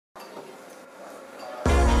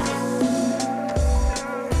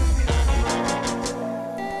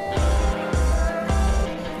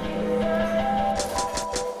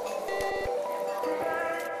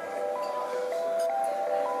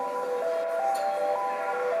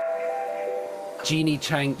Jeannie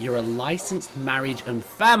Chang, you're a licensed marriage and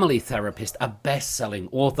family therapist, a best selling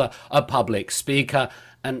author, a public speaker,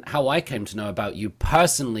 and how I came to know about you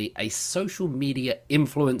personally, a social media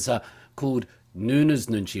influencer called Nuna's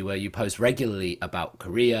Nunchi, where you post regularly about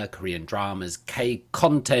Korea, Korean dramas, K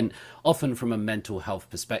content, often from a mental health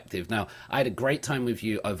perspective. Now, I had a great time with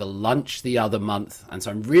you over lunch the other month, and so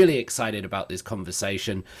I'm really excited about this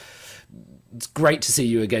conversation. It's great to see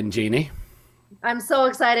you again, Jeannie. I'm so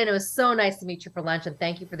excited. It was so nice to meet you for lunch, and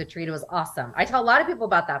thank you for the treat. It was awesome. I tell a lot of people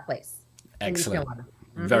about that place in East Excellent. Carolina.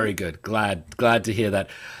 Hmm. Very good. Glad to hear that.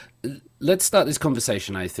 Let's start this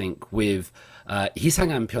conversation, I think, with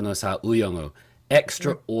Hisangan Pyonosa Uyongo,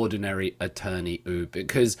 extraordinary attorney U,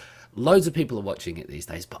 because loads of people are watching it these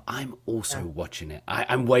days, but I'm also Yeah. watching it.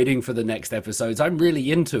 I'm waiting for the next episodes. I'm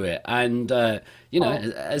really into it. And, Oh,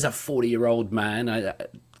 as a 40-year-old man,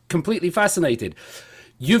 completely fascinated.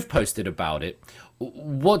 You've posted about it.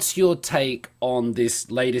 What's your take on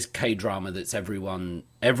this latest K drama that's everyone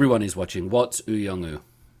is watching? What's Uyongu?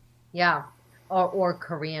 yeah. Or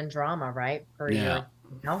Korean drama, right? For Yeah.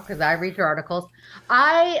 your, because I read your articles.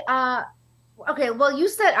 I okay, well, you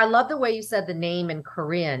said I love the way you said the name in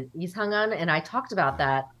Korean, Isangan, and I talked about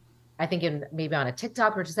that. I think in maybe on a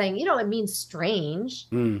TikTok or just saying, it means strange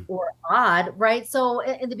Mm. or odd, right? So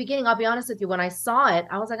in the beginning, I'll be honest with you, when I saw it,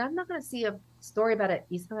 I was like, I'm not going to see a story about an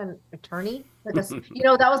Isangan attorney.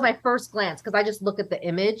 That was my first glance because I just look at the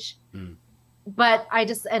image. Mm. But I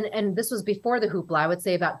just and this was before the hoopla. I would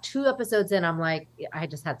say about two episodes in, I'm like, I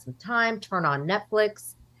just had some time, turn on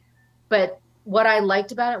Netflix. But what I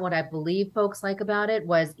liked about it, what I believe folks like about it,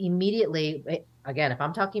 was immediately, again, if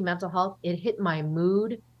I'm talking mental health, it hit my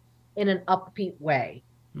mood in an upbeat way.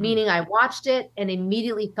 Mm. Meaning I watched it and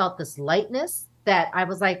immediately felt this lightness that I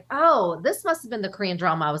was like, oh, this must have been the Korean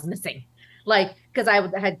drama I was missing. Like, because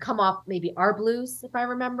had come off maybe Our Blues, if I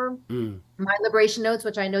remember, Mm. My Liberation Notes,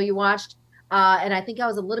 which I know you watched. And I think I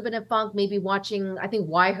was a little bit in funk, maybe watching, I think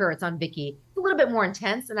Why Her, it's on Vicky. It's a little bit more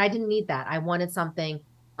intense, and I didn't need that. I wanted something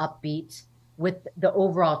upbeat with the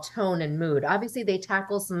overall tone and mood. Obviously, they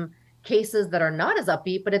tackle some cases that are not as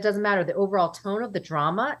upbeat, but it doesn't matter. The overall tone of the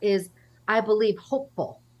drama is, I believe,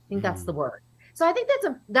 hopeful. I think that's the Mm. word. So I think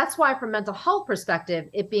that's why, from mental health perspective,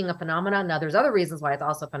 it being a phenomenon. Now, there's other reasons why it's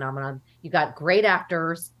also a phenomenon. You got great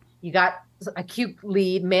actors, you got a cute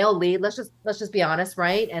lead, male lead. Let's just be honest,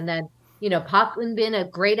 right? And then Park Eun Bin, a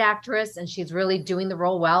great actress, and she's really doing the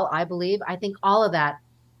role well, I believe. I think all of that,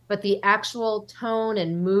 but the actual tone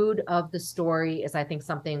and mood of the story is, I think,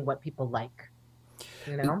 something what people like.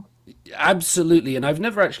 You know? Absolutely, and I've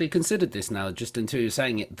never actually considered this now, just until you're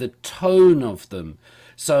saying it. The tone of them.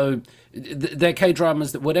 So they're K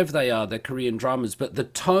dramas that whatever they are, they're Korean dramas, but the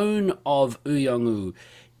tone of Uyong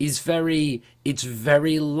is it's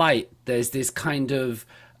very light. There's this kind of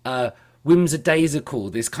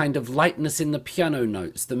whimsidaisical, this kind of lightness in the piano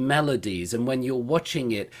notes, the melodies, and when you're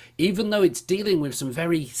watching it, even though it's dealing with some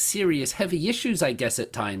very serious, heavy issues, I guess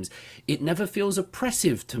at times, it never feels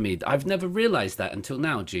oppressive to me. I've never realized that until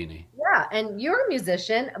now, Jeannie. Yeah, and you're a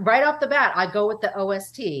musician. Right off the bat, I go with the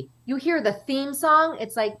OST. You hear the theme song,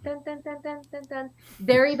 it's like dun dun dun dun dun dun,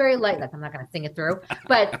 very very light. Like I'm not going to sing it through,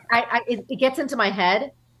 but it gets into my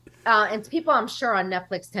head. And people, I'm sure, on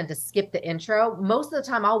Netflix tend to skip the intro. Most of the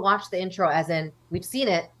time, I'll watch the intro, as in we've seen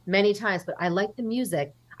it many times, but I like the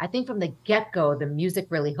music. I think from the get-go, the music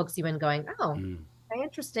really hooks you in, going, oh, Mm. very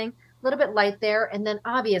interesting. A little bit light there. And then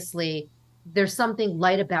obviously, there's something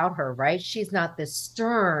light about her, right? She's not this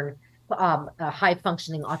stern,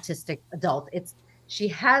 high-functioning autistic adult. She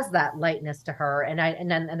has that lightness to her. And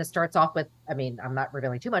it starts off with, I mean, I'm not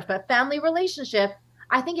revealing too much, but family relationship.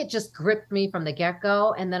 I think it just gripped me from the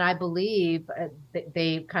get-go. And then I believe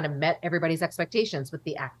they kind of met everybody's expectations with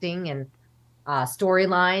the acting and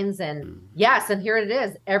storylines. And yes, and here it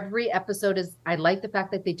is. Every episode I like the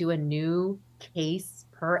fact that they do a new case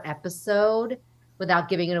per episode without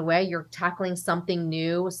giving it away. You're tackling something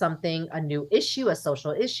new, a new issue, a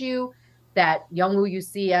social issue that Youngwoo you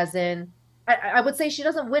see as in, I would say she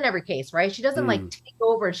doesn't win every case, right? She doesn't like Mm. take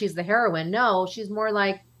over and she's the heroine. No, she's more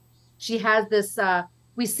like she has this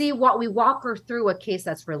we see what we walk her through a case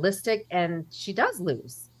that's realistic and she does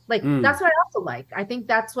lose. Like Mm. that's what I also like. I think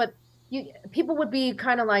that's what people would be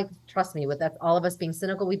kind of like, trust me, with that all of us being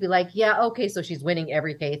cynical, we'd be like, yeah, okay, so she's winning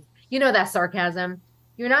every case. That sarcasm.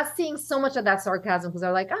 You're not seeing so much of that sarcasm because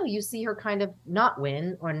they're like, oh, you see her kind of not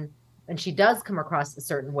win, and she does come across a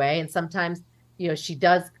certain way. And sometimes, she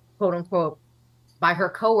does quote unquote by her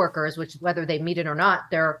coworkers, which whether they meet it or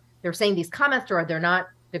not, they're saying these comments to her, they're not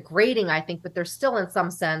degrading, I think, but they're still in some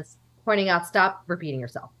sense pointing out, stop repeating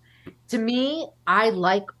yourself. To me, I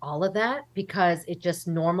like all of that because it just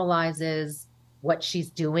normalizes. what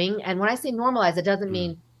she's doing. And when I say normalize, it doesn't Mm,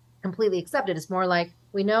 mean completely accept it. It's more like,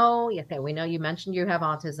 we know, okay, we know you mentioned you have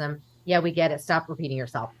autism. Yeah, we get it. Stop repeating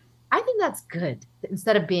yourself. I think that's good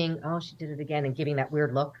instead of being, oh, she did it again and giving that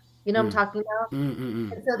weird look. You know what I'm mm, talking about? mm, mm,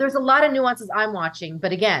 mm. And so there's a lot of nuances I'm watching.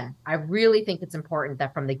 But again, I really think it's important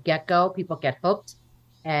that from the get-go, people get hooked.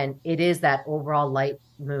 And it is that overall light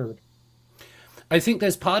mood. I think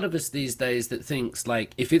there's part of us these days that thinks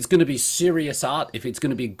like if it's going to be serious art, if it's going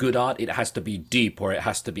to be good art, it has to be deep or it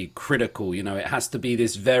has to be critical. You know, it has to be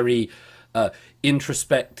this very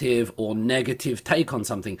introspective or negative take on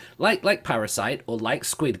something like Parasite or like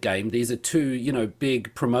Squid Game. These are two, you know,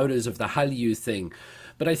 big promoters of the Hallyu thing.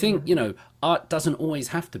 But I think, you Mhm. know, art doesn't always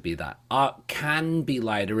have to be that. Art can be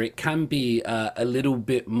lighter. It can be a little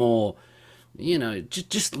bit more, you know,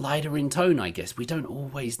 just lighter in tone, I guess. We don't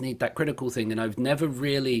always need that critical thing. And I've never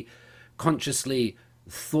really consciously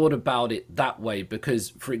thought about it that way because,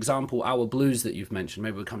 for example, Our Blues that you've mentioned,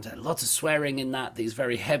 maybe we'll come to lots of swearing in that, these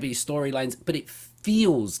very heavy storylines, but it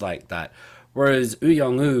feels like that. Whereas Yu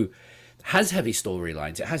Young Woo has heavy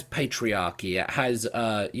storylines. It has patriarchy. It has,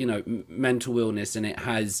 you know, mental illness, and it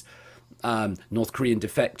has North Korean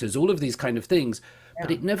defectors. All of these kind of things,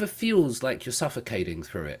 but Yeah. it never feels like you're suffocating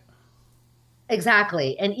through it.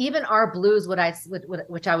 Exactly. And even our blues,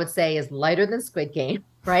 which I would say is lighter than Squid Game,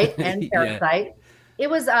 right? And Yeah. Parasite. It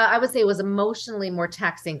was, I would say it was emotionally more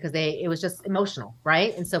taxing because it was just emotional,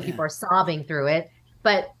 right? And so Yeah. people are sobbing through it,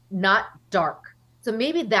 but not dark. So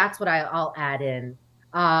maybe that's what I'll add in.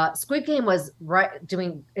 Squid Game was right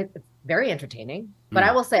doing it, it's very entertaining, but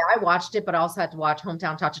I Mm. will say I watched it, but I also had to watch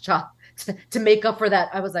Hometown Cha Cha Cha to make up for that.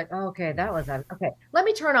 I was like, oh, okay, that was okay. Let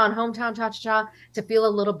me turn on Hometown Cha Cha Cha to feel a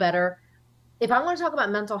little better. If I want to talk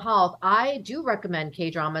about mental health, I do recommend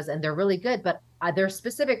K dramas and they're really good, but there's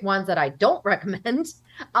specific ones that I don't recommend.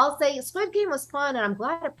 I'll say Squid Game was fun and I'm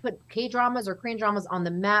glad I put K dramas or Korean dramas on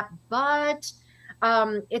the map, but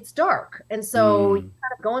it's dark. And so you Mm.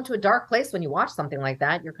 kind of go into a dark place when you watch something like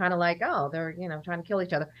that. You're kind of like, oh, they're, trying to kill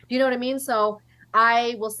each other. Do you know what I mean? So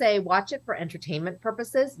I will say watch it for entertainment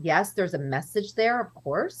purposes. Yes, there's a message there, of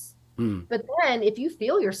course. Mm. But then if you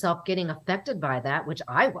feel yourself getting affected by that, which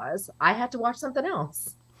I was, I had to watch something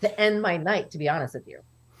else to end my night, to be honest with you,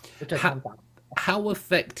 which was How, hometown. how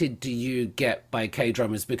affected do you get by K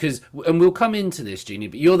dramas? Because, and we'll come into this, Jeannie,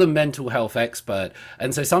 but you're the mental health expert.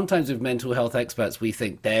 And so sometimes with mental health experts, we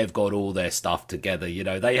think they've got all their stuff together. You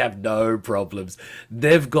know, they have no problems.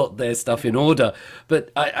 They've got their stuff in order.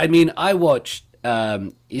 But I mean, I watched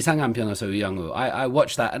이상한 변호사 유영우. I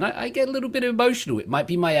watch that and I get a little bit emotional. It might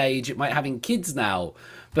be my age, it might having kids now,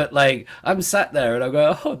 but like I'm sat there and I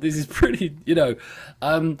go, oh, this is pretty, you know.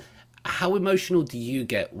 How emotional do you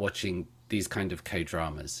get watching these kind of K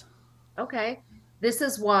dramas? Okay. This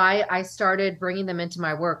is why I started bringing them into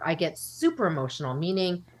my work. I get super emotional,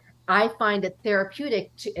 meaning I find it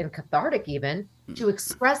therapeutic and cathartic even to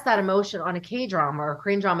express that emotion on a K drama or a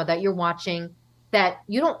Korean drama that you're watching that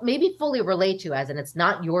you don't maybe fully relate to, as in it's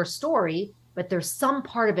not your story, but there's some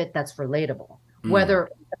part of it that's relatable, Mm, whether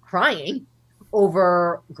crying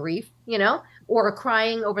over grief, or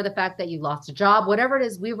crying over the fact that you lost a job, whatever it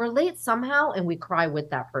is, we relate somehow and we cry with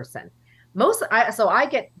that person. So I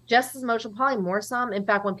get just as emotional, probably more some. In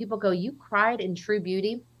fact, when people go, you cried in True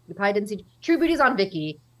Beauty, you probably didn't see True Beauty's on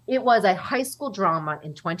Vicky. It was a high school drama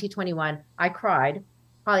in 2021. I cried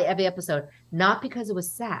probably every episode, not because it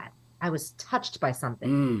was sad. I was touched by something.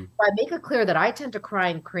 mm, So I make it clear that I tend to cry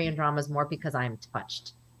in Korean dramas more because I'm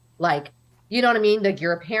touched. Like, you know what I mean? Like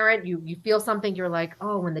you're a parent, you feel something, you're like,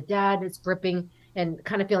 oh, when the dad is gripping and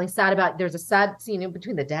kind of feeling sad about, there's a sad scene in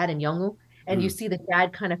between the dad and Youngwoo, and you mm, see the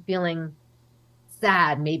dad kind of feeling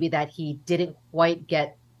sad, maybe that he didn't quite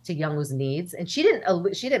get to Youngwoo's needs, and she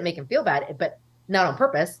didn't make him feel bad, but not on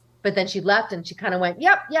purpose. But then she left, and she kind of went,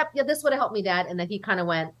 "Yep, yep, yeah, this would have helped me, Dad." And then he kind of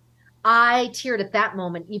went. I teared at that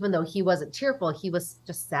moment, even though he wasn't tearful. He was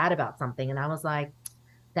just sad about something, and I was like,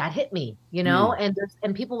 "That hit me," you know. mm,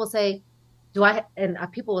 And people will say, "Do I?" And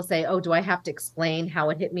people will say, "Oh, do I have to explain how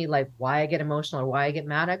it hit me, like why I get emotional or why I get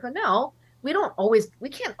mad?" I go, "No, we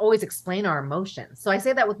can't always explain our emotions." So I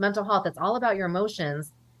say that with mental health, it's all about your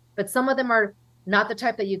emotions, but some of them are not the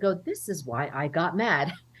type that you go, this is why I got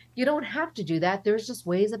mad. You don't have to do that. There's just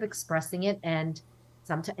ways of expressing it. And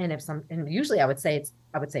and usually I would say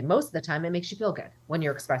most of the time it makes you feel good when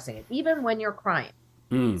you're expressing it, even when you're crying.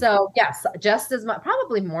 mm. So yes, just as much,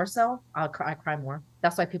 probably more so. I cry more.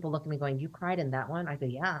 That's why people look at me going, you cried in that one? I go,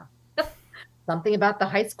 yeah. Something about the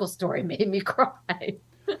high school story made me cry.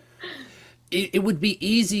 It would be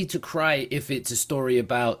easy to cry if it's a story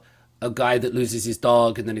about a guy that loses his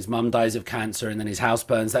dog and then his mum dies of cancer and then his house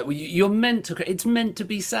burns. That you're meant to, it's meant to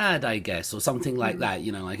be sad, I guess, or something like that,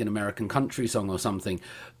 you know, like an American country song or something.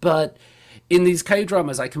 But in these K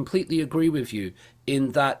dramas, I completely agree with you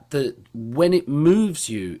in that when it moves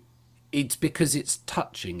you, it's because it's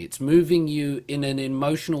touching. It's moving you in an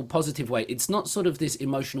emotional, positive way. It's not sort of this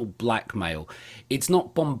emotional blackmail. It's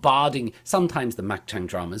not bombarding. Sometimes the Makchang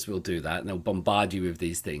dramas will do that and they'll bombard you with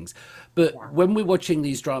these things. But when we're watching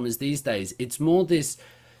these dramas these days, it's more this,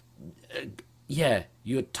 yeah,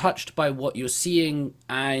 you're touched by what you're seeing.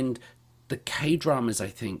 And the K dramas, I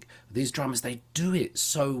think, these dramas, they do it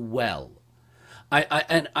so well.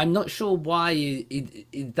 And I'm not sure why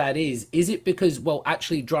that is. Is it because, well,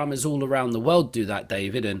 actually dramas all around the world do that,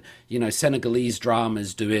 David, and you know Senegalese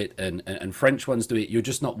dramas do it, and French ones do it. You're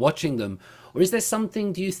just not watching them, or is there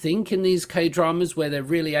something, do you think, in these K dramas where they're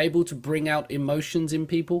really able to bring out emotions in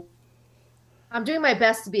people? I'm doing my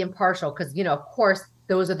best to be impartial because, you know, of course,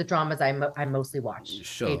 those are the dramas I mostly watch.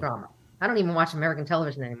 K Sure. drama. I don't even watch American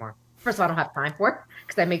television anymore. First of all, I don't have time for it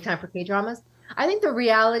because I make time for K dramas. I think the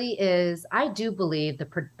reality is, I do believe the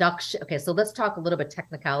production. Okay, so let's talk a little bit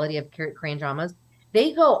technicality of Korean dramas.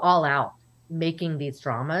 They go all out making these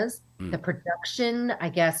dramas. The Mm, production, I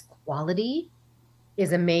guess, quality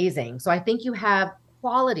is amazing. So I think you have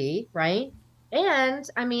quality, right? And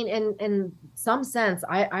I mean, in some sense,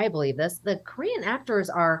 I believe this, the Korean actors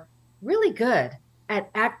are really good at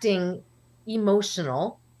acting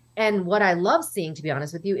emotional. And what I love seeing, to be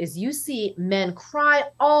honest with you, is you see men cry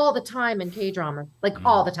all the time in K-drama, like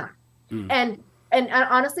all mm, the time. mm, And and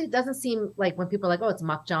honestly, it doesn't seem like when people are like, oh, it's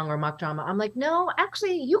makjang or mock drama. I'm like, no,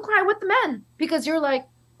 actually, you cry with the men because you're like,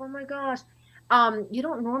 oh my gosh. You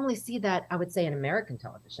don't normally see that, I would say, in American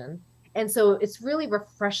television. And so it's really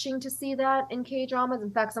refreshing to see that in K dramas.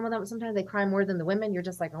 In fact, some of them sometimes they cry more than the women. You're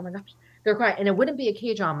just like, oh my gosh, they're crying. And it wouldn't be a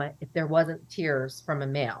K drama if there wasn't tears from a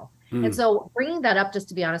male. And mm. so bringing that up, just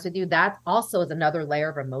to be honest with you, that also is another layer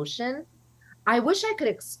of emotion. I wish I could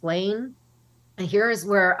explain. And here's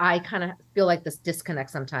where I kind of feel like this disconnect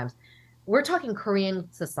sometimes. We're talking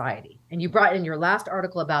Korean society, and you brought in your last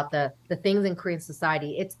article about the things in Korean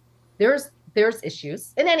society. It's there's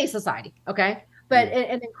issues in any society, okay? But Mm.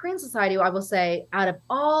 in Korean society, I will say, out of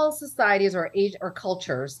all societies or age or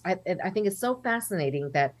cultures, I think it's so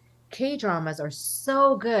fascinating that K dramas are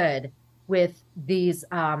so good with these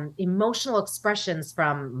emotional expressions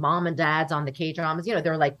from mom and dads on the K dramas. You know,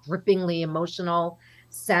 they're like grippingly emotional,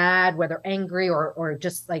 sad, whether angry or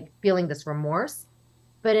just like feeling this remorse.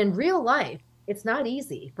 But in real life, it's not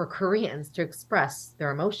easy for Koreans to express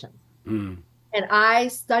their emotions. Mm. And I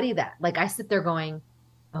study that. Like I sit there going,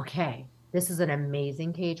 okay, this is an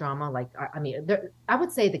amazing K drama. Like, I mean, I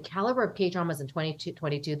would say the caliber of K dramas in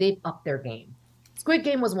 2022, they've upped their game. Squid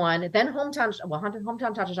Game was one. Then Hometown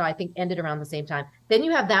Cha-Cha-Cha, I think, ended around the same time. Then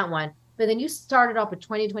you have that one. But then you started off with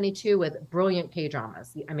 2022 with brilliant K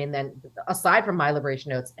dramas. I mean, then aside from My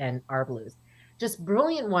Liberation Notes and Our Blues, just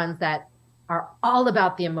brilliant ones that are all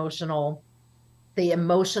about the emotional,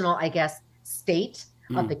 I guess, state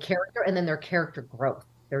of Mm. the character and then their character growth,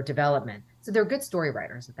 their development. So they're good story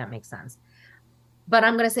writers, if that makes sense. But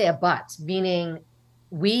I'm going to say a but, meaning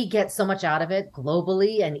we get so much out of it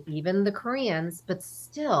globally and even the Koreans, but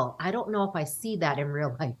still, I don't know if I see that in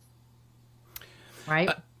real life,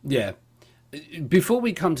 right? Yeah. Before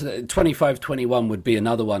we come to the 25, 21 would be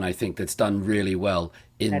another one I think that's done really well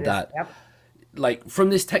in That is, that, yep. like from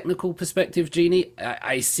this technical perspective, Jeannie,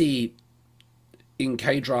 I see in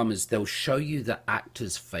K dramas, they'll show you the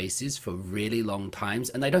actors' faces for really long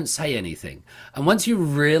times and they don't say anything. And once you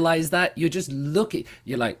realize that, you're just looking,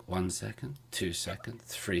 you're like 1 second, 2 seconds,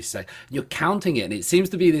 3 seconds. You're counting it, and it seems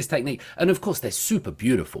to be this technique. And of course, they're super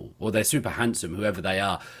beautiful or they're super handsome, whoever they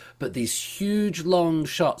are. But these huge long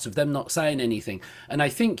shots of them not saying anything. And I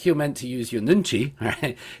think you're meant to use your nunchi,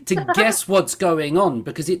 right, to guess what's going on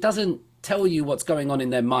because it doesn't tell you what's going on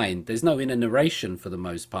in their mind. There's no inner narration for the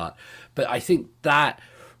most part. But I think that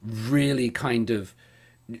really kind of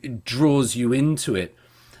draws you into it.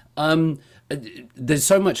 Um, there's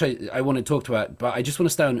so much I want to talk about, but I just want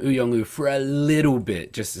to stay on Uyong for a little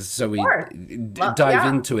bit, just so we Sure. dive Yeah.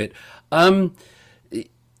 into it. Um,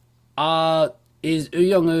 uh, is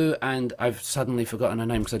Uyong and I've suddenly forgotten her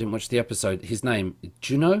name because I didn't watch the episode. His name,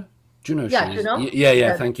 Juno? Juno Yeah, Shin. you know? Yeah,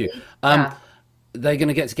 yeah, The- thank you. yeah. They're going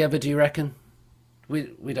to get together, do you reckon?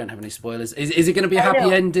 We don't have any spoilers. Is it going to be a I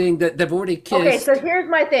happy know. ending that they've already Okay, so kissed? here's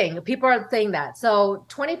my thing. People are saying that. So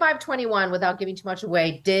 25, 21, without giving too much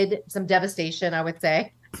away, did some devastation, I would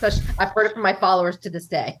say. Especially I've heard it from my followers to this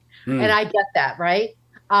day. And Mm, I get that, right?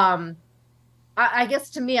 Um, I guess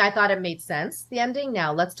to me, I thought it made sense, the ending.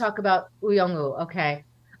 Now let's talk about Uyongu. Okay.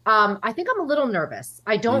 I think I'm a little nervous.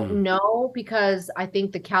 I Mm, don't know because I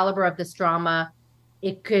think the caliber of this drama,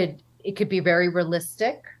 it could be very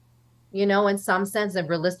realistic, in some sense. And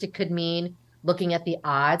realistic could mean looking at the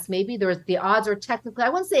odds. Maybe the odds are technically, I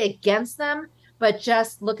wouldn't say against them, but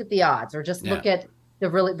just look at the odds or just yeah. look at the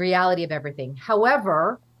reality of everything.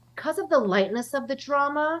 However, because of the lightness of the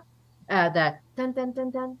drama, the dun dun dun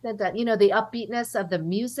dun dun dun, the upbeatness of the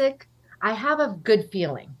music, I have a good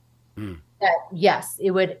feeling Mm, that yes,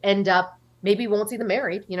 it would end up. Maybe we won't see them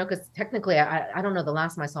married, because technically, I don't know the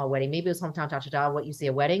last time I saw a wedding. Maybe it was Hometown Cha Cha Cha. What you see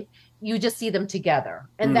a wedding, you just see them together,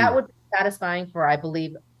 and that mm, would be satisfying for, I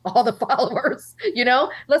believe, all the followers.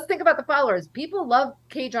 Let's think about the followers. People love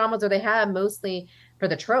K dramas, or they have mostly for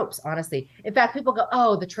the tropes. Honestly, in fact, people go,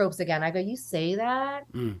 "Oh, the tropes again." I go, "You say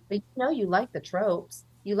that, mm, but you like the tropes.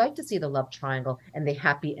 You like to see the love triangle and the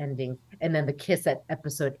happy ending, and then the kiss at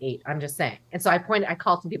episode 8." I'm just saying. And so I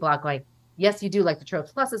called some people out going, yes, you do like the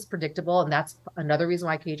tropes. Plus, it's predictable. And that's another reason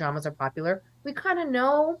why K dramas are popular. We kind of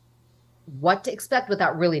know what to expect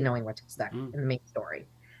without really knowing what to expect mm. in the main story.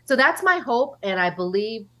 So that's my hope. And I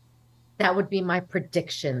believe that would be my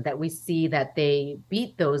prediction, that we see that they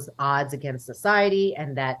beat those odds against society,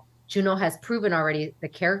 and that Juno has proven already the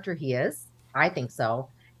character he is. I think so.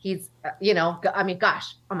 He's, I mean,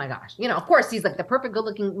 gosh, oh my gosh, of course he's like the perfect good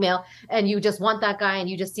looking male, and you just want that guy, and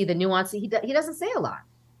you just see the nuance. He doesn't say a lot.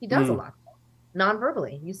 He does a Mm. lot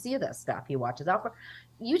non-verbally. You see this stuff he watches out for.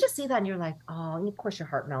 You just see that and you're like, oh, and of course your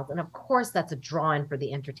heart melts. And of course that's a draw-in for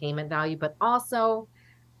the entertainment value, but also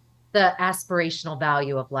the aspirational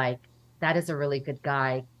value of like, that is a really good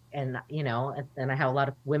guy. And and I have a lot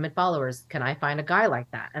of women followers. Can I find a guy like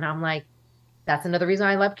that? And I'm like, that's another reason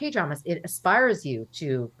I love K-dramas. It aspires you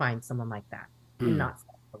to find someone like that and Mm. not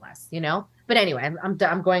settle for less, But anyway,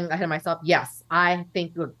 I'm going ahead of myself. Yes, I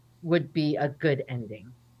think it would be a good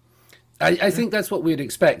ending. I think that's what we'd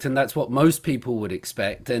expect, and that's what most people would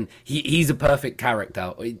expect. And he's a perfect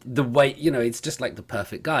character. The way, it's just like the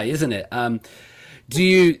perfect guy, isn't it? Do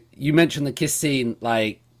you mentioned the kiss scene,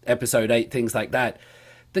 like episode 8, things like that?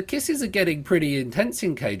 The kisses are getting pretty intense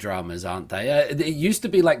in K dramas, aren't they? It used to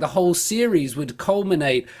be like the whole series would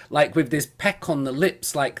culminate like with this peck on the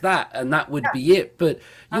lips like that, and that would be it. But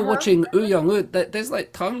you're Uh-huh. watching Woo Young Woo, there's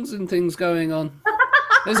like tongues and things going on.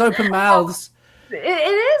 There's open mouths.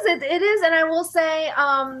 It is, and I will say,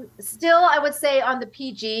 still, I would say on the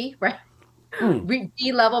PG, right, Mm,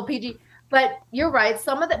 D level PG. But you're right.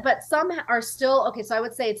 But some are still okay. So I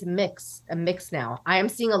would say it's a mix now. I am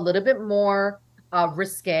seeing a little bit more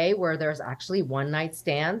risque, where there's actually one night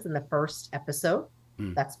stands in the first episode.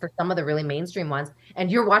 mm, That's for some of the really mainstream ones.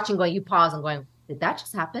 And you're watching, going, you pause and going, did that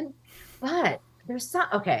just happen? But there's some,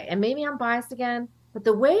 okay, and maybe I'm biased again, but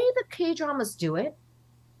the way the K dramas do it,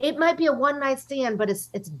 it might be a one night stand, but it's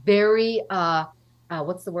very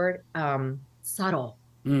what's the word? Subtle.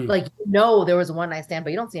 mm, Like, there was a one night stand, but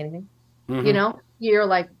you don't see anything. mm-hmm. You're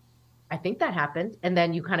like, I think that happened. And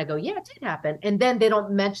then you kind of go, yeah, it did happen. And then they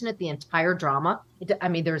don't mention it the entire drama. I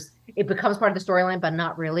mean, it becomes part of the storyline, but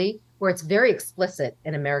not really, where it's very explicit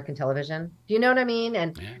in American television. Do you know what I mean?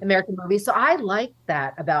 And Yeah. American movies. So I like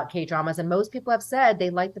that about K dramas. And most people have said they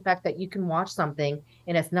like the fact that you can watch something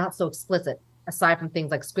and it's not so explicit, aside from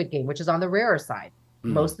things like Squid Game, which is on the rarer side. Mm.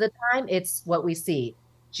 Most of the time, it's what we see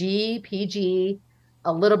PG,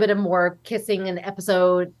 a little bit of more kissing in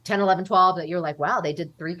episode 10, 11, 12, that you're like, wow, they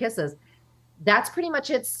did 3 kisses. That's pretty much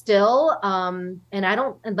it still. And I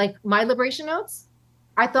don't, and like My Liberation Notes,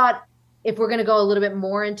 I thought, if we're going to go a little bit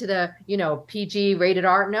more into the, PG rated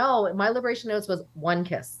R, no, My Liberation Notes was 1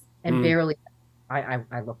 kiss and Mm. barely.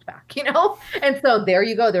 I looked back, and so there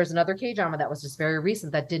you go. There's another K drama that was just very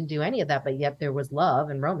recent that didn't do any of that, but yet there was love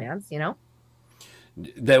and romance.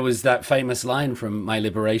 There was that famous line from My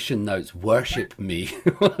Liberation Notes, "Worship me."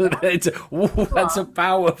 That's a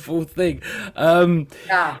powerful thing.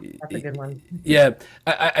 Yeah, that's a good one. Yeah,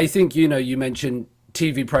 I think, you mentioned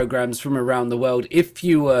TV programs from around the world. If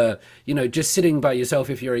you were, just sitting by yourself,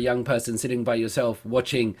 if you're a young person sitting by yourself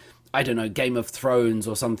watching, I don't know, Game of Thrones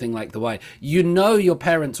or something like the way, your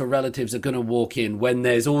parents or relatives are going to walk in when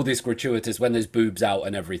there's all this gratuitous, when there's boobs out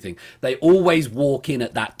and everything. They always walk in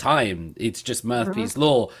at that time. It's just Mhm. Murphy's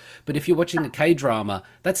Law. But if you're watching a K drama,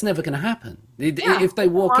 that's never going to happen. Yeah, If they you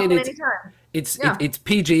can walk walk in, in anytime. Yeah. it's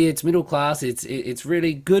PG, it's middle class, it's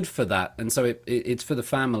really good for that, and so it's for the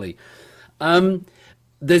family.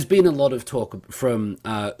 There's been a lot of talk from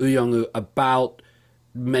Woo Young about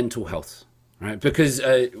mental health, right? Because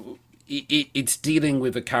it's dealing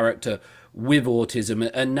with a character with autism.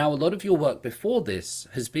 And now a lot of your work before this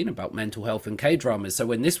has been about mental health and K dramas. So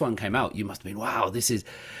when this one came out, you must have been, wow, this is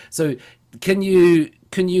so. Can you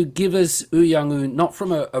give us Uyang not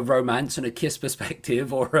from a romance and a kiss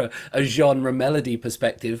perspective or a genre melody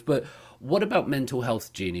perspective, but what about mental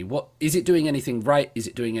health, Jeannie? What is it doing anything right? Is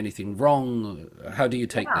it doing anything wrong? How do you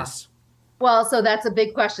take Yeah. this? Well, so that's a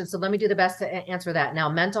big question. So let me do the best to answer that. Now,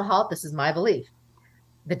 mental health, this is my belief.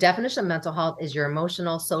 The definition of mental health is your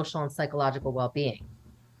emotional, social, and psychological well-being.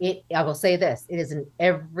 I will say this, it is in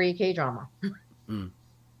every K-drama. Mm,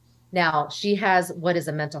 Now, she has what is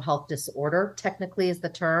a mental health disorder, technically is the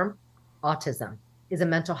term. Autism is a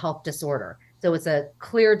mental health disorder. So it's a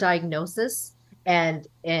clear diagnosis. And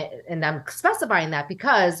I'm specifying that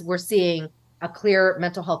because we're seeing a clear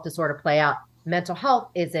mental health disorder play out. Mental health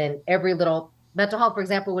is in every little mental health, for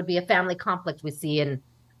example, would be a family conflict we see in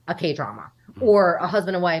a K drama, mm, or a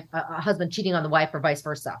husband and wife, a husband cheating on the wife, or vice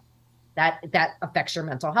versa. That affects your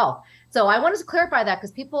mental health. So I wanted to clarify that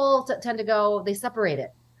because people tend to go, they separate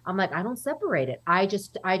it. I'm like, I don't separate it. I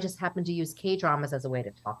just happen to use K dramas as a way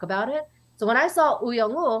to talk about it. So when I saw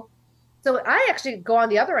Uyong, so I actually go on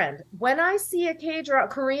the other end. When I see a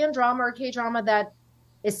Korean drama or K drama that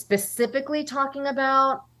is specifically talking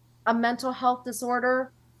about a mental health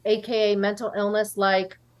disorder, aka mental illness,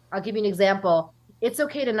 like I'll give you an example. It's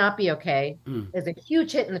Okay to Not Be Okay mm, is a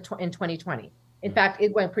huge hit in 2020. In fact,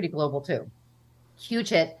 it went pretty global too. Huge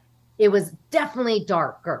hit. It was definitely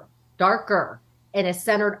darker, and it's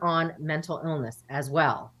centered on mental illness as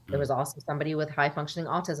well. There mm, was also somebody with high functioning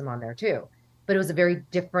autism on there too, but it was a very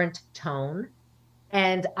different tone.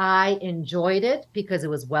 And I enjoyed it because it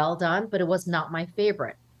was well done, but it was not my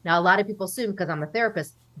favorite. Now, a lot of people assume because I'm a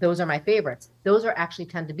therapist, those are my favorites. Those are actually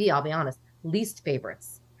tend to be, I'll be honest, least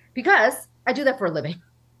favorites because I do that for a living.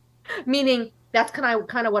 Meaning that's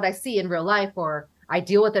kind of what I see in real life, or I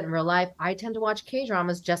deal with it in real life. I tend to watch K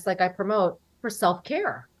dramas just like I promote for self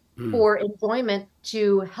care, mm. for enjoyment,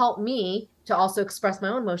 to help me to also express my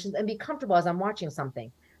own emotions and be comfortable as I'm watching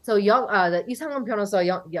something. So the Isangwon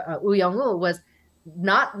Pyonoso Woo Young-woo was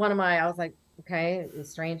not one of my. I was like, okay,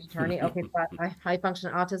 strange attorney. Okay, but high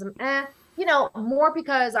function autism. More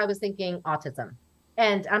because I was thinking autism.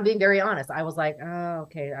 And I'm being very honest. I was like, oh,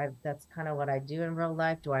 okay, that's kind of what I do in real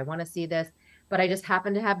life. Do I want to see this? But I just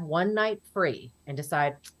happened to have one night free and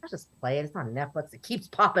decide, I'll just play it. It's on Netflix. It keeps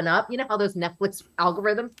popping up. You know how those Netflix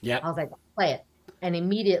algorithms? I Yep. was like, play it. And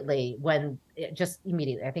immediately,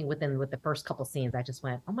 I think with the first couple scenes, I just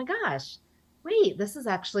went, oh my gosh, wait, this is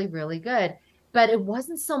actually really good. But it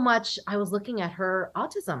wasn't so much I was looking at her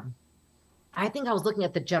autism. I think I was looking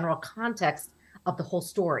at the general context of the whole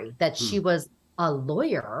story, that she Mm, was a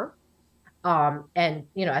lawyer, and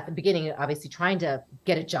at the beginning obviously trying to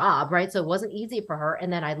get a job, right? So it wasn't easy for her.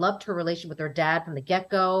 And then I loved her relation with her dad from the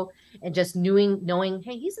get-go, and just knowing,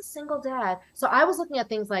 hey, he's a single dad. So I was looking at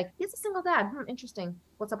things like, he's a single dad. Interesting,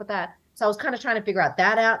 what's up with that? So I was kind of trying to figure out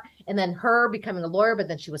that out. And then her becoming a lawyer, but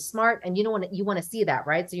then she was smart, and you want to see that,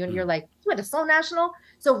 right? So you're mm, like, you went to Seoul National.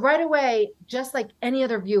 So right away, just like any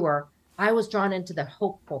other viewer, I was drawn into the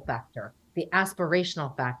hopeful factor, the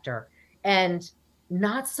aspirational factor, and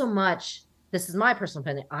not so much, this is my personal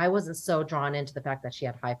opinion, I wasn't so drawn into the fact that she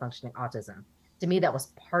had high functioning autism. To me, that was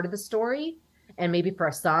part of the story. And maybe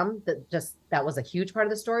for some, that was a huge part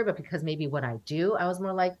of the story. But because maybe what I do, I was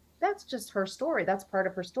more like, that's just her story. That's part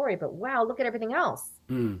of her story. But wow, look at everything else.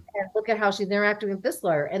 mm. And look at how she's interacting with this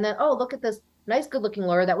lawyer. And then, oh, look at this nice, good looking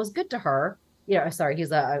lawyer that was good to her. Sorry,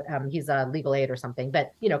 he's a legal aid or something.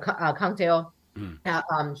 But Kang Teo,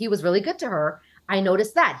 Mm. he was really good to her. I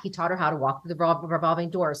noticed that he taught her how to walk through the revolving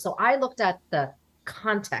doors. So I looked at the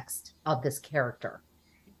context of this character,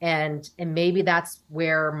 and maybe that's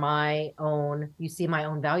where you see my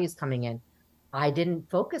own values coming in. I didn't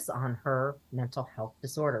focus on her mental health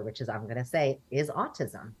disorder, which is, I'm going to say, is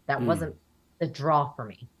autism. That Mm. wasn't the draw for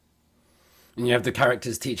me. And you have the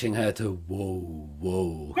characters teaching her to whoa,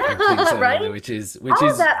 whoa, and things like that, Right? which All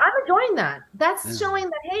of is that, I'm enjoying that. That's yeah. showing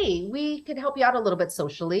that, hey, we could help you out a little bit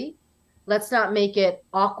socially. Let's not make it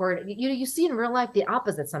awkward. You see in real life the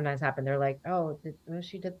opposite sometimes happen. They're like, oh,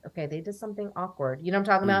 she did okay, they did something awkward. You know what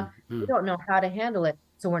I'm talking about? Mm, We mm, don't know how to handle it,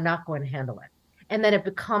 so we're not going to handle it. And then it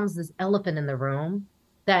becomes this elephant in the room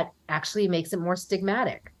that actually makes it more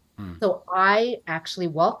stigmatic. mm. So I actually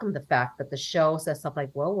welcome the fact that the show says stuff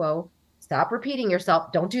like, whoa, whoa, stop repeating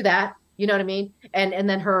yourself. Don't do that. You know what I mean? And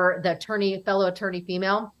then fellow attorney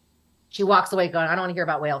female, she walks away going, I don't want to hear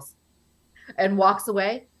about whales, and walks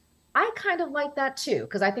away. I kind of like that too,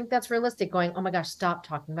 because I think that's realistic, going, oh my gosh, stop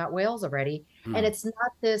talking about whales already. And Mm. it's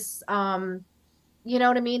not this You know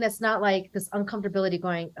what I mean? It's not like this uncomfortability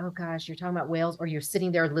going, oh gosh, you're talking about whales, or you're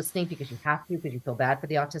sitting there listening because you have to, because you feel bad for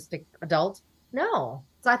the autistic adult. No.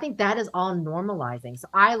 So I think that is all normalizing. So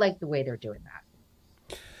I like the way they're doing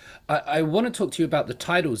that. I want to talk to you about the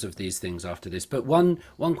titles of these things after this, but one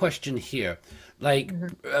question here, like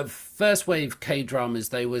Mhm. first wave K dramas,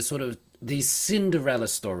 they were sort of these Cinderella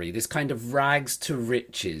story, this kind of rags to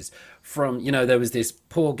riches. From there was this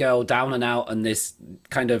poor girl down and out, and this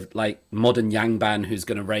kind of like modern Yang Ban who's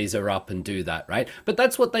going to raise her up and do that, right? But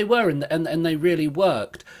that's what they were, and they really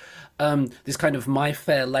worked. This kind of My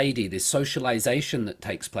Fair Lady, this socialization that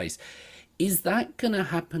takes place. Is that going to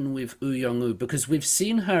happen with Woo Young-woo? Because we've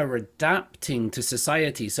seen her adapting to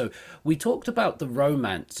society. So we talked about the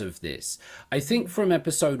romance of this. I think from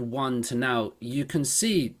episode 1 to now, you can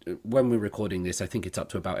see when we're recording this, I think it's up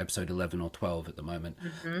to about episode 11 or 12 at the moment.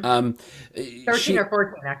 Mhm. Um, 13 she or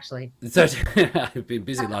 14, actually. so I've been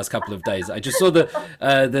busy the last couple of days. I just saw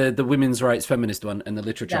the women's rights feminist one and the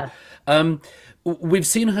literature. Yes. We've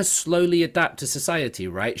seen her slowly adapt to society,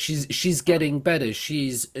 right? She's getting better.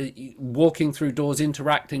 She's walking through doors,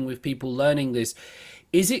 interacting with people, learning this.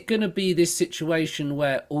 Is it going to be this situation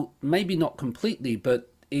where, or maybe not completely,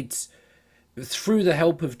 but it's through the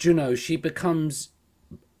help of Juno, she becomes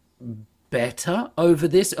better over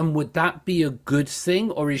this, and would that be a good thing,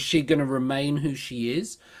 or is she going to remain who she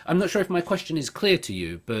is? I'm not sure if my question is clear to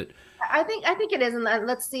you, but I think it is, and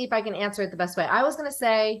let's see if I can answer it the best way. I was going to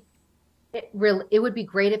say it would be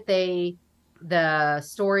great if the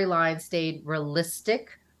storyline stayed realistic,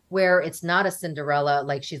 where it's not a Cinderella,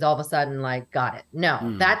 like she's all of a sudden like got it. No,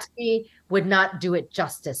 mm, that to me would not do it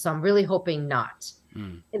justice. So I'm really hoping not.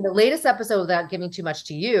 mm, In the latest episode, without giving too much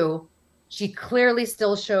to you, she clearly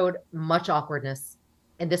still showed much awkwardness.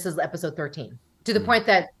 And this is episode 13, to the mm, point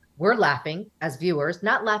that we're laughing as viewers,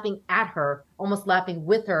 not laughing at her, almost laughing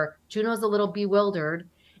with her. Juno's a little bewildered.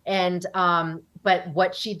 And but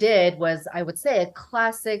what she did was, I would say, a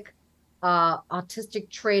classic autistic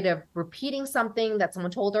trait of repeating something that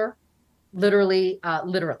someone told her, literally,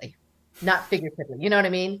 not figuratively. You know what I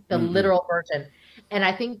mean? The mm, literal version. And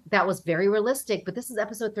I think that was very realistic. But this is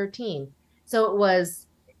episode 13, so it was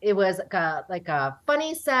like a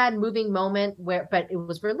funny, sad, moving moment but it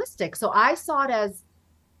was realistic. So I saw it as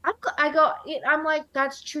I'm like,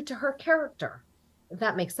 that's true to her character, if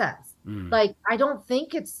that makes sense. mm, Like, I don't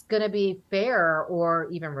think it's gonna be fair or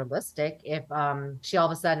even realistic if she all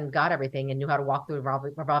of a sudden got everything and knew how to walk through a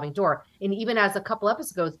revolving door. And even as a couple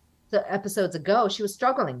episodes ago, she was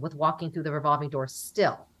struggling with walking through the revolving door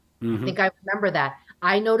still. I mm, think I remember that.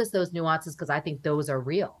 I noticed those nuances because I think those are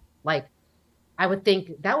real. Like, I would think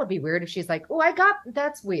that would be weird if she's like, oh,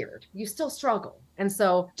 that's weird. You still struggle. And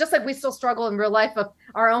so just like we still struggle in real life of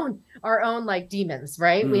our own like demons,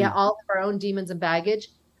 right? We mm, all have our own demons and baggage.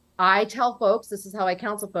 I tell folks, this is how I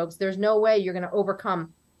counsel folks, there's no way you're going to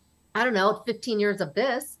overcome, I don't know, 15 years of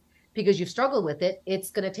this because you've struggled with it. It's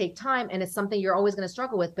going to take time, and it's something you're always going to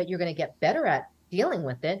struggle with, but you're going to get better at dealing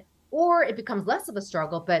with it. Or it becomes less of a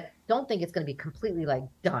struggle, but don't think it's going to be completely like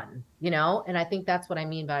done, you know? And I think that's what I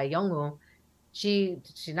mean by Youngwoo. She's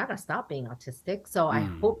not going to stop being autistic. So I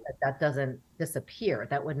mm. hope that doesn't disappear.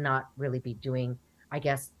 That would not really be doing, I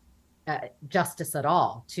guess, justice at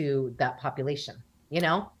all to that population, you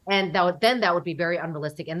know? And that would be very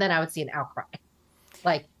unrealistic. And then I would see an outcry,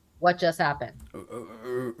 like, what just happened?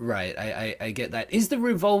 Right, I get that. Is the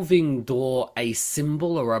revolving door a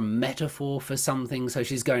symbol or a metaphor for something? So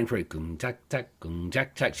she's going through gung jack jack gung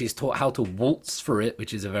jack jack. She's taught how to waltz for it,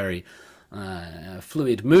 which is a very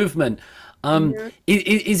fluid movement. Mhm.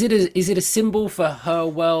 Is it a symbol for her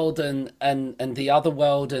world and the other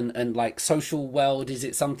world and like social world? Is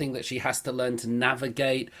it something that she has to learn to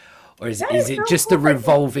navigate, or is That is is it so just a cool.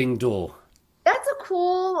 revolving door? That's a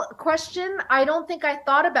cool question. I don't think I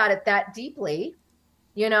thought about it that deeply,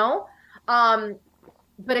 you know? Um,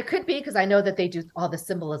 but it could be because I know that they do all the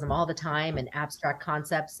symbolism all the time and abstract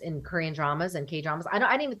concepts in Korean dramas and K dramas. I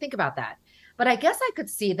didn't even think about that. But I guess I could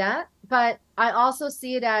see that. But I also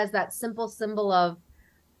see it as that simple symbol of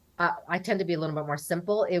I tend to be a little bit more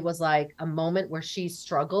simple. It was like a moment where she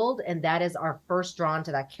struggled, and that is our first drawn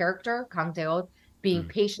to that character, Kang Tae being Mm,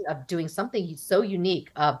 patient of doing something so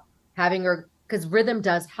unique of having her, because rhythm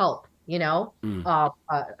does help, mm,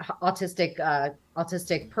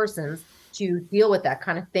 autistic persons to deal with that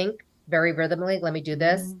kind of think very rhythmically. Let me do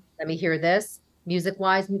this. Let me hear this. Music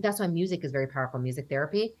wise, that's why music is very powerful, music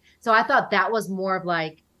therapy. So I thought that was more of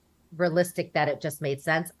like realistic, that it just made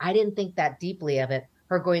sense. I didn't think that deeply of it,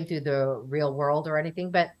 her going through the real world or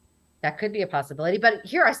anything, but that could be a possibility. But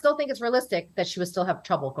here, I still think it's realistic that she would still have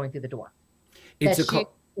trouble going through the door, it's that a she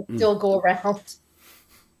co- would mm. still go around.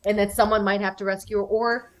 and then someone might have to rescue her,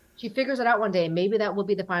 or she figures it out one day, and maybe that will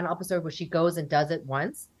be the final episode where she goes and does it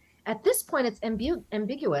once. At this point, it's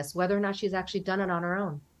ambiguous whether or not she's actually done it on her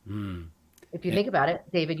own. If you Yeah. think about it,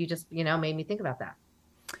 David, you just, made me think about that.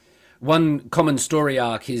 One common story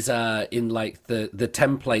arc is in like the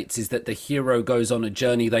templates is that the hero goes on a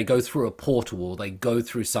journey. They go through a portal or they go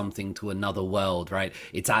through something to another world, right?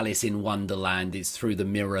 It's Alice in Wonderland. It's through the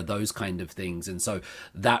mirror, those kind of things. And so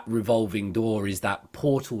that revolving door is that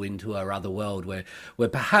portal into her other world where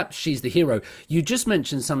perhaps she's the hero. You just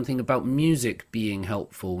mentioned something about music being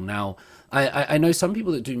helpful. Now, I know some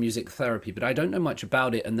people that do music therapy, but I don't know much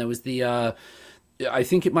about it. And there was I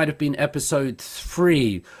think it might have been episode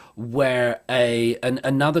 3 where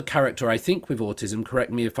another character, I think with autism,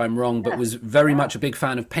 correct me if I'm wrong, but was very much a big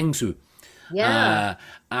fan of Pengsu. Yeah.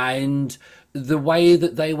 And the way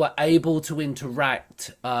that they were able to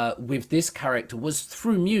interact with this character was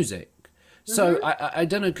through music. So I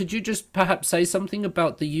don't know, could you just perhaps say something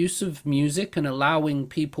about the use of music and allowing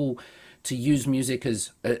people to use music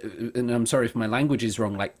as, and I'm sorry if my language is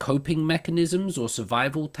wrong, like coping mechanisms or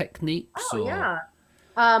survival techniques? Oh, Or yeah.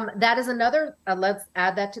 That is another, let's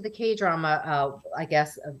add that to the K-drama, I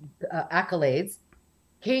guess, accolades.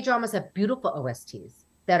 K-dramas have beautiful OSTs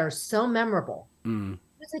that are so memorable.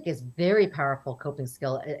 Music is very powerful coping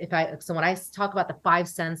skill. So when I talk about the five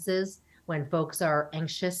senses, when folks are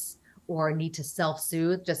anxious or need to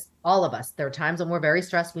self-soothe, just all of us, there are times when we're very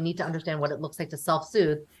stressed. We need to understand what it looks like to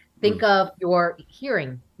self-soothe. Think of your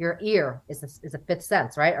hearing. Your ear is a fifth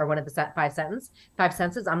sense, right? Or one of the five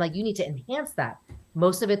senses. I'm like, you need to enhance that.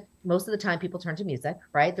 Most of the time, people turn to music,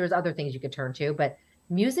 right? There's other things you could turn to, but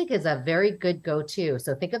music is a very good go-to.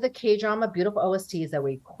 So think of the K-drama, beautiful OSTs that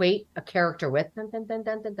we equate a character with. Dun, dun, dun,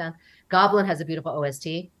 dun, dun, dun. Goblin has a beautiful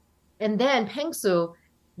OST. And then Pengsu,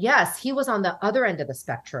 yes, he was on the other end of the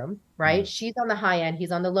spectrum, right? She's on the high end,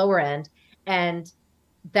 he's on the lower end. And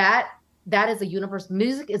that is a universal,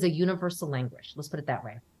 music is a universal language. Let's put it that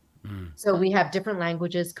way. So we have different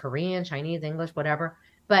languages, Korean, Chinese, English, whatever,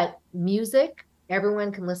 but music,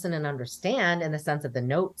 everyone can listen and understand in the sense of the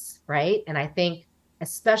notes, right? And I think,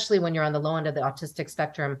 especially when you're on the low end of the autistic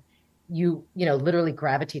spectrum, you literally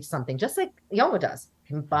gravitate to something, just like Yongo does,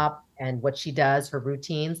 kimbap and what she does, her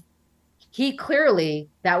routines. He clearly,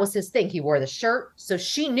 that was his thing. He wore the shirt. So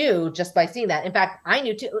she knew just by seeing that. In fact, I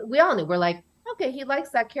knew too. We all knew. We're like, okay, he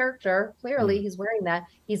likes that character. Clearly, he's wearing that.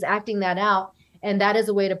 He's acting that out. And that is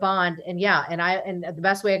a way to bond. And yeah, and the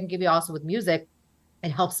best way I can give you also with music, it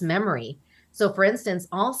helps memory. So for instance,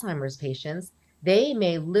 Alzheimer's patients, they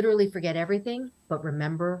may literally forget everything, but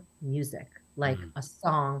remember music, like a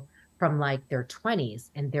song from like their 20s,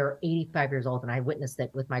 and they're 85 years old. And I witnessed it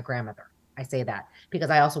with my grandmother. I say that because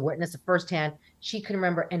I also witnessed it firsthand. She couldn't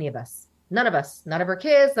remember any of us, none of us, none of her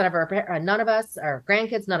kids, none of us, our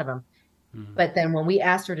grandkids, none of them. But then when we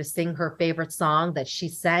asked her to sing her favorite song that she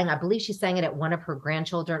sang, I believe she sang it at one of her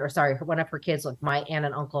grandchildren, or sorry, one of her kids, like my aunt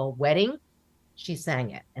and uncle wedding. She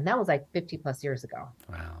sang it. And that was like 50 plus years ago.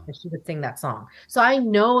 wow. And she would sing that song. So I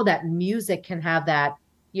know that music can have that,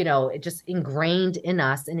 it just ingrained in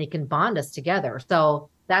us and it can bond us together. So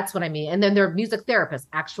that's what I mean. And then there are music therapists,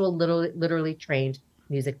 actual literally trained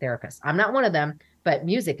music therapists. I'm not one of them, but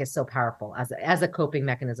music is so powerful as a coping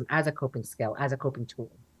mechanism, as a coping skill, as a coping tool.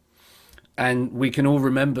 And we can all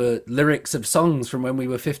remember lyrics of songs from when we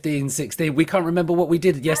were 15, 16. We can't remember what we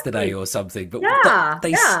did yesterday or something, but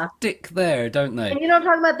they stick there, don't they? And I'm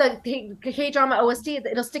talking about the K-drama OST,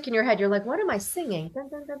 it'll stick in your head. You're like, what am I singing? Dun,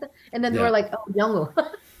 dun, dun, dun. And then we're like, oh,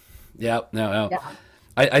 Youngwoo. Yeah, no. Yeah.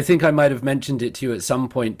 I think I might have mentioned it to you at some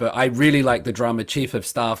point, but I really like the drama Chief of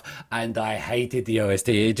Staff, and I hated the OST.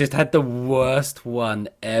 It just had the worst one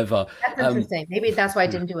ever. That's interesting. Maybe that's why I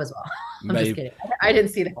didn't do as well. I'm just kidding. I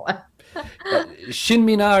didn't see that one. Shin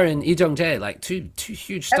Minar and Lee Jung Jae, like two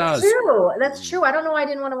huge stars. That's true. I don't know why I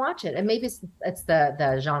didn't want to watch it. And maybe it's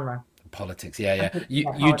the genre. Politics, yeah.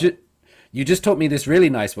 You just taught me this really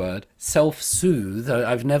nice word, self-soothe.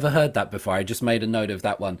 I've never heard that before. I just made a note of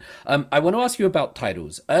that one. I want to ask you about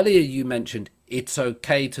titles. Earlier you mentioned It's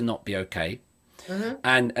Okay to Not Be Okay.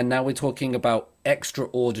 And now we're talking about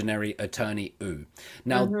Extraordinary Attorney Woo.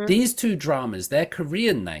 Now, these two dramas, their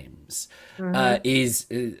Korean names is,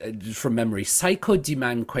 from memory, Psycho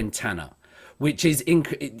Diman Quintana, which is,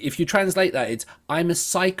 if you translate that, it's I'm a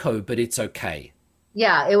psycho, but it's okay.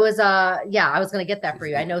 Yeah, it was, I was going to get that for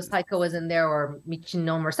you. I know Psycho was in there, or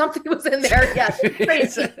Michinom or something was in there. Yeah,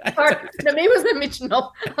 crazy. Or, no, maybe it was in Michinom,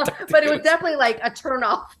 but it was definitely like a turn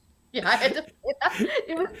off. Yeah,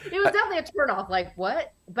 it was definitely a turn off. Like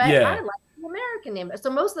what? But I like the American name. So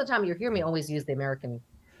most of the time, you hear me always use the American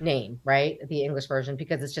name, right? The English version,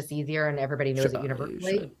 because it's just easier and everybody knows it Sure, sure.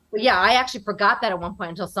 universally. But yeah, I actually forgot that at one point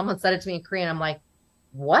until someone said it to me in Korean. I'm like,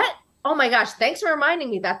 what? Oh my gosh, thanks for reminding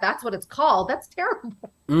me that that's what it's called. That's terrible.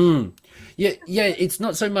 Mm. Yeah, yeah, it's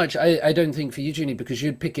not so much, I don't think for you, Junie, because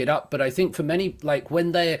you'd pick it up, but I think for many, like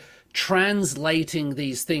when they're translating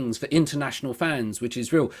these things for international fans, which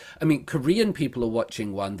is real. I mean, Korean people are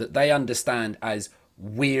watching one that they understand as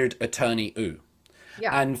weird attorney ooh.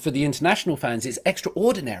 Yeah, And for the international fans, it's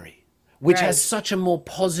extraordinary, which has right. such a more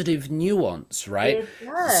positive nuance, right? It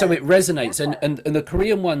So it does. resonates. Yeah. And the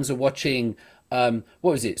Korean ones are watching, what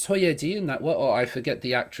was it? Soyeji in that one? Oh, I forget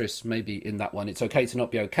the actress maybe in that one. It's okay to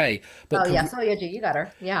not be okay. But Oh yeah, so yeah, you got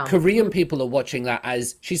her. Yeah. Korean Mhm. people are watching that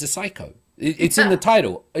as she's a psycho. It's in the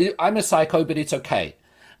title. I'm a psycho, but it's okay.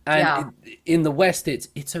 And Yeah. in the West,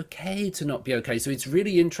 it's okay to not be okay. So it's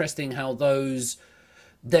really interesting how those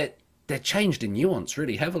that they're changed in nuance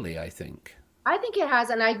really heavily, I think. I think it has,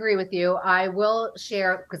 and I agree with you. I will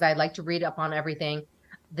share because I like to read up on everything.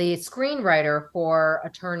 The screenwriter for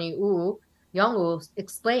Attorney Wu, Young Woo,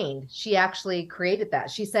 explained she actually created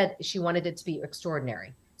that. She said she wanted it to be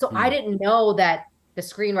extraordinary. So I Mm, didn't know that the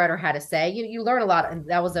screenwriter had a say. You learn a lot, and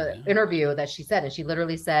that was an yeah. interview that she said, and she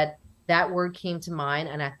literally said that word came to mind,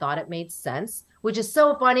 and I thought it made sense, which is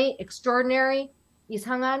so funny. Extraordinary,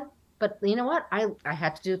 이상한. But you know what? I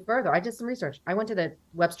had to do it further. I did some research. I went to the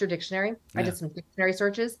Webster Dictionary. I Yeah. did some dictionary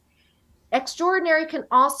searches. Extraordinary can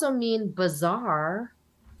also mean bizarre,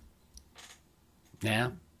 Yeah.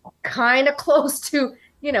 kind of close to,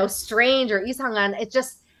 strange or isangan. It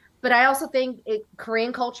just, but I also think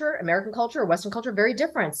Korean culture, American culture, Western culture, very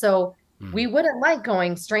different. So we Mm, wouldn't like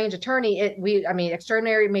going strange attorney. I mean,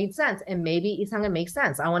 extraordinary made sense, and maybe isangan makes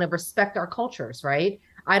sense. I want to respect our cultures, right?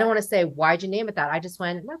 I don't want to say why'd you name it that. I just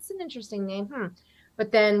went, that's an interesting name.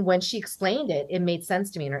 But then when she explained it, it made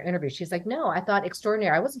sense to me in her interview. She's like, no, I thought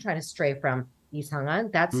extraordinary. I wasn't trying to stray from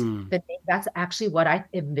Isangan. mm. That's actually what I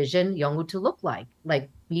envision Yongwoo to look like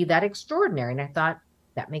be that extraordinary. And I thought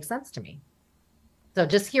that makes sense to me. So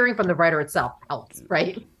just hearing from the writer itself helps,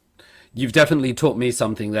 right? You've definitely taught me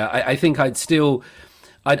something there. I think I'd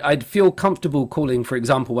feel comfortable calling, for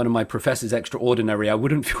example, one of my professors extraordinary. I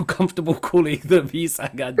wouldn't feel comfortable calling them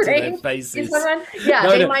Isagad to their Right? faces. Isangan, yeah,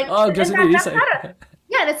 No, they no. might, Oh, and just that's Isagad. not a,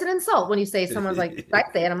 yeah, and it's an insult when you say someone's like, I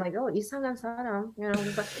say it, I'm like, oh, Isangan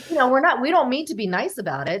Saram, but, we don't mean to be nice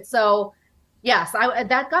about it. So yes,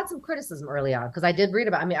 that got some criticism early on because I did read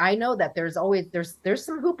about. I mean, I know that there's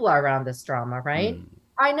some hoopla around this drama, right? Mm,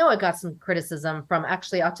 I know it got some criticism from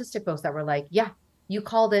actually autistic folks that were like, "Yeah, you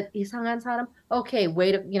called it isangan saram. Okay,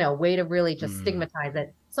 way to really just mm. stigmatize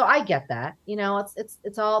it." So I get that.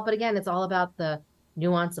 It's all, but again, it's all about the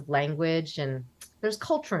nuance of language and there's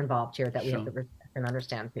culture involved here that we have Sure. to respect and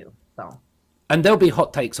understand too. So And there'll be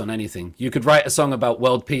hot takes on anything. You could write a song about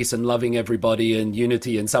world peace and loving everybody and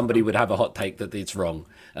unity, and somebody would have a hot take that it's wrong.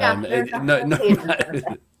 yeah, there's No, no, occasions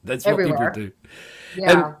that's what people everywhere. do. And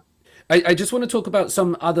Yeah. I just want to talk about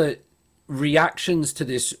some other reactions to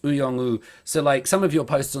this Uyongu. So, like some of your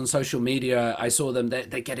posts on social media, I saw them.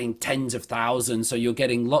 They're getting tens of thousands. So you're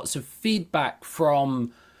getting lots of feedback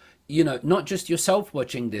from, not just yourself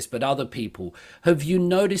watching this, but other people. Have you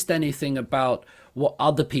noticed anything about what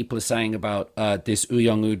other people are saying about this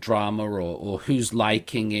Uyongu drama, or who's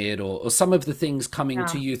liking it, or some of the things coming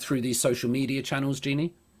to Yeah. you through these social media channels,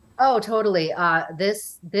 Jeannie? Oh, totally.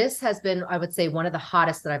 This has been, I would say, one of the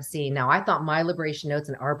hottest that I've seen. Now, I thought My Liberation Notes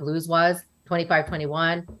and Our Blues was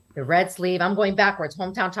 2521, the red sleeve. I'm going backwards.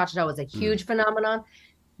 Hometown Cha Cha was a Mm, huge phenomenon.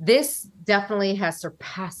 This definitely has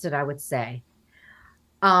surpassed it, I would say.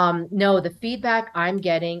 No, the feedback I'm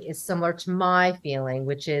getting is similar to my feeling,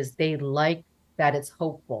 which is they like that it's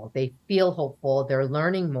hopeful. They feel hopeful. They're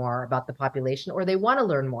learning more about the population or they want to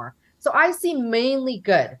learn more. So I see mainly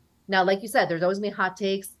good. Now, like you said, there's always been hot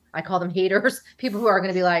takes. I call them haters, people who are going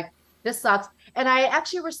to be like, this sucks. And I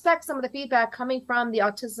actually respect some of the feedback coming from the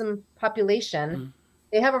autism population. mm,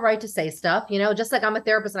 They have a right to say stuff, just like I'm a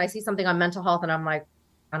therapist and I see something on mental health and I'm like,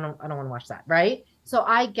 I don't want to watch that. Right. So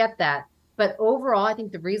I get that. But overall, I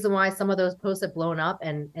think the reason why some of those posts have blown up,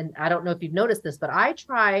 and I don't know if you've noticed this, but I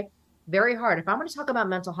try very hard. If I'm going to talk about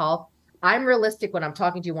mental health, I'm realistic when I'm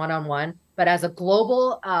talking to you one on one. But as a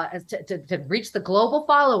global, as to reach the global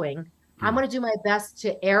following, I'm mm, going to do my best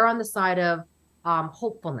to err on the side of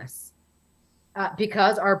hopefulness,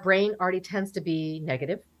 because our brain already tends to be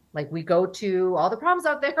negative. Like we go to all the problems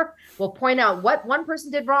out there, we'll point out what one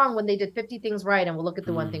person did wrong when they did 50 things right, and we'll look at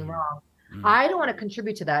the one thing mm, wrong. mm, I don't want to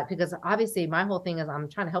contribute to that because obviously my whole thing is I'm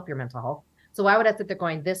trying to help your mental health. So why would I sit there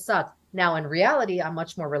going, this sucks? Now in reality, I'm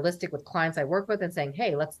much more realistic with clients I work with and saying,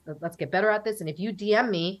 hey, let's get better at this. And if you DM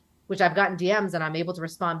me which I've gotten DMs and I'm able to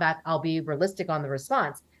respond back, I'll be realistic on the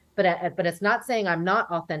response. But it's not saying I'm not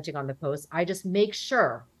authentic on the post. I just make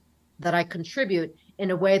sure that I contribute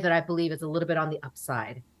in a way that I believe is a little bit on the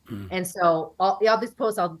upside. And so all these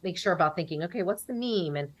posts, I'll make sure about thinking, okay, what's the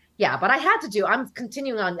meme? And yeah, but I had to do, I'm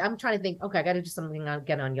continuing on, I'm trying to think, okay, I got to do something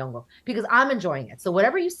again on Yongo because I'm enjoying it. So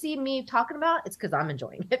whatever you see me talking about, it's because I'm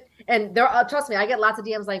enjoying it. And trust me, I get lots of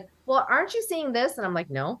DMs like, well, aren't you seeing this? And I'm like,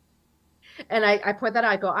 no. And I point that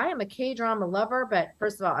out. I go, I am a K-drama lover, but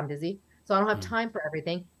first of all, I'm busy. So I don't have time for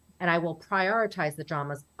everything. And I will prioritize the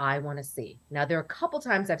dramas I want to see. Now, there are a couple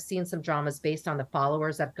times I've seen some dramas based on the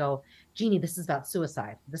followers that go, Jeannie, this is about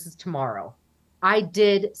suicide. This is tomorrow. I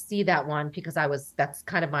did see that one because that's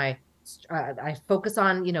kind of my, I focus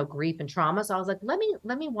on, grief and trauma. So I was like, let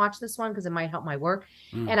me watch this one because it might help my work.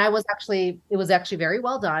 And it was actually very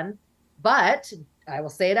well done. But I will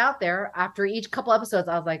say it out there. After each couple episodes,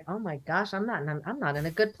 I was like, "Oh my gosh, I'm not in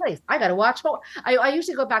a good place. I got to watch." I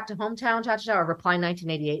usually go back to Hometown Cha-Cha-Cha or Reply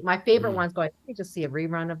 1988. My favorite one's going. Let me just see a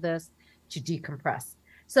rerun of this to decompress.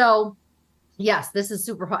 So, yes, this is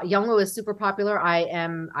Youngwoo is super popular.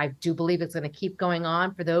 I do believe it's going to keep going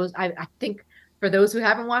on. For those, I think for those who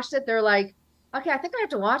haven't watched it, they're like, okay, I think I have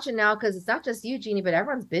to watch it now because it's not just you, Jeannie, but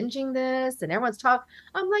everyone's binging this and everyone's talking.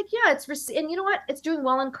 I'm like, yeah, and you know what? It's doing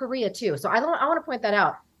well in Korea too. So I want to point that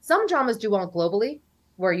out. Some dramas do well globally,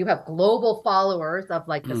 where you have global followers of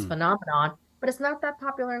like this phenomenon, but it's not that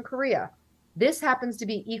popular in Korea. This happens to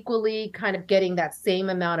be equally kind of getting that same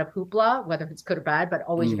amount of hoopla, whether it's good or bad, but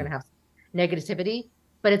always you're going to have negativity.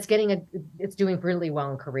 But it's doing really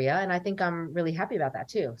well in Korea. And I think I'm really happy about that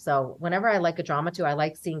too. So whenever I like a drama too, I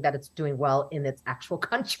like seeing that it's doing well in its actual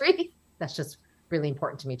country. That's just really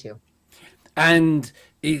important to me too. And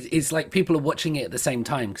it's like people are watching it at the same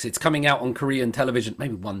time because it's coming out on Korean television,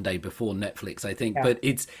 maybe one day before Netflix, I think. Yeah. But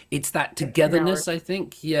it's that togetherness, I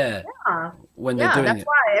think. Yeah. When they're doing that's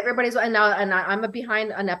why everybody's and I'm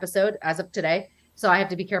behind an episode as of today. So I have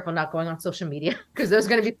to be careful not going on social media because there's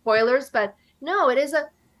going to be spoilers, but no, here's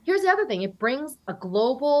the other thing. It brings a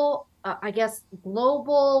global,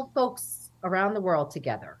 global folks around the world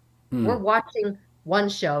together. We're watching one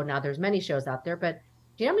show. Now there's many shows out there, but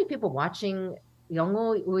do you know how many people watching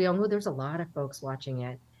Yongu? There's a lot of folks watching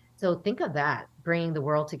it. So think of that, bringing the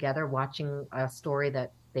world together, watching a story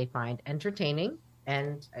that they find entertaining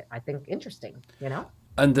and I think interesting,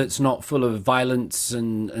 And that's not full of violence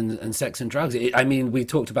and sex and drugs. I mean, we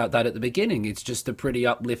talked about that at the beginning. It's just a pretty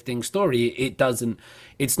uplifting story.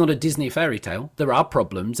 It's not a Disney fairy tale. There are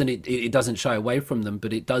problems and it doesn't shy away from them,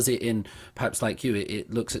 but it does it in, perhaps like you,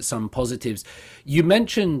 it looks at some positives. You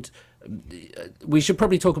mentioned, we should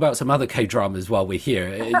probably talk about some other K-dramas while we're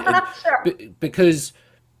here. Sure. Because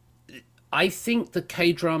I think the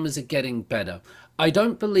K-dramas are getting better. I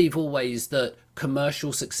don't believe always that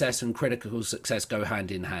commercial success and critical success go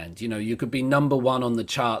hand in hand. You could be number one on the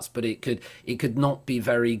charts, but it could not be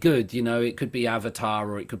very good. It could be Avatar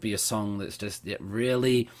or it could be a song that's just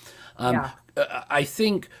really. I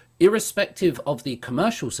think irrespective of the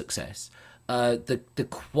commercial success, the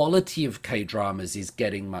quality of K-dramas is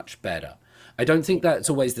getting much better. I don't think that's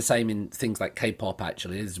always the same in things like K-pop,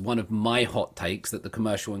 actually. It's one of my hot takes that the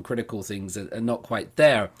commercial and critical things are not quite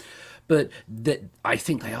there. But I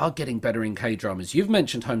think they are getting better in K-dramas. You've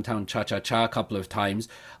mentioned Hometown Cha-Cha-Cha a couple of times.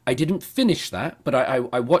 I didn't finish that, but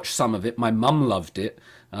I watched some of it. My mum loved it.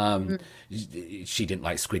 She didn't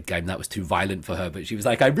like Squid Game. That was too violent for her. But she was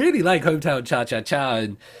like, I really like Hometown Cha-Cha-Cha.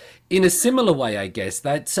 And in a similar way, I guess,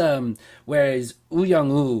 that's whereas Woo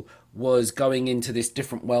Young-woo was going into this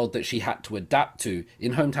different world that she had to adapt to.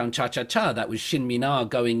 In Hometown Cha-Cha-Cha, that was Shin Min-ah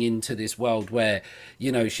going into this world where,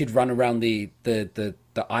 she'd run around the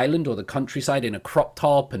island or the countryside in a crop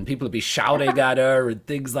top and people would be shouting at her and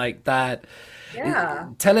things like that. Yeah.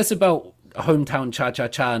 Tell us about Hometown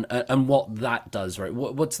Cha-Cha-Cha and what that does, right?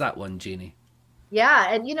 What's that one, Jeannie?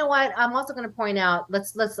 Yeah, and you know what? I'm also going to point out,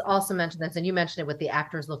 let's also mention this, and you mentioned it with the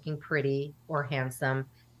actors looking pretty or handsome.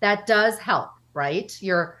 That does help, right?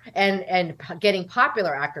 And getting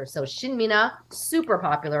popular actors. So Shin Min-ah, super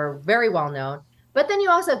popular, very well known. But then you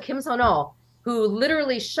also have Kim Son-ho, who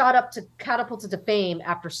literally catapulted to fame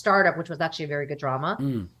after Startup, which was actually a very good drama.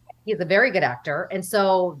 He's a very good actor, and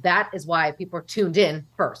so that is why people are tuned in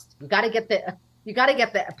first. You got to get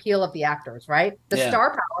the appeal of the actors, right? The star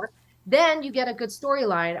power. Then you get a good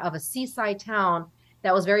storyline of a seaside town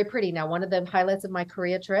that was very pretty. Now, one of the highlights of my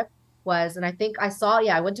Korea trip was, and I think I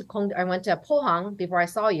went to Pohang before I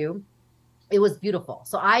saw you. It was beautiful.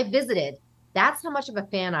 So I visited. That's how much of a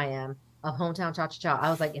fan I am of Hometown Cha-Cha-Cha. I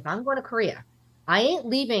was like, if I'm going to Korea, I ain't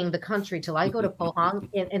leaving the country till I go to Pohang.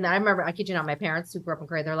 And I remember, I kid you not, my parents who grew up in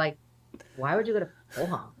Korea, they're like, why would you go to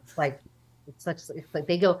Pohang? It's like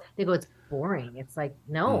it's boring. It's like,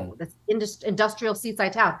 Mm. no, that's industrial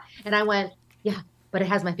seaside town. And I went, yeah, but it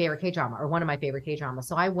has my favorite K-drama or one of my favorite K-dramas.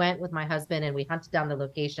 So I went with my husband and we hunted down the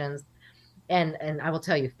locations and I will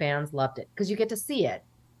tell you, fans loved it because you get to see it.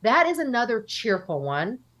 That is another cheerful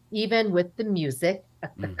one, even with the music.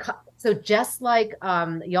 Mm. So just like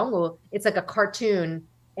Yongwoo, it's like a cartoon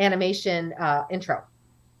animation intro.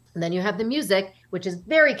 And then you have the music, which is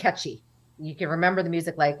very catchy. You can remember the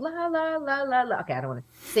music like la la la la la. Okay, I don't want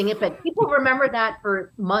to sing it, but people remember that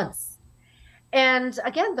for months. And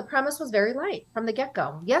again, the premise was very light from the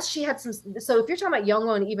get-go. Yes, she had some. So if you're talking about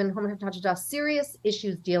Youngo and even Hometown Cha-Cha-Cha, serious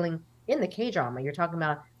issues dealing in the K-drama, you're talking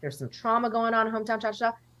about there's some trauma going on in Hometown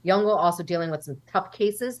Cha-Cha-Cha. Youngo also dealing with some tough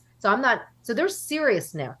cases. So I'm not. So there's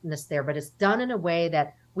seriousness there, but it's done in a way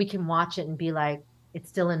that we can watch it and be like, it's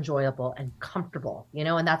still enjoyable and comfortable,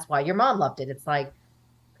 and that's why your mom loved it. It's like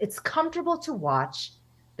it's comfortable to watch.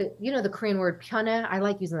 The Korean word pyeone, I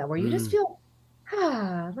like using that where you just Mm. feel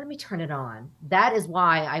let me turn it on. That is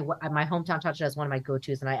why my Hometown Cha-Cha is one of my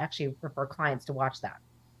go-tos, and I actually prefer clients to watch that.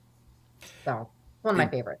 So one of my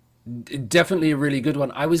It, favorites. Definitely a really good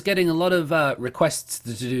one. I was getting a lot of requests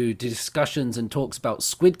to do discussions and talks about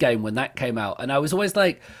Squid Game when that came out, and I was always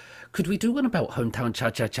like, could we do one about Hometown Cha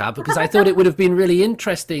Cha Cha? Because I thought it would have been really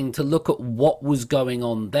interesting to look at what was going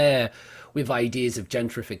on there with ideas of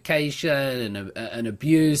gentrification and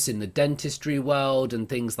abuse in the dentistry world and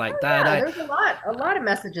things like that. Yeah, I, there's a lot of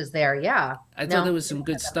messages there. Yeah. I thought there No. was some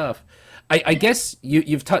good stuff. I guess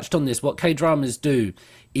you've touched on this. What K dramas do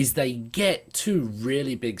is they get two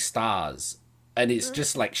really big stars, and it's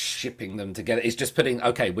just like shipping them together. It's just putting,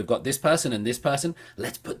 okay, we've got this person and this person,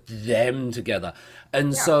 let's put them together.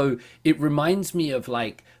 And Yeah. so it reminds me of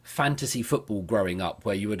like fantasy football growing up,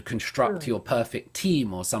 where you would construct Mm. your perfect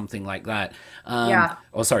team or something like that. Yeah.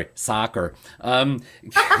 Or sorry, soccer. Yeah.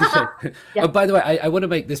 Oh, by the way, I want to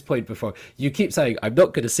make this point before you keep saying I'm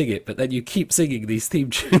not going to sing it, but then you keep singing these theme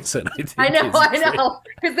tunes, and I I think know, it's I know,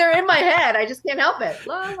 because they're in my head. I just can't help it.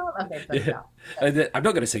 La, la, la. Okay, so yeah. yeah. And then, I'm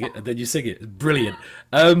not going to sing it, and then you sing it. Brilliant.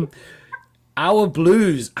 Our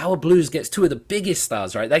Blues gets two of the biggest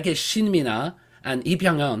stars, right? They get Shin Mina and Lee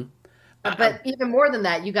Byung-eun. But even more than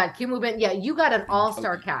that, you got Kim Woo-bin. Yeah, you got an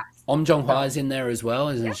all-star cast. Om Jong-hwa So is in there as well,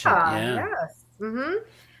 isn't she? yeah, Yeah. yes.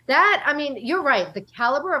 That, I mean, you're right. The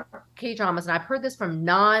caliber of K-dramas, and I've heard this from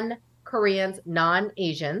non-Koreans,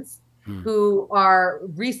 non-Asians Hmm. who are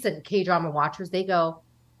recent K-drama watchers. They go,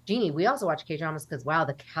 Jeannie, we also watch K-dramas because wow,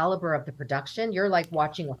 the caliber of the production. You're like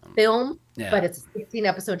watching a film, Yeah. but it's a 16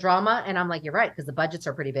 episode drama. And I'm like, you're right, because the budgets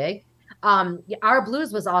are pretty big. Yeah, Our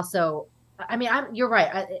Blues was also, I mean, you're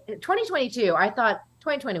right. 2022, I thought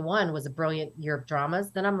 2021 was a brilliant year of dramas.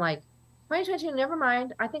 Then I'm like, 2022, never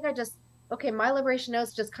mind. I think okay, My Liberation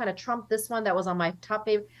Notes just kind of trumped this one that was on my top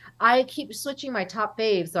fave. I keep switching my top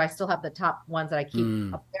faves, so I still have the top ones that I keep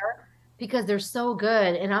Hmm. up there because they're so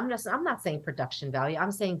good. And I'm not saying production value.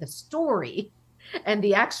 I'm saying the story and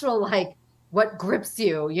the actual like what grips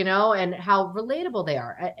you, and how relatable they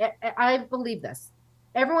are. I believe this.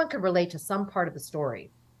 Everyone could relate to some part of the story,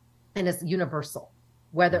 and it's universal.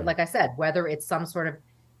 Whether, Hmm. like I said, whether it's some sort of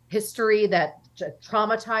history that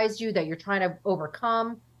traumatized you that you're trying to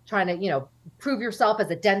overcome, trying to, prove yourself as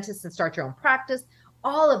a dentist and start your own practice.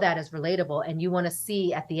 All of that is relatable, and you want to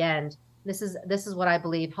see at the end. This is what I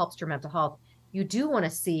believe helps your mental health. You do want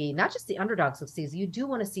to see not just the underdog succeeds. You do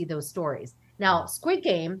want to see those stories. Now, Squid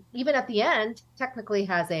Game, even at the end, technically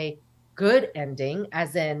has a good ending,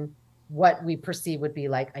 as in what we perceive would be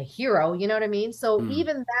like a hero. You know what I mean? So Hmm.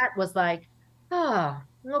 even that was like,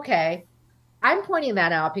 okay. I'm pointing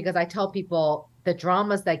that out because I tell people the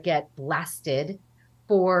dramas that get blasted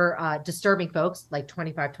for disturbing folks like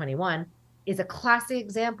 2521 is a classic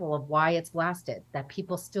example of why it's blasted, that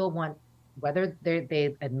people still want, whether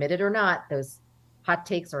they admit it or not, those hot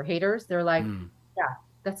takes or haters, they're like, Hmm. yeah,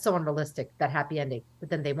 that's so unrealistic, that happy ending. But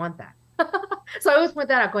then they want that. So I always point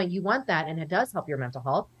that out going, you want that. And it does help your mental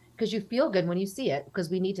health because you feel good when you see it, because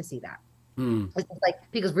we need to see that. Hmm. It's like,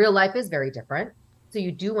 because real life is very different. So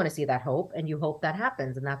you do want to see that hope, and you hope that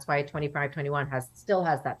happens. And that's why 2521 still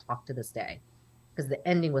has that talk to this day, because the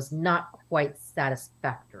ending was not quite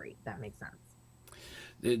satisfactory, if that makes sense.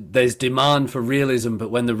 There's demand for realism,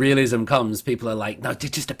 but when the realism comes, people are like, no,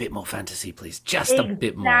 just a bit more fantasy, please. Just a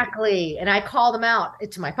bit more. Exactly. And I call them out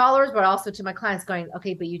to my followers, but also to my clients going,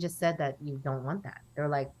 okay, but you just said that you don't want that. They're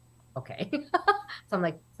like, okay. So I'm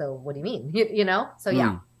like, so what do you mean? So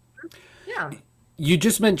yeah. Yeah. You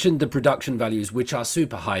just mentioned the production values, which are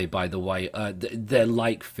super high, by the way. They're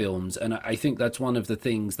like films. And I think that's one of the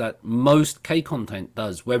things that most K content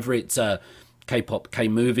does, whether it's K-pop,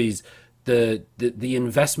 K-movies. the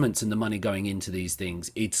investments and the money going into these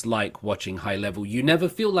things, it's like watching High Level. You never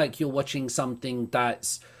feel like you're watching something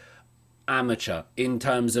that's amateur in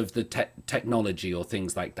terms of the technology or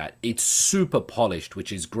things like that. It's super polished,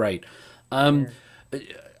 which is great. Um, Yeah.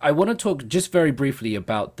 I want to talk just very briefly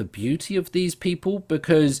about the beauty of these people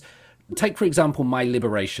because take for example My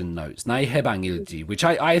Liberation Notes, 나의 해방일지, which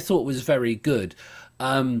I thought was very good.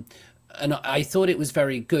 Um, and I thought it was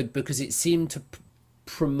very good because it seemed to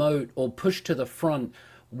promote or push to the front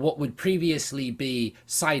what would previously be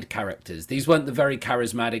side characters. These weren't the very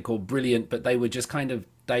charismatic or brilliant, but they were just kind of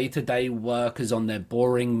day to day workers on their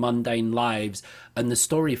boring, mundane lives. And the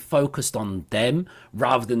story focused on them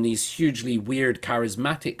rather than these hugely weird,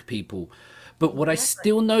 charismatic people. But what I Exactly.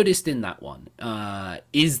 still noticed in that one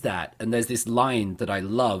is that, and there's this line that I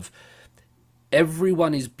love,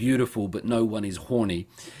 everyone is beautiful, but no one is horny.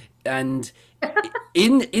 And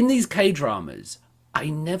in these K dramas, I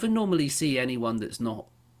never normally see anyone that's not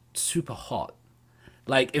super hot.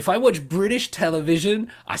 Like if I watch British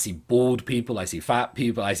television, I see bald people, I see fat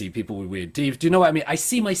people, I see people with weird teeth. Do you know what I mean? I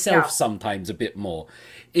see myself Yeah, sometimes a bit more.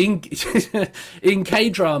 In in K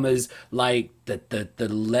dramas, like the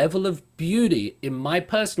level of beauty, in my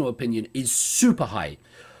personal opinion, is super high.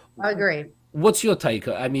 I agree. What's your take?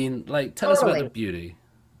 I mean, like, tell us about the Totally. beauty.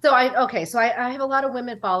 So I have a lot of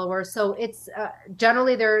women followers. So it's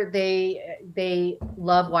generally they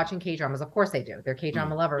love watching K dramas. Of course they do. They're K Mm,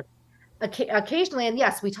 drama lovers. Occasionally, and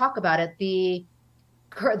yes, we talk about it. The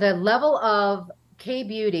level of K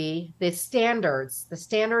beauty, the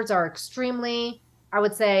standards are extremely, I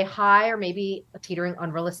would say, high or maybe teetering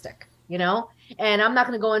unrealistic. You know, and I'm not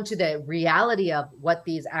going to go into the reality of what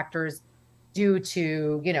these actors do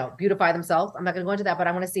to beautify themselves. I'm not going to go into that, but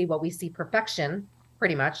I want to see what we see perfection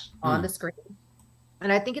pretty much on mm, the screen.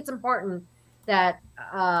 And I think it's important that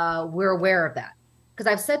we're aware of that.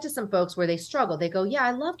 Because I've said to some folks where they struggle, they go, yeah,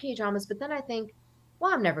 I love K dramas, but then I think,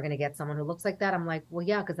 well, I'm never going to get someone who looks like that. I'm like, well,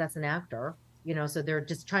 yeah, because that's an actor, so they're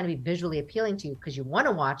just trying to be visually appealing to you because you want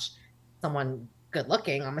to watch someone good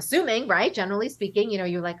looking, I'm assuming, right? Generally speaking,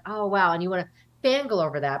 you're like, oh, wow. And you want to fangirl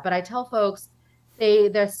over that. But I tell folks,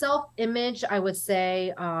 their self-image, I would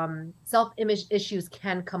say, self-image issues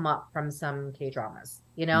can come up from some K dramas,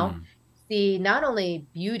 mm. see not only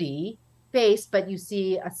beauty face, but you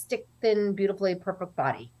see a stick thin, beautifully perfect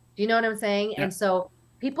body. Do you know what I'm saying? Yeah. And so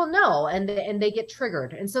people know and they get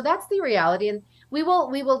triggered. And so that's the reality. And we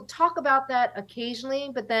will talk about that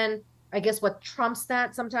occasionally, but then I guess what trumps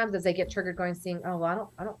that sometimes is they get triggered going seeing, oh,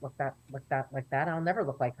 well, I don't look that. I'll never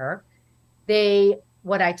look like her.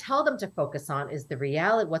 What I tell them to focus on is the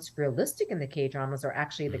reality. What's realistic in the K dramas are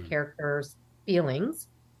actually the Mm, characters' feelings,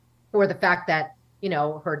 or the fact that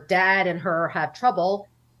her dad and her have trouble.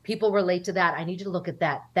 People relate to that. I need you to look at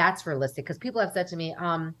that. That's realistic, because people have said to me,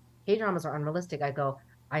 K dramas are unrealistic. I go,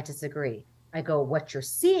 I disagree. I go, what you're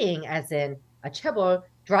seeing, as in a chebo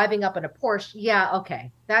driving up in a Porsche, yeah,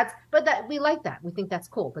 okay, but that we like that, we think that's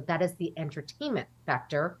cool, but that is the entertainment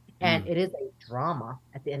factor, and mm, it is a drama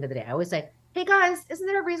at the end of the day. I always say, hey guys, isn't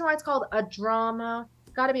there a reason why it's called a drama?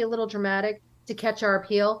 Got to be a little dramatic to catch our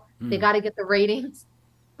appeal. They mm, got to get the ratings.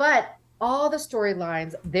 But all the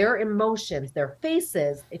storylines, their emotions, their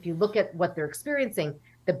faces, if you look at what they're experiencing,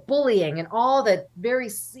 the bullying and all the very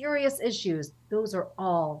serious issues, those are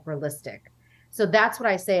all realistic. So that's what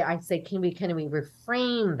I say. I say, can we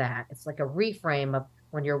reframe that? It's like a reframe of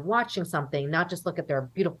when you're watching something, not just look at their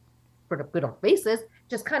beautiful faces,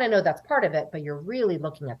 just kind of know that's part of it, but you're really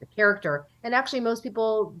looking at the character. And actually, most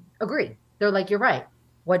people agree. They're like, you're right.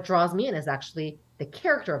 What draws me in is actually the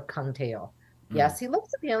character of Kang Tae-yo. mm. Yes, he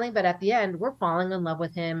looks appealing, but at the end, we're falling in love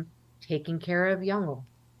with him taking care of Youngho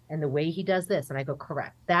and the way he does this. And I go,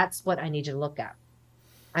 correct. That's what I need you to look at.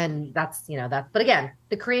 And but again,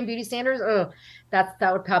 the Korean beauty standards, oh, that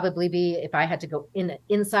would probably be, if I had to go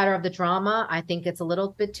insider of the drama, I think it's a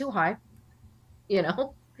little bit too high, you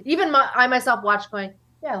know. Even I myself watch going,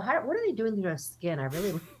 yeah, what are they doing to their skin?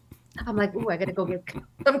 I'm like, ooh, I gotta go get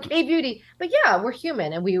some K beauty. But yeah, we're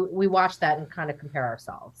human, and we watch that and kind of compare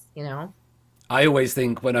ourselves. I always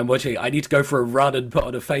think when I'm watching, I need to go for a run and put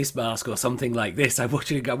on a face mask or something like this. I watch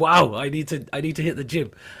it and go, "Wow, I need to hit the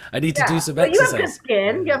gym. I need to do Yeah. some Well, you have good exercise."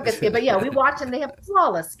 skin. You have good skin. But yeah, we watch and they have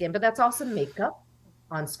flawless skin, but that's also makeup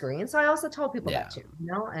on screen. So I also tell people that Yeah. too.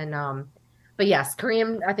 And but yes,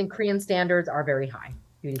 I think Korean standards are very high.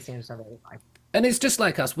 Beauty standards are very high. And it's just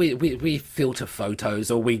like us. We filter photos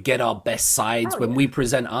or we get our best sides Oh when yeah. we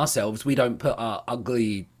present ourselves. We don't put our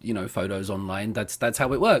ugly, photos online. That's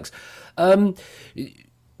how it works. Um,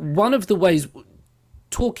 one of the ways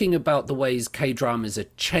talking about the ways K dramas are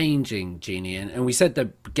changing, Jeannie, and we said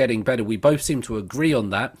they're getting better. We both seem to agree on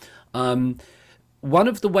that. One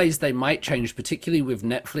of the ways they might change, particularly with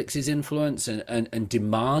Netflix's influence and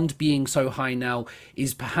demand being so high now,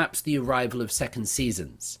 is perhaps the arrival of second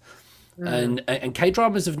seasons. And K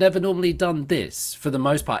dramas have never normally done this for the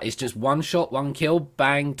most part. It's just one shot, one kill,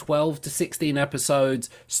 bang, 12 to 16 episodes,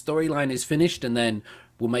 storyline is finished, and then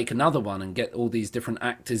we'll make another one and get all these different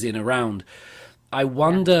actors in around. I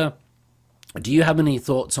wonder, do you have any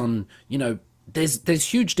thoughts on, there's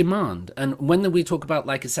huge demand, and when we talk about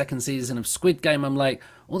like a second season of Squid Game, I'm like,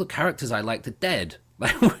 all the characters I liked are dead.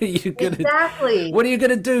 Like, what are you gonna Exactly. what are you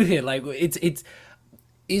gonna do here? Like, it's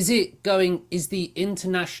is the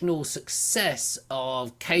international success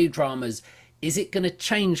of K dramas, is it going to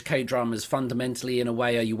change K dramas fundamentally in a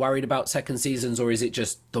way? Are you worried about second seasons, or is it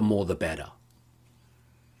just the more the better?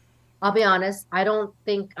 I'll be honest, I don't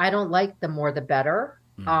like the more the better.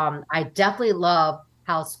 I definitely love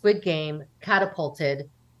how Squid Game catapulted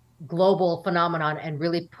global phenomenon and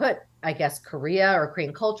really put, I guess, Korea or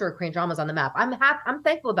Korean culture or Korean dramas on the map. I'm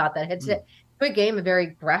thankful about that. Squid Game, a very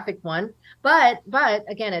graphic one, but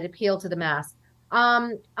again, it appealed to the mass.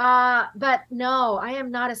 But no, I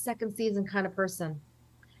am not a second season kind of person.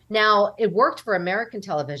 Now, it worked for American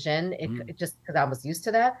television, it just because I was used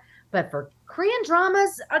to that. But for Korean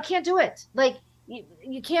dramas, I can't do it. Like,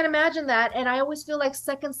 you can't imagine that. And I always feel like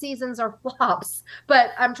second seasons are flops.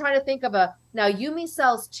 But I'm trying to think of now Yumi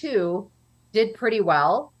Cells 2 did pretty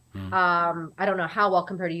well. I don't know how well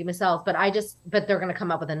compared to Yumi Cells, but they're going to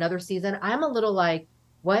come up with another season. I'm a little like,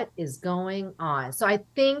 what is going on? So I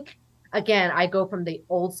think, again, I go from the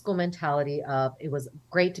old school mentality of it was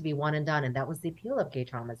great to be one and done. And that was the appeal of K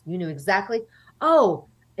dramas. You knew exactly, oh,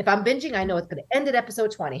 if I'm binging, I know it's going to end at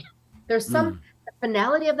episode 20. There's the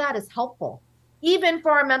finality of that is helpful, even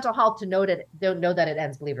for our mental health, to know that it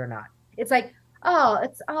ends, believe it or not. It's like,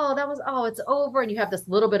 it's over. And you have this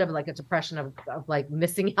little bit of like a depression of like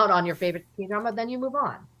missing out on your favorite drama. Then you move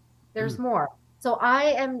on. There's more. So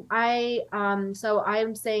I'm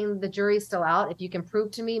saying the jury's still out. If you can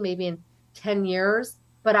prove to me, maybe in 10 years,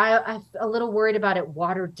 but I'm a little worried about it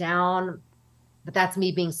watered down. But that's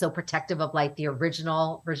me being so protective of like the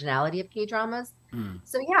originality of K dramas.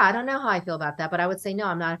 So yeah, I don't know how I feel about that, but I would say no,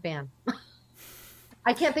 I'm not a fan.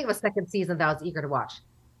 I can't think of a second season that I was eager to watch.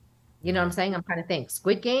 You know what I'm saying? I'm trying to think.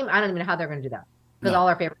 Squid Game, I don't even know how they're going to do that because all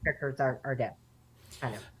our favorite characters are dead.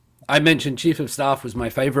 Kind of. I mentioned Chief of Staff was my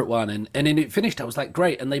favorite one, and then it finished. I was like,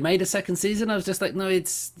 great. And they made a second season. I was just like, no,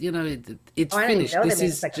 it's finished. This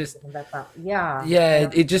is just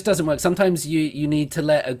it just doesn't work. Sometimes you need to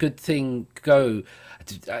let a good thing go.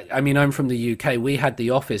 I mean, I'm from the UK. We had The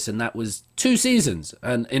Office, and that was 2 seasons.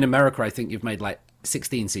 And in America, I think you've made like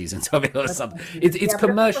 16 seasons of it or something. It's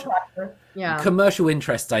commercial. Yeah. Commercial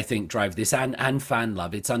interests, I think, drive this, and fan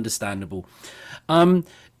love. It's understandable.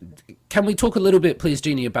 Can we talk a little bit, please,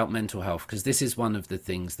 Jeannie, about mental health? Because this is one of the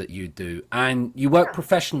things that you do, and you work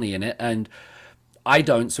professionally in it, and I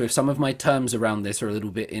don't. So if some of my terms around this are a little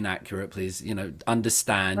bit inaccurate, please,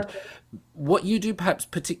 understand. Okay. What you do, perhaps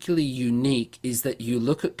particularly unique, is that you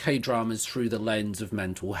look at K-dramas through the lens of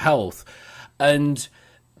mental health. And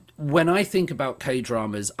when I think about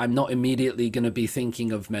K-dramas, I'm not immediately going to be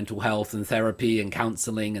thinking of mental health and therapy and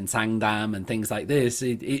counseling and sangdam and things like this.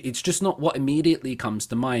 It's just not what immediately comes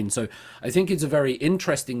to mind. So I think it's a very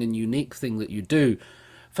interesting and unique thing that you do.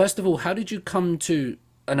 First of all, how did you come to,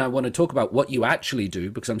 and I want to talk about what you actually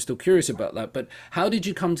do because I'm still curious about that, but how did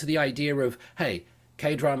you come to the idea of, hey,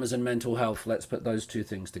 K-dramas and mental health, let's put those two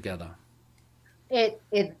things together? It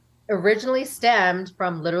originally stemmed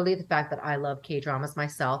from literally the fact that I love K-dramas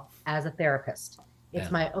myself as a therapist.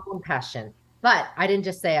 It's my own passion. But I didn't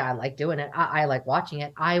just say I like doing it. I like watching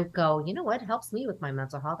it. I go, you know what helps me with my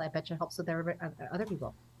mental health? I bet you it helps with other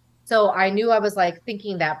people. So I knew I was like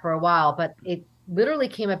thinking that for a while, but it literally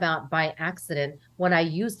came about by accident when I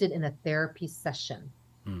used it in a therapy session.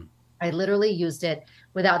 I literally used it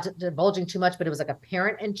without divulging too much, but it was like a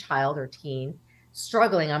parent and child or teen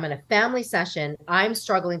struggling. I'm in a family session. I'm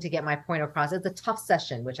struggling to get my point across. It's a tough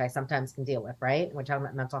session, which I sometimes can deal with, right? We're talking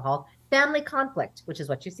about mental health, family conflict, which is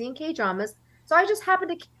what you see in K-dramas. So I just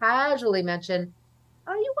happened to casually mention,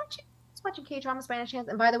 are you watching K-dramas by any chance?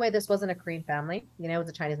 And by the way, this wasn't a Korean family. It was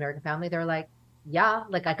a Chinese American family. They're like, yeah,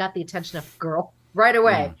 like I got the attention of girl right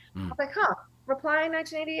away. I was like, Reply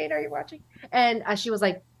 1988, are you watching? And she was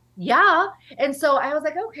like, yeah. And so I was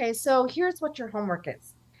like, okay, so here's what your homework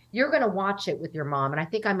is. You're going to watch it with your mom. And I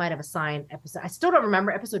think I might have assigned episode. I still don't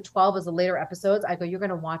remember. Episode 12 is the later episodes. I go, you're going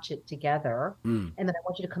to watch it together. And then I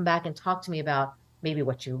want you to come back and talk to me about maybe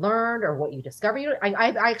what you learned or what you discovered.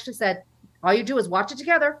 I actually said, all you do is watch it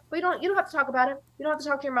together, but you don't have to talk about it. You don't have to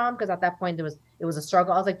talk to your mom because at that point it was a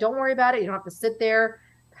struggle. I was like, don't worry about it. You don't have to sit there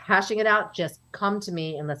hashing it out, just come to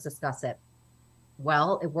me and let's discuss it.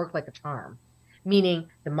 Well, it worked like a charm, meaning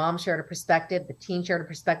the mom shared a perspective, the teen shared a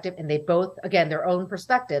perspective, and they both, again, their own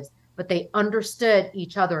perspectives, but they understood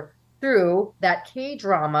each other through that K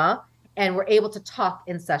drama and were able to talk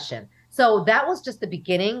in session. So that was just the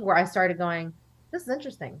beginning where I started going, this is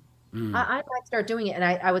interesting. Mm. I might start doing it. And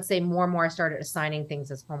I would say more and more I started assigning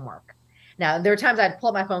things as homework. Now, there were times I'd pull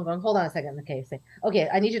up my phone going, hold on a second. Okay, say, okay,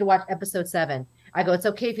 I need you to watch episode 7. I go, it's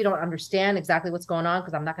okay if you don't understand exactly what's going on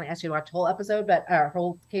because I'm not going to ask you to watch the whole episode, but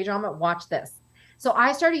whole K drama, watch this. So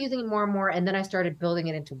I started using it more and more, and then I started building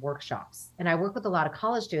it into workshops. And I work with a lot of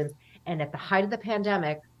college students. And at the height of the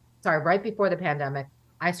pandemic, sorry, right before the pandemic,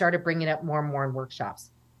 I started bringing it up more and more in workshops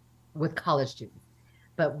with college students.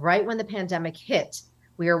 But right when the pandemic hit,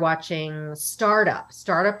 we were watching Startup.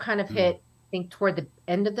 Startup kind of hit, I think, toward the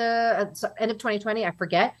end of 2020. I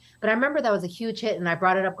forget, but I remember that was a huge hit, and I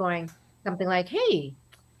brought it up, going something like, "Hey,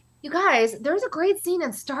 you guys, there's a great scene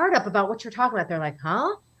in Startup about what you're talking about." They're like,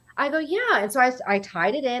 "Huh?" I go, "Yeah." And so I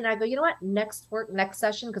tied it in. I go, "You know what? Next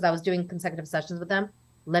session, because I was doing consecutive sessions with them.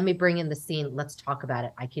 Let me bring in the scene. Let's talk about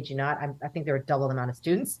it." I kid you not. I think there were double the amount of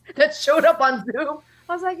students that showed up on Zoom.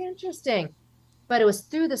 I was like, interesting. But it was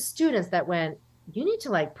through the students that went, you need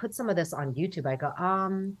to like put some of this on YouTube. I go,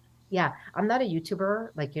 yeah, I'm not a YouTuber.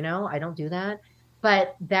 Like, I don't do that.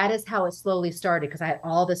 But that is how it slowly started because I had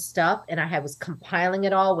all this stuff and was compiling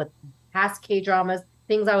it all with past K dramas,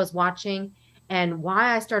 things I was watching, and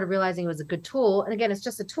why I started realizing it was a good tool. And again, it's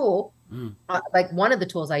just a tool, like one of the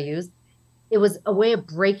tools I used. It was a way of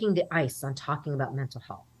breaking the ice on talking about mental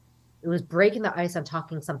health. It was breaking the ice on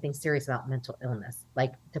talking something serious about mental illness,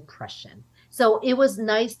 like depression. So it was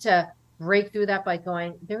nice to break through that by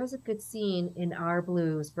going, there is a good scene in Our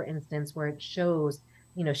Blues, for instance, where it shows,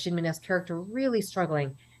 Shin Min-a's character really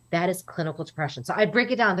struggling. That is clinical depression. So I'd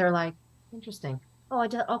break it down. They're like, interesting. Oh,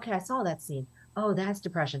 okay, I saw that scene. Oh, that's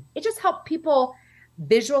depression. It just helped people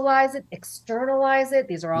visualize it, externalize it.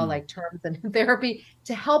 These are all like terms in therapy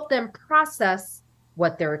to help them process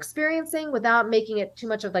what they're experiencing without making it too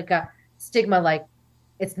much of like a stigma, like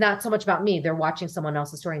it's not so much about me. They're watching someone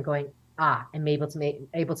else's story and going, I'm able to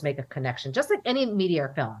make a connection, just like any media or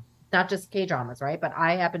film, not just K dramas, right? But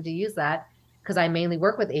I happen to use that because I mainly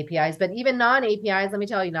work with APIs, but even non-APIs, let me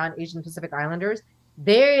tell you, non-Asian Pacific Islanders,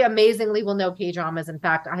 they amazingly will know K dramas. In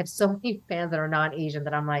fact, I have so many fans that are non-Asian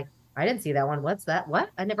that I'm like, I didn't see that one. What's that?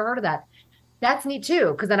 What? I never heard of that. That's neat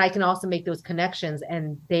too, because then I can also make those connections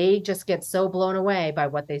and they just get so blown away by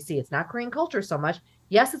what they see. It's not Korean culture so much.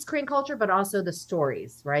 Yes, it's Korean culture, but also the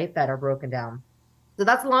stories, right, that are broken down. So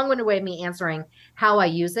that's a long-winded way of me answering how I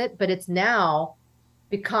use it, but it's now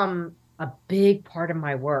become a big part of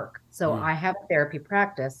my work. So I have a therapy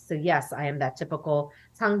practice. So yes, I am that typical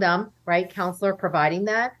sangdam, right, counselor providing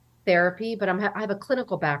that therapy, but I have a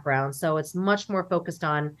clinical background. So it's much more focused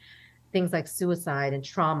on things like suicide and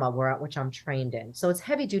trauma, which I'm trained in. So it's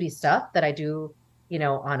heavy duty stuff that I do,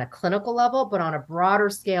 on a clinical level, but on a broader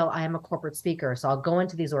scale, I am a corporate speaker. So I'll go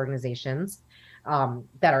into these organizations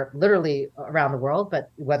that are literally around the world, but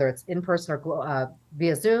whether it's in person or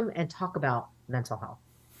via Zoom, and talk about mental health.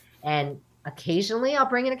 And occasionally I'll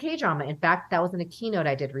bring in a K drama. In fact, that was in a keynote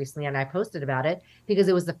I did recently, and I posted about it because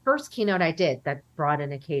it was the first keynote I did that brought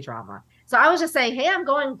in a K drama. So I was just saying, hey, I'm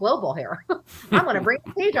going global here. I'm going to bring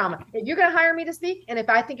a K drama. If you're going to hire me to speak, and if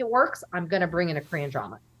I think it works, I'm going to bring in a Korean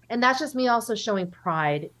drama. And that's just me also showing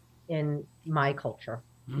pride in my culture,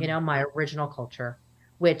 my original culture,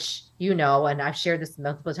 which, and I've shared this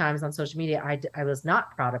multiple times on social media. I was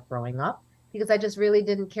not proud of growing up because I just really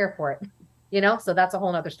didn't care for it. So that's a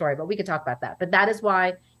whole nother story, but we could talk about that. But that is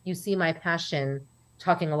why you see my passion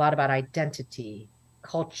talking a lot about identity,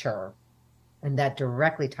 culture, and that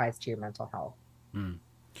directly ties to your mental health.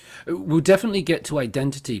 We'll definitely get to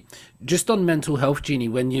identity. Just on mental health, Jeannie,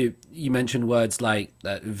 when you mention words like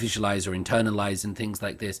visualize or internalize and things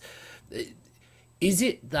like this, is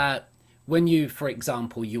it that when you, for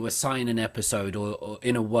example, you assign an episode or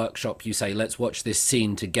in a workshop, you say, let's watch this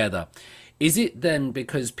scene together, is it then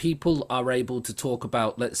because people are able to talk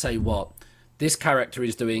about, let's say, what this character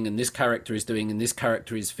is doing and this character is doing and this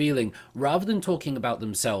character is feeling, rather than talking about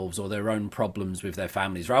themselves or their own problems with their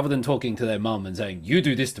families, rather than talking to their mum and saying, you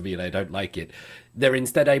do this to me and I don't like it, they're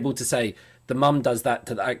instead able to say, the mum does that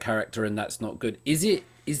to that character and that's not good.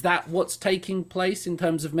 Is that what's taking place in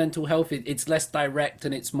terms of mental health? It's less direct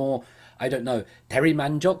and it's more, I don't know, Terry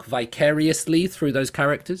Manjok vicariously through those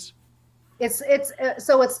characters?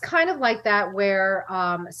 So it's kind of like that where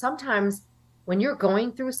sometimes when you're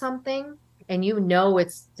going through something and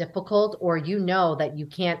it's difficult, or that you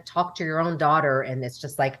can't talk to your own daughter and it's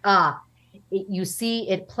just like, you see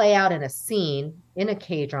it play out in a scene in a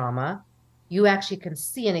K drama, you actually can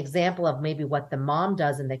see an example of maybe what the mom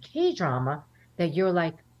does in the K drama that you're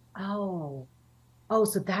like, oh, oh,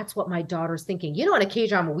 so that's what my daughter's thinking. You know, in a K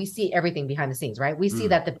drama, we see everything behind the scenes, right? We see Mm,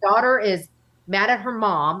 that the daughter is mad at her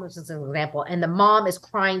mom, which is an example, and the mom is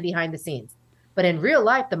crying behind the scenes. But in real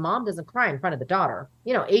life, the mom doesn't cry in front of the daughter.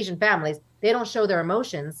 You know, Asian families, they don't show their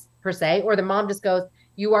emotions per se, or the mom just goes,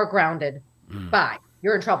 "You are grounded. mm, Bye.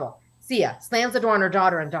 You're in trouble. See ya." Slams the door on her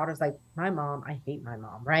daughter, and daughter's like, "My mom, I hate my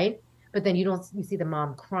mom," right? But then you see the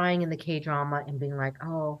mom crying in the K drama and being like,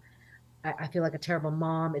 "Oh, I feel like a terrible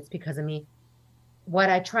mom. It's because of me." What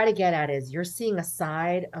I try to get at is you're seeing a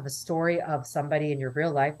side of a story of somebody in your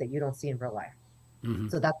real life that you don't see in real life. mhm,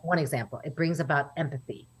 So that's one example. It brings about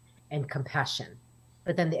empathy and compassion.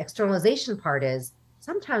 But then the externalization part is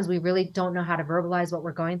sometimes we really don't know how to verbalize what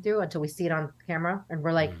we're going through until we see it on camera and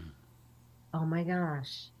we're like, mm. oh my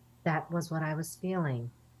gosh, that was what I was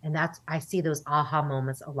feeling. And that's, I see those aha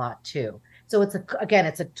moments a lot too. So it's again,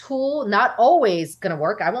 it's a tool, not always going to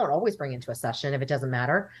work. I won't always bring into a session if it doesn't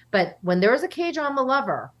matter. But when there's a K drama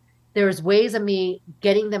lover, there's ways of me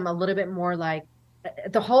getting them a little bit more like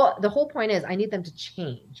the whole point is I need them to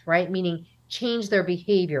change, right? Meaning change their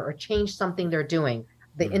behavior or change something they're doing,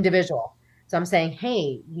 the Mm. individual. So I'm saying,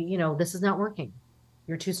 hey, this is not working.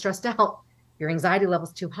 You're too stressed out. Your anxiety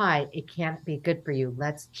level's too high. It can't be good for you.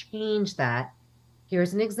 Let's change that.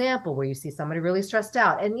 Here's an example where you see somebody really stressed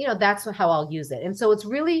out. And that's how I'll use it. And so it's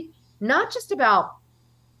really not just about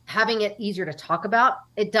having it easier to talk about.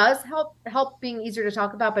 It does help being easier to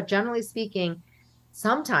talk about, but generally speaking,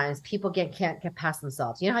 sometimes people can't get past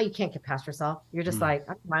themselves. You know how you can't get past yourself? You're just Mm. like,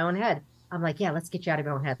 I'm in my own head. I'm like, yeah, let's get you out of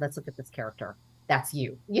your own head. Let's look at this character. That's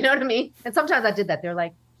you. You know what I mean? And sometimes I did that. They're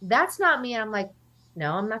like, that's not me. And I'm like,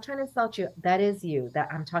 no, I'm not trying to insult you. That is you. That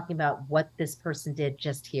I'm talking about what this person did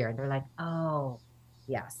just here. And they're like, oh,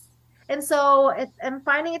 yes. And so I'm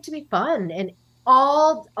finding it to be fun, and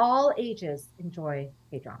all ages enjoy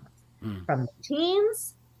K dramas, Mm. from the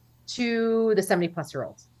teens to the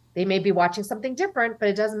 70-plus-year-olds. They may be watching something different, but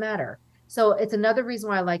it doesn't matter. So it's another reason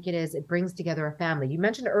why I like it is it brings together a family. You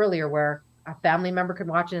mentioned earlier where a family member could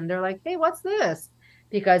watch it and they're like, hey, what's this?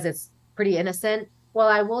 Because it's pretty innocent. Well,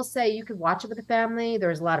 I will say you could watch it with a family.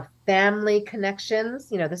 There's a lot of family connections.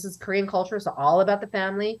 This is Korean culture, so all about the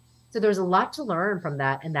family. So there's a lot to learn from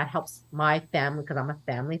that. And that helps my family because I'm a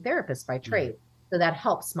family therapist by Mm. trade. So that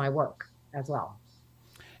helps my work as well.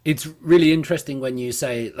 It's really interesting when you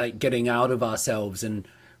say like getting out of ourselves and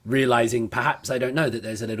realizing perhaps I don't know that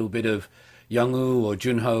there's a little bit of Young-woo or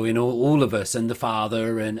Junho in all of us and the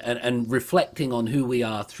father and reflecting on who we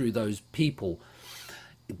are through those people.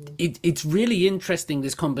 It's really interesting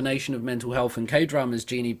this combination of mental health and K dramas,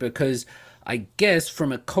 Jeannie, because I guess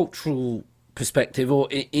from a cultural perspective or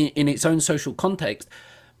in its own social context,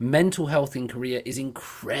 mental health in Korea is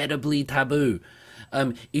incredibly taboo.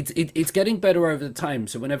 It's getting better over the time.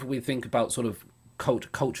 So whenever we think about sort of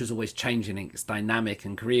culture is always changing, it's dynamic,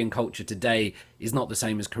 and Korean culture today is not the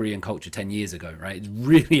same as Korean culture 10 years ago, right? It's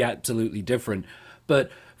really absolutely different.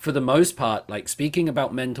 But for the most part, like speaking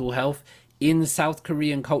about mental health in South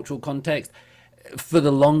Korean cultural context, for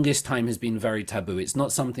the longest time has been very taboo. It's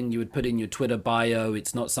not something you would put in your Twitter bio.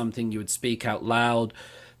 It's not something you would speak out loud.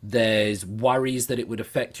 There's worries that it would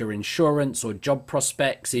affect your insurance or job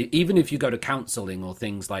prospects, even if you go to counseling or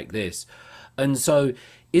things like this. And so,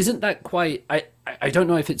 isn't that quite? I don't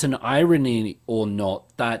know if it's an irony or not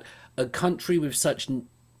that a country with such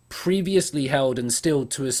previously held and still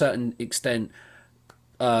to a certain extent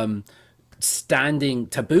standing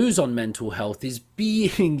taboos on mental health is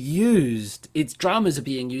being used. Its dramas are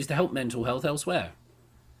being used to help mental health elsewhere.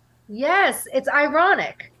 Yes, it's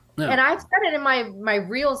ironic. No. And I've said it in my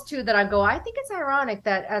reels too that I think it's ironic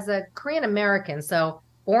that as a Korean American, so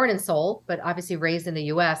born in Seoul, but obviously raised in the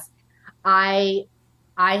US, I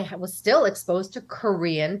I was still exposed to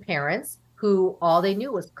Korean parents who all they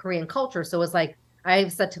knew was Korean culture. So it was like I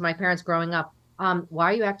said to my parents growing up,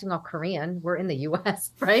 why are you acting all Korean? We're in the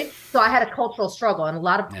US, right? So I had a cultural struggle, and a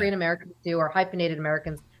lot of Yeah. Korean Americans do, or hyphenated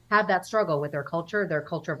Americans have that struggle with their culture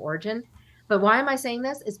of origin. But why am I saying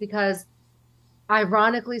this? Is because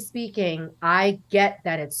ironically speaking, I get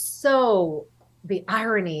that it's so the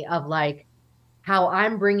irony of like how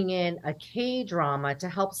I'm bringing in a K drama to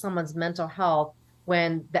help someone's mental health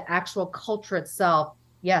when the actual culture itself,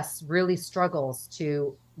 yes, really struggles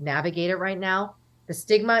to navigate it right now. The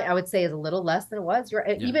stigma, I would say, is a little less than it was.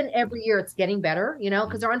 Yeah. Even every year it's getting better, because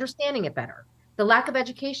Mm. they're understanding it better. The lack of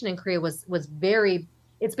education in Korea was very,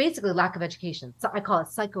 it's basically lack of education. So I call it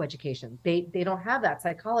psychoeducation. They don't have that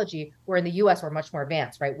psychology, where in the US we're much more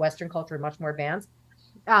advanced, right? Western culture much more advanced.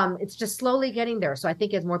 it's just slowly getting there. So I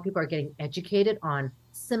think as more people are getting educated on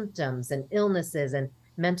symptoms and illnesses and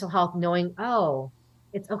mental health, knowing, oh,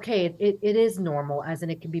 it's okay, it is normal, as in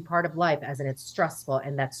it can be part of life, as in it's stressful,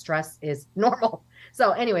 and that stress is normal.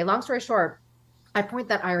 So anyway, long story short, I point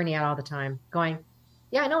that irony out all the time, going,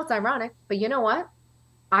 yeah, I know it's ironic, but you know what?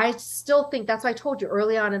 I still think that's why I told you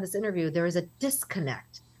early on in this interview, there is a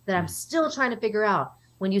disconnect that I'm Mm. still trying to figure out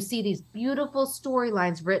when you see these beautiful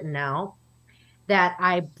storylines written out that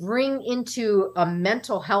I bring into a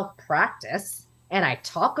mental health practice and I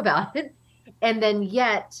talk about it. And then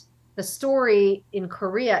yet the story in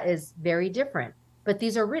Korea is very different. But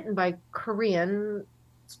these are written by Korean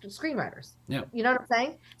screenwriters. Yeah. You know what I'm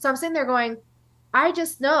saying? So I'm sitting there going, I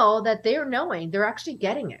just know that they're knowing, they're actually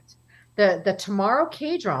getting it. The Tomorrow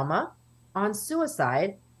K drama on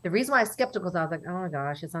suicide. The reason why I was skeptical is I was like, oh my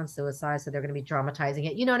gosh, it's on suicide, so they're going to be dramatizing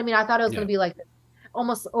it. You know what I mean? I thought it was going Yeah. to be like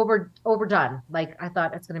almost overdone. Like I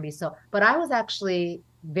thought it's going to be so, but I was actually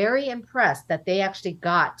very impressed that they actually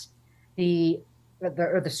got the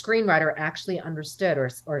screenwriter actually understood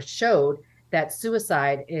or showed that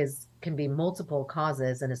suicide is can be multiple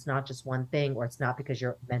causes and it's not just one thing, or it's not because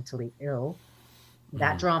you're mentally ill.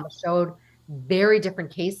 That Mm. drama showed very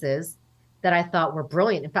different cases that I thought were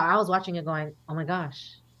brilliant. In fact, I was watching it going, oh my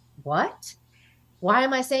gosh, what? Why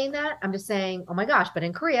am I saying that? I'm just saying, oh my gosh, but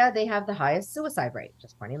in Korea, they have the highest suicide rate.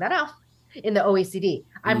 Just pointing that out in the OECD.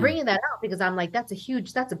 I'm Mm. bringing that out because I'm like, that's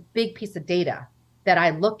a big piece of data that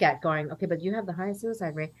I look at going, okay, but you have the highest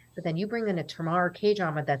suicide rate, but then you bring in a Tamar K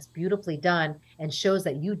drama that's beautifully done and shows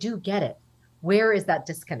that you do get it. Where is that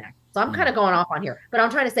disconnect? So I'm kind Mm. of going off on here, but I'm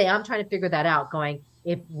trying to say, I'm trying to figure that out going,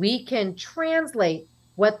 if we can translate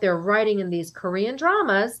what they're writing in these Korean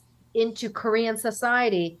dramas into Korean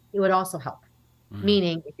society, it would also help. Mm.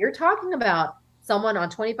 Meaning, if you're talking about someone on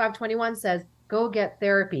 2521 says, go get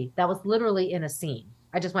therapy, that was literally in a scene.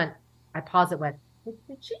 I just went, I paused it, went, did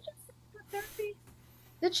she just say therapy?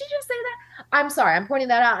 Did she just say that? I'm sorry, I'm pointing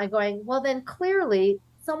that out and going, well, then clearly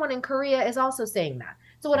someone in Korea is also saying that.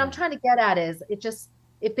 So what I'm Mm. trying to get at is it just,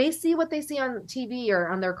 if they see what they see on TV or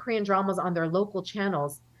on their Korean dramas on their local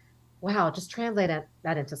channels, wow, just translate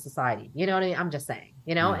that into society. You know what I mean? I'm just saying,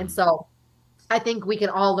 you know? And Mm. so I think we can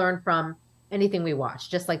all learn from anything we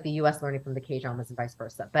watch, just like the US learning from the K dramas and vice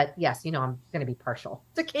versa. But yes, you know, I'm going to be partial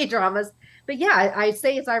to K dramas. But yeah, I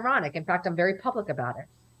say it's ironic. In fact, I'm very public about it.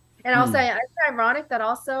 And I'll Mm. say it's ironic that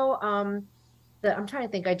also that I'm trying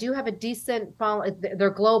to think. I do have a decent follow. They're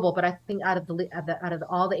global, but I think out of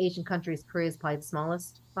all the Asian countries, Korea is probably the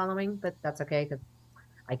smallest following. But that's okay because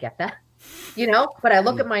I get that, you know. But I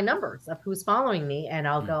look Mm. at my numbers of who's following me, and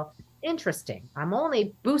I'll Mm. go, interesting. I'm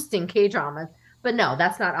only boosting K dramas, but no,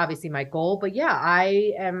 that's not obviously my goal. But yeah,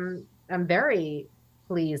 I'm very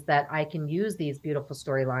pleased that I can use these beautiful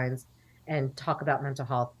storylines and talk about mental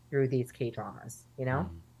health through these K dramas. You know,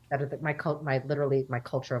 Mm. that are my literally my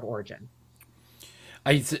culture of origin.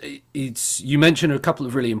 It's you mentioned a couple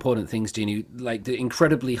of really important things, Jeannie, like the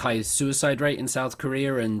incredibly high suicide rate in South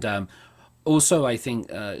Korea, and also I think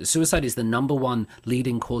suicide is the number one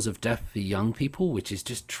leading cause of death for young people, which is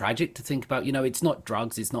just tragic to think about. You know, it's not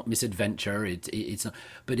drugs, it's not misadventure, it's not,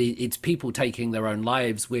 but it's people taking their own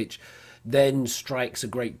lives, which then strikes a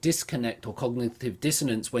great disconnect or cognitive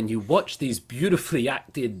dissonance when you watch these beautifully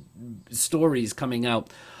acted stories coming out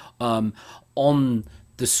on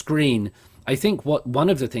the screen. I think what one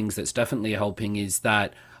of the things that's definitely helping is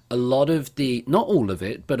that a lot of the, not all of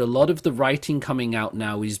it, but a lot of the writing coming out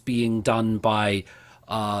now is being done by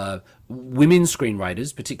women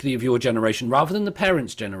screenwriters, particularly of your generation, rather than the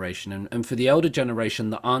parents' generation. And for the elder generation,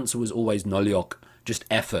 the answer was always nolyok, just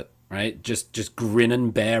effort, right? Just grin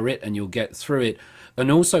and bear it, and you'll get through it.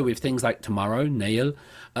 And also with things like Tomorrow, Nail,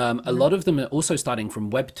 a Mhm. lot of them are also starting from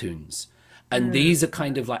webtoons. And Mm. these are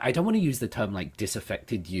kind of like, I don't want to use the term like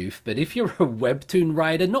disaffected youth, but if you're a webtoon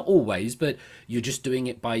writer, not always, but you're just doing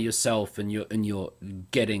it by yourself and you're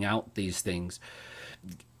getting out these things.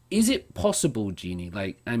 Is it possible, Jeannie?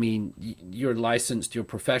 Like, I mean, you're licensed, you're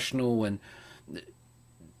professional, and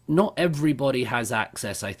not everybody has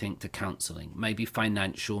access, I think, to counseling. Maybe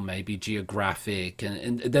financial, maybe geographic,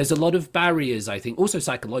 and there's a lot of barriers, I think, also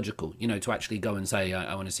psychological, you know, to actually go and say,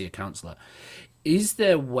 I want to see a counselor. Is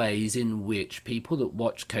there ways in which people that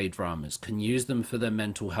watch K dramas can use them for their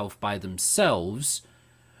mental health by themselves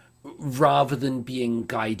rather than being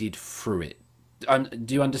guided through it?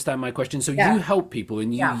 Do you understand my question? So you Yeah, help people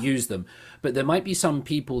and you yeah. use them, but there might be some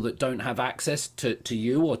people that don't have access to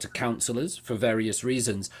you or to counselors for various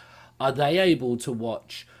reasons. Are they able to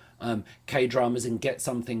watch K dramas and get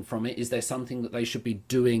something from it? Is there something that they should be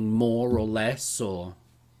doing more or less? Or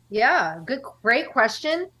Yeah, great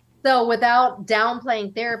question. So without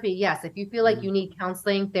downplaying therapy, yes, if you feel like you Mm, need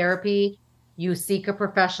counseling, therapy, you seek a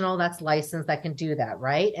professional that's licensed that can do that,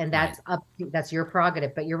 right? And right. that's your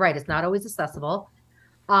prerogative. But you're right, it's not always accessible.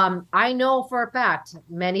 I know for a fact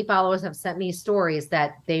many followers have sent me stories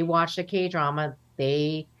that they watched a K drama.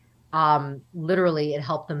 They literally it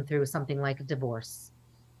helped them through something like a divorce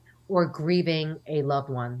or grieving a loved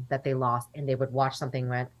one that they lost, and they would watch something and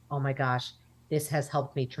went, oh my gosh, this has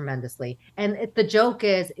helped me tremendously. And the joke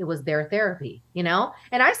is it was their therapy, you know?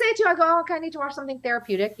 And I say it to you, I go, oh, okay, I need to watch something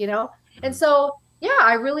therapeutic, you know? And Mm, so yeah,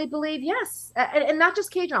 I really believe yes. And not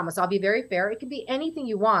just K dramas. I'll be very fair. It could be anything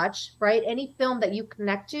you watch, right? Any film that you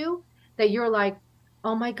connect to that you're like,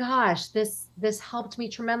 oh my gosh, this helped me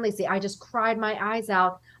tremendously. I just cried my eyes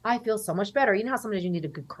out. I feel so much better. You know how sometimes you need a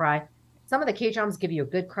good cry. Some of the K dramas give you a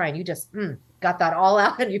good cry and you just got that all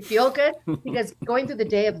out and you feel good because going through the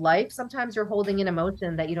day of life, sometimes you're holding in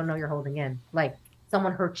emotion that you don't know you're holding in. Like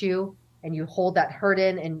someone hurt you and you hold that hurt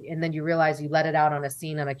in and then you realize you let it out on a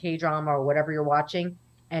scene on a K drama or whatever you're watching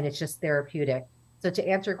and it's just therapeutic. So to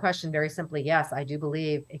answer your question very simply, yes, I do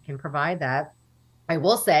believe it can provide that. I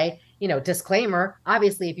will say, disclaimer,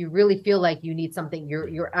 obviously, if you really feel like you need something,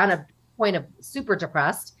 you're on a point of super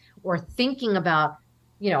depressed or thinking about,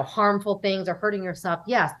 harmful things or hurting yourself,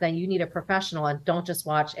 yes, then you need a professional and don't just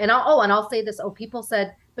watch. And I'll say this, people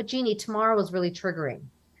said, but Jeannie, tomorrow was really triggering.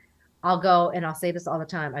 I'll go and I'll say this all the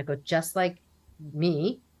time. I go, just like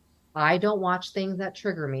me, I don't watch things that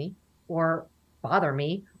trigger me or bother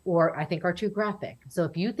me or I think are too graphic. So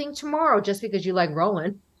if you think tomorrow, just because you like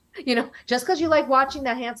Rowan, just because you like watching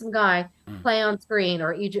that handsome guy mm. play on screen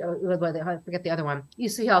or I forget the other one, you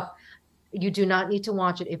see how you do not need to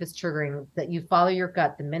watch it if it's triggering, that you follow your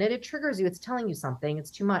gut. The minute it triggers you, it's telling you something, it's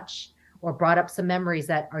too much, or brought up some memories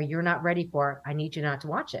that are you're not ready for. I need you not to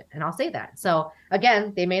watch it. And I'll say that. So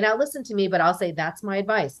again, they may not listen to me, but I'll say that's my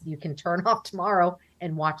advice. You can turn off tomorrow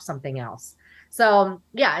and watch something else. So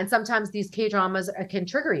yeah, and sometimes these K dramas can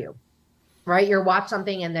trigger you, right? You watch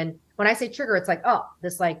something and then when I say trigger, it's like, oh,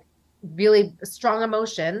 this like really strong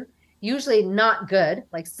emotion, usually not good,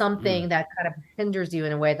 like Mm. something that kind of hinders you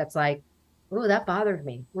in a way that's like, ooh, that bothered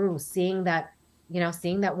me. Ooh, seeing that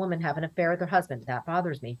woman have an affair with her husband, that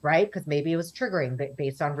bothers me, right? Because maybe it was triggering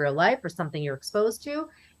based on real life or something you're exposed to.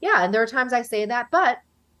 Yeah, and there are times I say that, but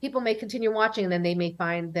people may continue watching and then they may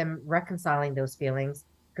find them reconciling those feelings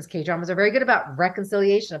because K dramas are very good about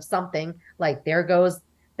reconciliation of something. Like there goes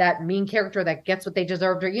that mean character that gets what they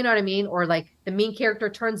deserved, or you know what I mean? Or like the mean character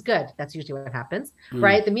turns good. That's usually what happens, Mm.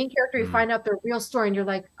 right? The mean character, you Mm. find out their real story and you're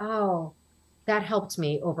like, oh, that helped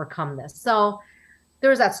me overcome this. So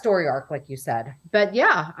there's that story arc, like you said. But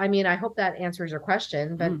yeah, I mean, I hope that answers your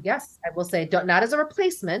question. But Mm. yes, I will say, not as a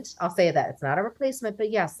replacement. I'll say that it's not a replacement,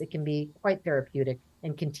 but yes, it can be quite therapeutic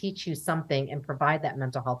and can teach you something and provide that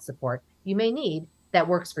mental health support you may need that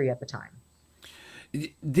works for you at the time.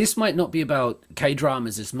 This might not be about K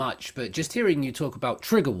dramas as much, but just hearing you talk about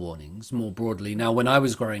trigger warnings more broadly. Now, when I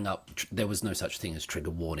was growing up, there was no such thing as trigger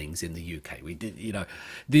warnings in the UK. We did,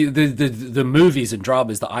 the movies and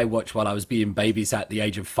dramas that I watched while I was being babysat at the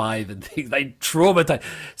age of 5 and things, they traumatized.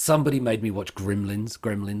 Somebody made me watch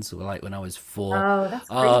Gremlins, like when I was 4. Oh, that's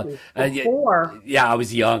crazy. And yeah, Before. yeah, I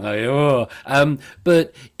was young.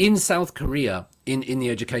 But in South Korea, in the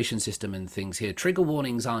education system and things here, trigger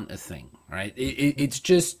warnings aren't a thing, right? It's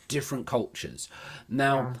just different cultures.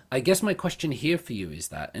 Now, Yeah. I guess my question here for you is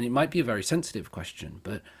that, and it might be a very sensitive question,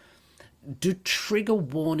 but do trigger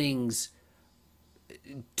warnings,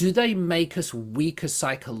 do they make us weaker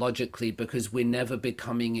psychologically because we're never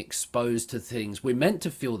becoming exposed to things? We're meant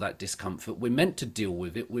to feel that discomfort. We're meant to deal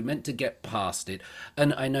with it. We're meant to get past it.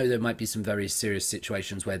 And I know there might be some very serious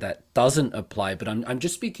situations where that doesn't apply, but I'm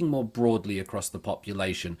just speaking more broadly across the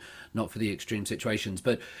population, not for the extreme situations.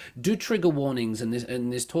 But do trigger warnings and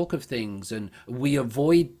this talk of things, and we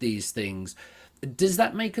avoid these things, does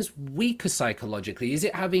that make us weaker psychologically? Is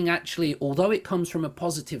it having actually, although it comes from a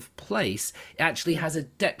positive place, it actually has a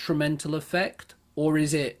detrimental effect? Or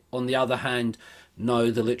is it, on the other hand, no,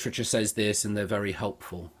 the literature says this and they're very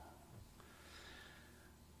helpful?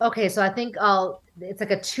 Okay, so I think it's like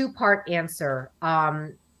a two-part answer.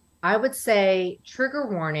 I would say trigger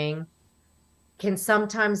warning can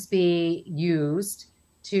sometimes be used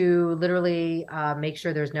to literally make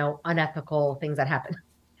sure there's no unethical things that happen.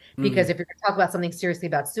 Because Mm, if you're going to talk about something seriously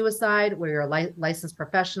about suicide, where you're a licensed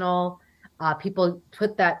professional, people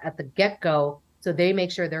put that at the get-go, so they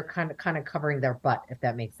make sure they're kind of covering their butt, if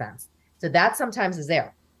that makes sense. So that sometimes is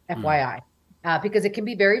there, mm, FYI, because it can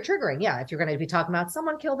be very triggering. Yeah, if you're going to be talking about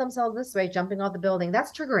someone killed themselves this way, jumping off the building,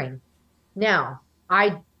 that's triggering. Now,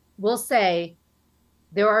 I will say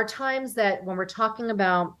there are times that when we're talking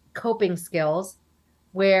about coping skills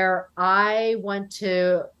where I want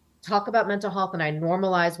to talk about mental health and I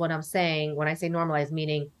normalize what I'm saying. When I say normalize,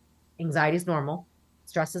 meaning anxiety is normal,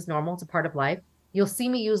 stress is normal, it's a part of life. You'll see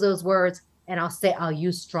me use those words and I'll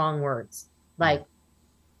use strong words Mm. like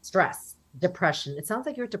stress, depression. It sounds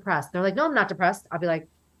like you're depressed. They're like, no, I'm not depressed. I'll be like,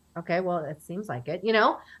 okay, well, it seems like it.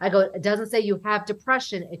 I go, it doesn't say you have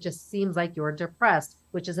depression. It just seems like you're depressed,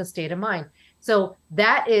 which is a state of mind. So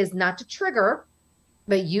that is not to trigger,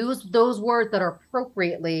 but use those words that are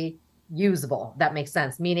appropriately usable. That makes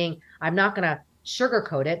sense. Meaning, I'm not going to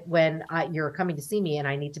sugarcoat it when you're coming to see me, and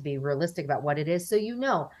I need to be realistic about what it is. So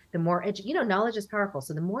the more knowledge is powerful.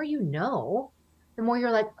 So the more you know, the more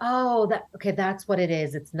you're like, oh, that okay, that's what it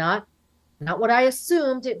is. It's not what I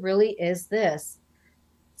assumed. It really is this.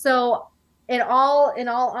 So in all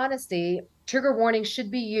honesty, trigger warning should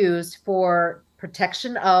be used for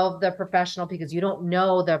protection of the professional because you don't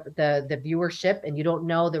know the viewership and you don't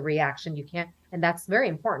know the reaction. You can't, and that's very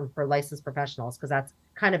important for licensed professionals because that's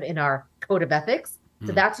kind of in our code of ethics.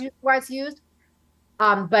 So Mm. that's why it's used.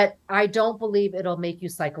 But I don't believe it'll make you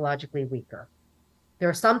psychologically weaker. There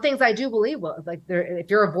are some things I do believe will, like if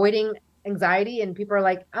you're avoiding anxiety and people are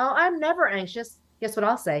like, "Oh, I'm never anxious." Guess what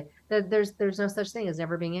I'll say? That there's no such thing as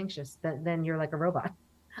never being anxious. Then you're like a robot.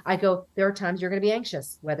 I go, there are times you're going to be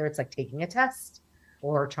anxious, whether it's like taking a test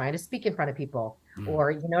or trying to speak in front of people, Mm. or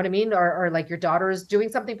you know what I mean, or like your daughter is doing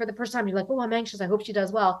something for the first time. You're like, "Oh, I'm anxious. I hope she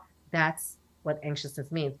does well." That's what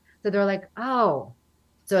anxiousness means. So they're like, "Oh."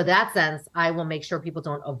 So in that sense, I will make sure people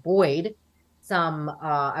don't avoid some,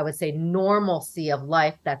 I would say, normalcy of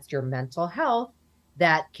life. That's your mental health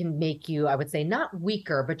that can make you, I would say, not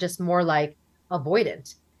weaker, but just more like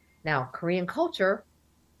avoidant. Now, Korean culture,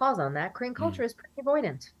 pause on that. Korean Mm. culture is pretty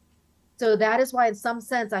avoidant. So that is why, in some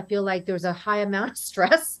sense, I feel like there's a high amount of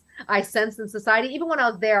stress I sense in society. Even when I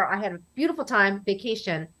was there, I had a beautiful time,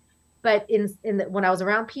 vacation. But when I was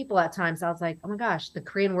around people at times, I was like, oh my gosh, the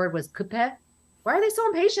Korean word was kupe. Why are they so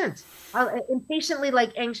impatient? I was impatiently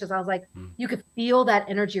like anxious. I was like, Mm. you could feel that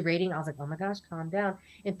energy rating. I was like, oh my gosh, calm down.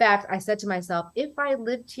 In fact, I said to myself, if I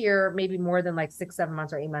lived here maybe more than like 6, 7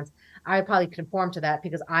 months or 8 months, I would probably conform to that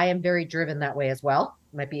because I am very driven that way as well.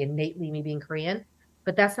 It might be innately me being Korean,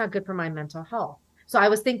 but that's not good for my mental health. So I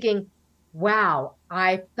was thinking, wow,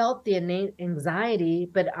 I felt the innate anxiety,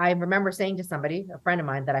 but I remember saying to somebody, a friend of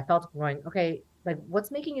mine, that I felt going, okay, like what's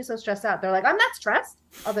making you so stressed out? They're like, I'm not stressed.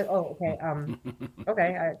 I was like, oh, okay,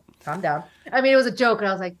 okay, calm down. I mean, it was a joke, and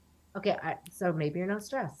I was like, okay, so maybe you're not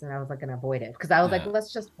stressed, and I was like gonna avoid it because I was like, Yeah.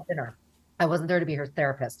 let's just have dinner. I wasn't there to be her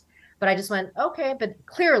therapist, but I just went, okay, but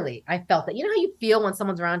clearly I felt that. You know how you feel when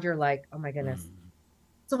someone's around you, you're like, oh my goodness. Mm.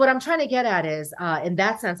 So what I'm trying to get at is, in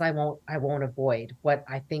that sense, I won't avoid what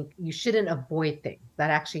I think you shouldn't avoid things that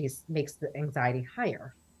actually makes the anxiety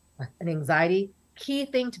higher. An anxiety key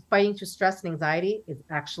thing to fighting through stress and anxiety is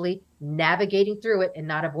actually navigating through it and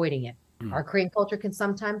not avoiding it. Mm. Our Korean culture can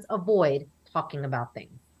sometimes avoid talking about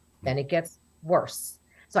things. Then it gets worse.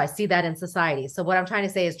 So I see that in society. So what I'm trying to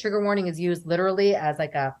say is trigger warning is used literally as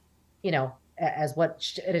like as what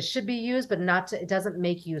it should be used, but not to, it doesn't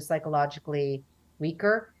make you psychologically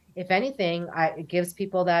weaker. If anything, it gives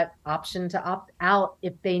people that option to opt out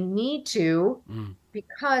if they need to, Mm.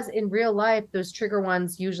 because in real life, those trigger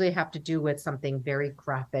ones usually have to do with something very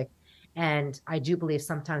graphic. And I do believe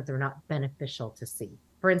sometimes they're not beneficial to see.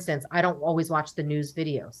 For instance, I don't always watch the news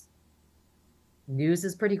videos. News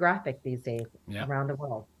is pretty graphic these days Yeah. around the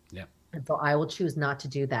world. Yeah. And so I will choose not to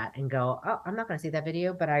do that and go, oh, I'm not going to see that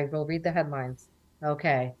video, but I will read the headlines.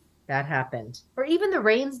 Okay, that happened. Or even the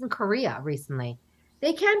rains in Korea recently.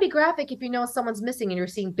 They can be graphic if you know someone's missing and you're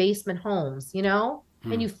seeing basement homes, and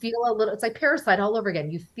Mm. you feel a little, it's like Parasite all over again.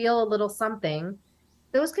 You feel a little something.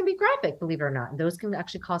 Those can be graphic, believe it or not. And those can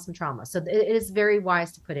actually cause some trauma. So it is very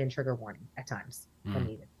wise to put in trigger warning at times when Mm.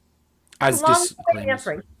 needed. It's a As long way of disclaimers.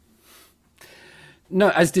 answering. No,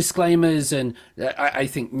 as disclaimers, and I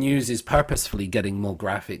think news is purposefully getting more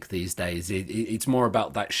graphic these days. It's more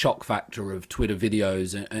about that shock factor of Twitter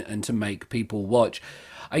videos and to make people watch.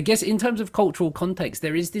 I guess in terms of cultural context,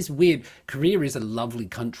 there is this weird. Korea is a lovely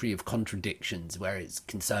country of contradictions, where it's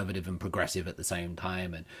conservative and progressive at the same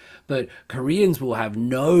time, but Koreans will have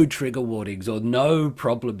no trigger warnings or no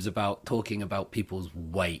problems about talking about people's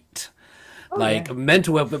weight, Oh, yeah. like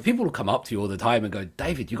mental health. But people will come up to you all the time and go,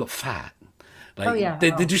 "David, you got fat." Oh, Like yeah.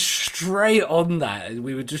 they're Oh, just straight on that.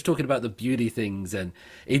 We were just talking about the beauty things, and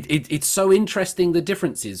it's so interesting the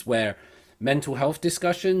differences where mental health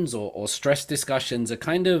discussions or stress discussions are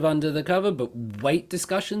kind of under the cover, but weight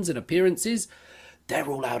discussions and appearances, they're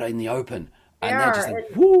all out in the open, they and they're just are.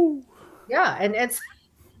 like, whoo. Yeah. And it's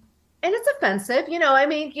offensive. I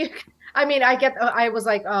mean, I mean, I was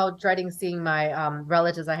like, oh, dreading seeing my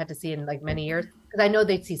relatives I had to see in like many years because I know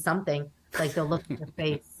they'd see something. Like they'll look at your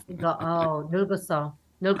face and go, oh, nuguso,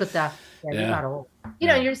 nuguta. Yeah, you Yeah, got old.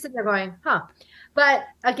 yeah. You're sitting there going, huh. But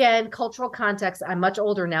again, cultural context, I'm much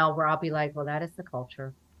older now where I'll be like, well, that is the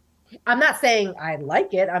culture. I'm not saying I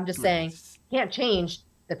like it. I'm just saying can't change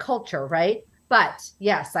the culture, right? But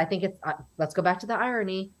yes, I think it's let's go back to the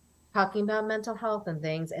irony, talking about mental health and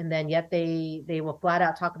things, and then yet they will flat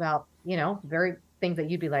out talk about, very things that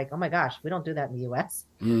you'd be like, oh my gosh, we don't do that in the US.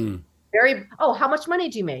 Mm. Very, oh, how much money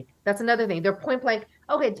do you make? That's another thing. They're point blank,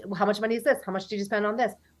 okay, how much money is this? How much did you spend on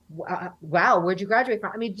this? Wow, where'd you graduate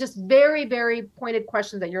from? I mean, just very, very pointed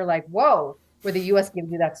questions that you're like, whoa, where the US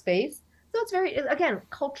gives you that space. So it's very, again,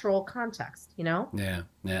 cultural context, you know? Yeah,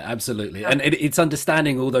 yeah, absolutely. And it's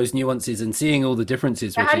understanding all those nuances and seeing all the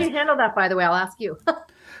differences, Yeah, which how do is, you handle that, by the way? I'll ask you. What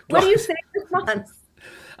do well, you say in response?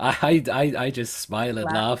 I just smile and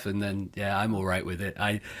Laugh. laugh, and then yeah, I'm all right with it.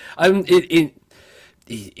 I'm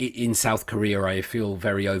in South Korea. I feel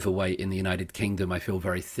very overweight. In the United Kingdom, I feel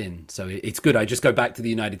very thin. So it's good. I just go back to the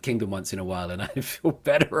United Kingdom once in a while, and I feel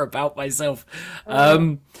better about myself.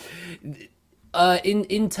 Oh,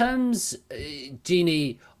 In terms,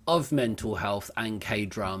 Jeannie, of mental health and K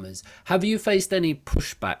dramas, have you faced any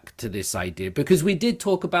pushback to this idea? Because we did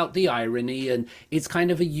talk about the irony, and it's kind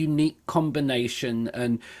of a unique combination.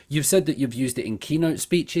 And you've said that you've used it in keynote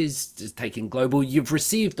speeches, just taking global. You've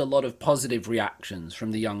received a lot of positive reactions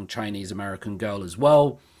from the young Chinese American girl as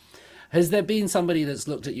well. Has there been somebody that's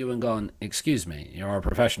looked at you and gone, excuse me, you're a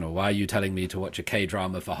professional. Why are you telling me to watch a K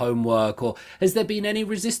drama for homework? Or has there been any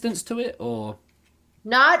resistance to it? Or,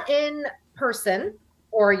 not in person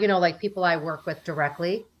or, like people I work with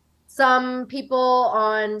directly. Some people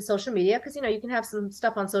on social media, because, you can have some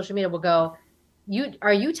stuff on social media will go,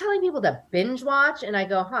 are you telling people to binge watch? And I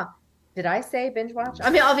go, huh, did I say binge watch? I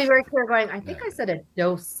mean, I'll be very clear going, I think I said a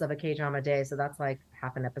dose of a K drama a day. So that's like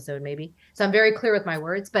half an episode, maybe. So I'm very clear with my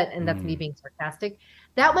words, and that's me being sarcastic.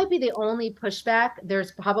 That might be the only pushback.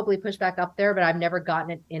 There's probably pushback up there, but I've never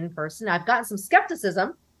gotten it in person. I've gotten some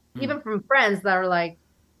skepticism, even from friends that are like,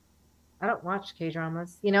 I don't watch K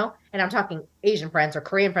dramas, and I'm talking Asian friends or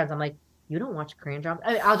Korean friends. I'm like, you don't watch Korean dramas?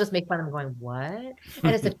 I'll just make fun of them going, what? And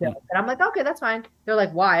it's a joke. And I'm like, okay, that's fine. They're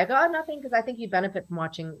like, why? I go, oh, nothing, because I think you benefit from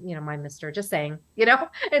watching, my mister, just saying,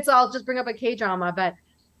 it's all just bring up a K drama,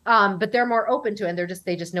 but they're more open to it and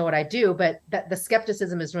they just know what I do. But the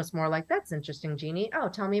skepticism is just more like, that's interesting, Jeannie. Oh,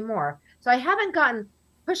 tell me more. So I haven't gotten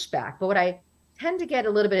pushback, but what I tend to get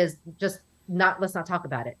a little bit is just let's not talk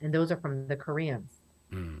about it. And those are from the Koreans.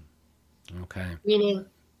 okay. Meaning,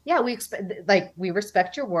 yeah, we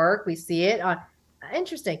respect your work, we see it.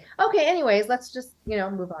 Interesting. Okay, anyways, let's just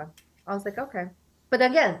move on. I was like, okay. But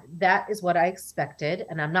again, that is what I expected,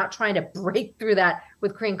 and I'm not trying to break through that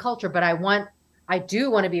with Korean culture, but I do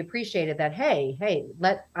want to be appreciated that, hey,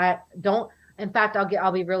 I don't. In fact,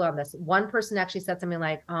 I'll be real on this. One person actually said something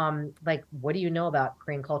like, what do you know about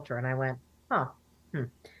Korean culture? And I went, huh.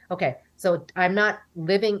 Okay, so I'm not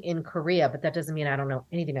living in Korea, but that doesn't mean I don't know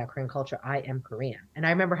anything about Korean culture. I am Korean. And I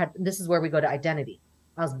remember this is where we go to identity.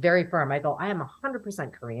 I was very firm. I go, I am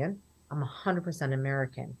 100% Korean. I'm 100%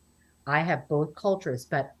 American. I have both cultures,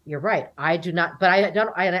 but you're right. I do not, but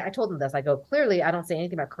I told them this. I go, clearly, I don't say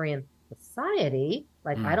anything about Korean society.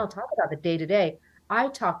 Like, I don't talk about the day to day. I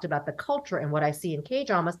talked about the culture and what I see in K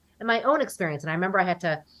dramas and my own experience. And I remember I had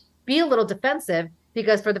to be a little defensive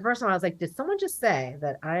because for the first time I was like, did someone just say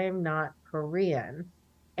that I'm not Korean?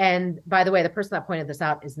 And by the way, the person that pointed this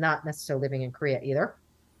out is not necessarily living in Korea either.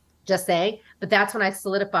 Just saying. But that's when I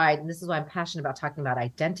solidified, and this is why I'm passionate about talking about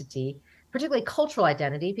identity, particularly cultural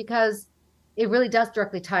identity, because it really does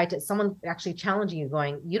directly tie to someone actually challenging you,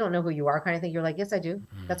 going, you don't know who you are, kind of thing. You're like, yes, I do.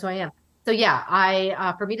 That's who I am. So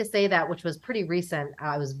yeah, for me to say that, which was pretty recent,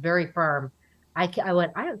 I was very firm. I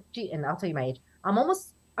went, and I'll tell you my age.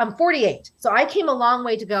 I'm 48. So I came a long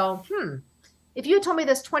way to go, if you had told me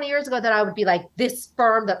this 20 years ago that I would be like this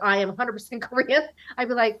firm that I am 100% Korean, I'd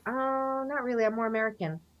be like, oh, not really. I'm more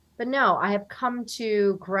American. But no, I have come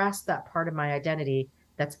to grasp that part of my identity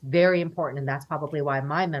that's very important. And that's probably why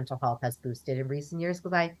my mental health has boosted in recent years,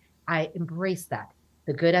 because I embrace that,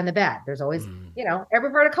 the good and the bad. There's always, every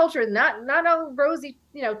part of culture, not all rosy,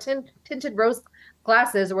 tinted rose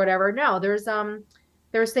glasses or whatever. No,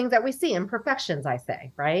 there's things that we see, imperfections, I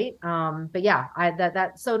say, right? But yeah,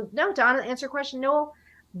 so no, to answer your question, no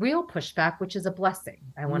real pushback, which is a blessing,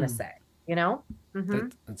 I want to say,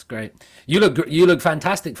 That's great. You look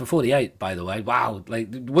fantastic for 48, by the way. Wow.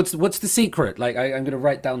 Like, what's the secret? Like, I'm going to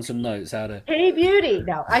write down some notes how to. Hey, beauty.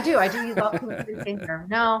 No, I do use all kinds of skincare.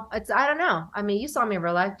 No, I don't know. I mean, you saw me in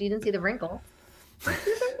real life. You didn't see the wrinkle. You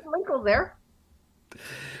think Michael's there?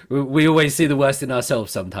 We always see the worst in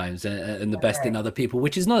ourselves sometimes, and the That's best in right. other people,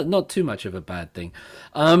 which is not too much of a bad thing.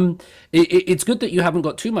 It's good that you haven't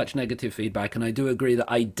got too much negative feedback, and I do agree that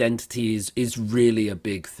identity is really a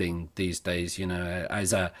big thing these days. You know,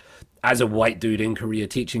 as a white dude in Korea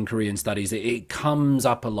teaching Korean studies, it comes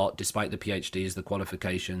up a lot, despite the PhDs, the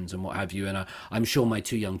qualifications, and what have you. And I'm sure my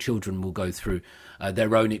two young children will go through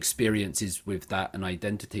their own experiences with that and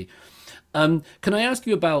identity. Can I ask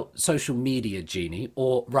you about social media, Jeannie?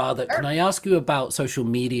 Or rather, can Sure. I ask you about social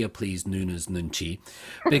media, please, Nuna's Nunchi?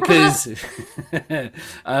 Because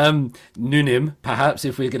Nunim, perhaps,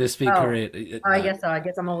 if we're going to speak Oh, Korean. I guess so. I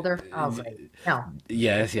guess I'm older. Oh, great. No.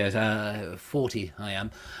 Yes, yes, 40 I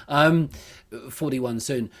am. Um, 41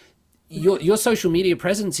 soon. Your social media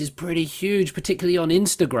presence is pretty huge, particularly on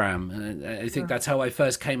Instagram. I think Mm. that's how I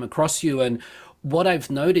first came across you. And what I've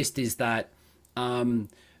noticed is that um,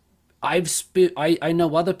 I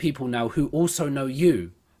know other people now who also know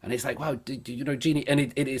you. And it's like, wow, do you know Jeannie? And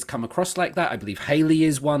it has come across like that. I believe Haley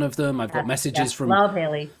is one of them. Yes, yes. Love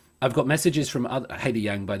Haley. I've got messages from other, Haley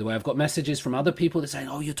Yang, by the way. I've got messages from other people that saying,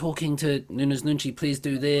 "Oh, you're talking to Nunes Nunchi. Please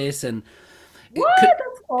do this." And it could, What?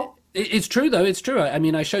 That's cool. it's true though. It's true. I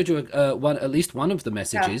mean, I showed you one, at least one of the Yeah.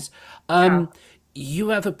 messages. Yeah. You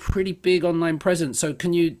have a pretty big online presence. So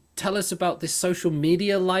can you tell us about this social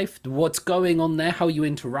media life? What's going on there? How you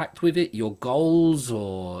interact with it? Your goals,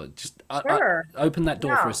 or just Sure. open that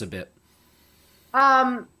door for Yeah. us a bit.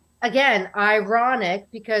 Um, Again, ironic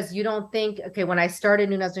because you don't think, okay, when I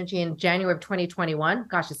started New Vinci in January of 2021,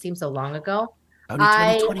 gosh, it seems so long ago. Only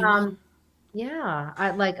I 2021. Yeah,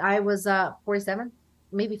 I was 47,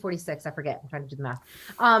 maybe 46, I forget. I'm trying to do the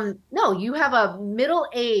math. No, you have a middle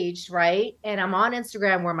age, right? And I'm on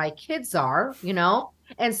Instagram where my kids are, you know?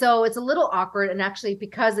 And so it's a little awkward. And actually,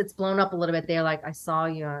 because it's blown up a little bit, they're like, I saw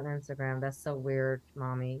you on Instagram. That's so weird,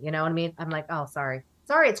 mommy. You know what I mean? I'm like, oh, sorry.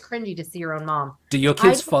 Sorry, it's cringy to see your own mom. Do your I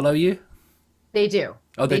kids follow you? They do.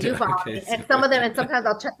 Oh, they They do. do follow Okay. me. And some of them, and sometimes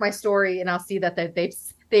I'll check my story and I'll see that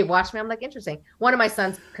they watch me. I'm like, interesting. One of my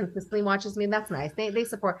sons consistently watches me, and that's nice. They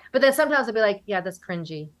support. But then sometimes they'll be like, yeah, that's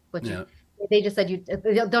cringy. What you Yeah. they just said you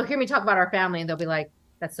they'll hear me talk about our family and they'll be like,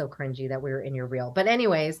 that's so cringy that we were in your reel. But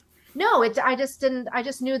anyways, no, I just didn't I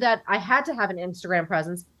just knew that I had to have an Instagram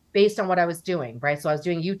presence based on what I was doing, right? So I was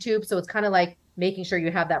doing YouTube. So it's kind of like making sure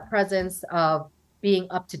you have that presence of being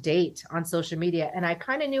up to date on social media. And I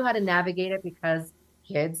kind of knew how to navigate it because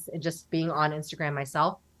kids and just being on Instagram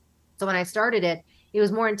myself. So when I started it, it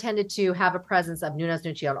was more intended to have a presence of Nunes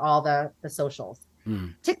Nucci on all the socials.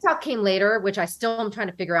 Mm. TikTok came later, which I still am trying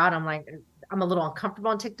to figure out. I'm like, I'm a little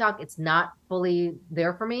uncomfortable on TikTok. It's not fully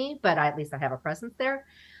there for me, but at least I have a presence there.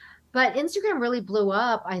 But Instagram really blew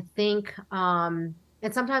up, I think. And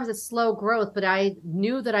sometimes it's slow growth, but I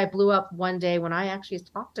knew that I blew up one day when I actually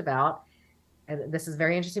talked about, and this is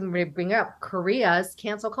very interesting to bring up, Korea's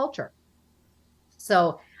cancel culture.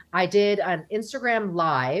 So I did an Instagram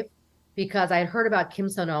live because I had heard about Kim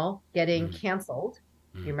Sono getting Mm. canceled.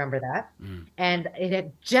 You Mm. remember that? Mm. And it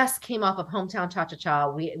had just came off of Hometown Cha Cha Cha.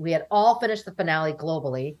 We had all finished the finale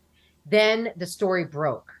globally. Then the story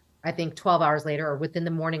broke. I think 12 hours later or within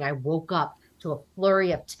the morning, I woke up to a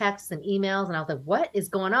flurry of texts and emails, and I was like, "What is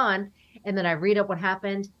going on?" And then I read up what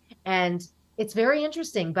happened, and it's very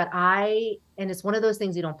interesting. And it's one of those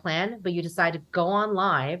things you don't plan, but you decide to go on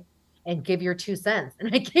live and give your 2 cents.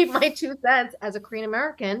 And I gave my 2 cents as a Korean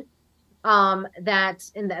American.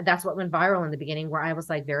 That's what went viral in the beginning, where I was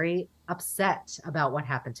like very upset about what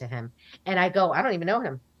happened to him. And I go, I don't even know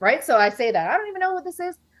him, right? So I say that I don't even know what this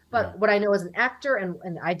is. Mm. But what I know as an actor,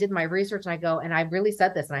 and I did my research, and I go, and I really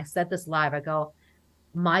said this, and I said this live. I go,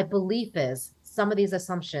 my belief is some of these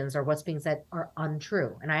assumptions or what's being said are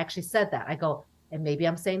untrue. And I actually said that. I go, and maybe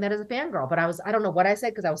I'm saying that as a fangirl, but I don't know what I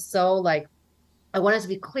said because I was so like, I wanted to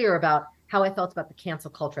be clear about how I felt about the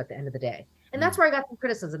cancel culture at the end of the day. And that's Mm. where I got some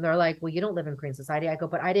criticism. They're like, well, you don't live in Korean society. I go,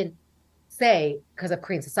 but I didn't say because of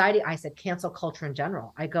Korean society. I said cancel culture in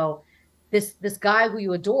general. I go, this guy who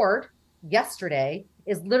you adored yesterday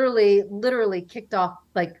is literally kicked off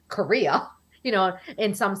like Korea,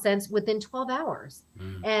 in some sense within 12 hours.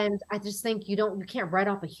 Mm. And I just think you can't write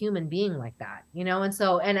off a human being like that, And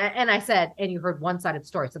so, and I said, and you heard one sided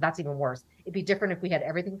story. So that's even worse. It'd be different if we had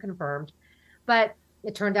everything confirmed, but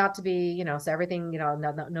it turned out to be, so everything,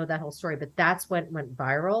 know that whole story, but that's what went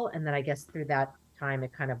viral. And then I guess through that time,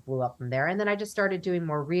 it kind of blew up from there. And then I just started doing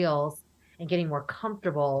more reels and getting more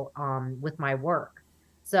comfortable with my work.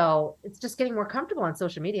 So it's just getting more comfortable on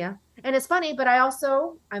social media. And it's funny, but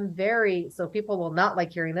so people will not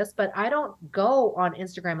like hearing this, but I don't go on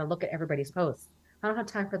Instagram and look at everybody's posts. I don't have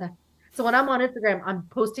time for that. So when I'm on Instagram, I'm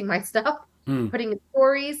posting my stuff putting in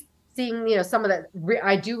stories, seeing, some of the,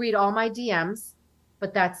 I do read all my DMs,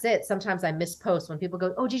 but that's it. Sometimes I miss posts when people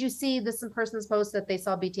go, oh, did you see this person's post that they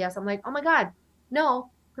saw BTS? I'm like, oh my God, no,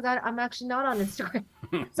 because I'm actually not on Instagram.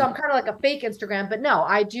 So I'm kind of like a fake Instagram, but no,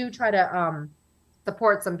 I do try to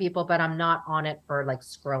support some people, but I'm not on it for like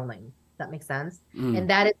scrolling. Does that make sense? And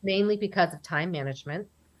that is mainly because of time management.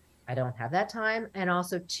 I don't have that time. And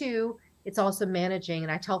also, two, it's also managing,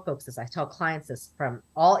 and I tell folks this, I tell clients this from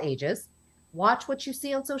all ages, watch what you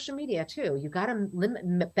see on social media too. You got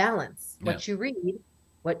to balance what you read,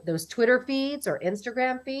 what those Twitter feeds or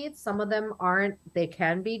Instagram feeds. Some of them aren't, they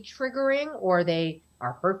can be triggering or they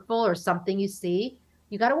are hurtful or something you see.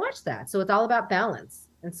 You got to watch that. So it's all about balance.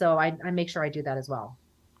 And so I make sure I do that as well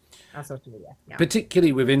on social media. Yeah.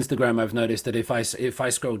 Particularly with Instagram, I've noticed that if I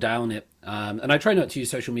scroll down it, and I try not to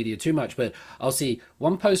use social media too much, but I'll see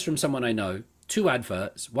one post from someone I know, two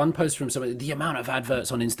adverts, one post from someone. The amount of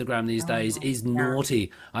adverts on Instagram these days is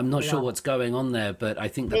naughty. I'm not sure what's going on there, but I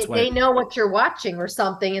think that's why they know what you're watching or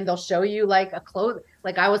something, and they'll show you like a clothes.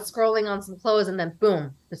 Like I was scrolling on some clothes, and then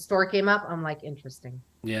boom, the store came up. I'm like, interesting.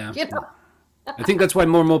 Yeah. I think that's why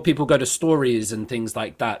more and more people go to stories and things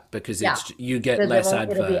like that, because it's you get less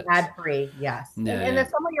adverts. It'll be ad free, yes. And then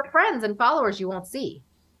some of your friends and followers you won't see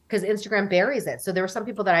because Instagram buries it. So there were some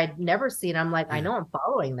people that I'd never seen. I'm like, I know I'm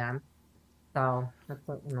following them, so that's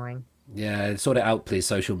annoying. Yeah, it sort of outplays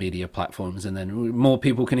social media platforms, and then more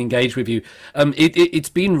people can engage with you. It's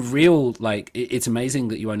been real. Like it's amazing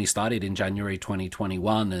that you only started in January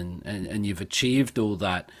 2021, and you've achieved all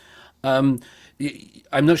that.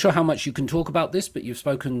 I'm not sure how much you can talk about this, but you've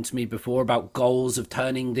spoken to me before about goals of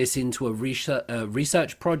turning this into a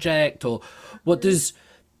research project, or what does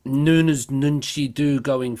Noona's Nunchi do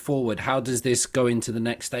going forward? How does this go into the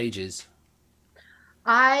next stages?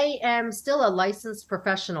 I am still a licensed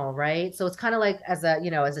professional, right? So it's kind of like as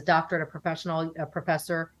a doctor and a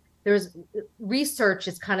professor, there's research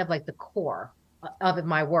is kind of like the core of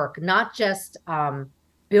my work, not just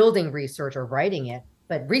building research or writing it,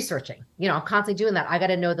 but researching. I'm constantly doing that. I got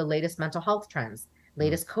to know the latest mental health trends,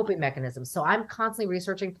 latest coping mechanisms. So I'm constantly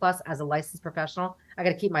researching. Plus, as a licensed professional, I got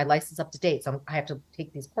to keep my license up to date. So I have to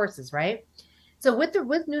take these courses, right? So with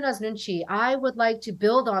Noona's Nunchi, I would like to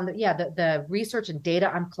build on the research and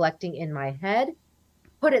data I'm collecting in my head,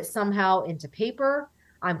 put it somehow into paper.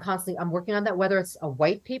 I'm working on that, whether it's a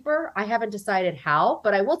white paper. I haven't decided how,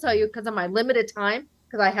 but I will tell you, because of my limited time,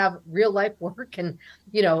 because I have real life work and,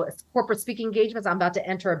 corporate speaking engagements. I'm about to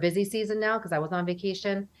enter a busy season now because I was on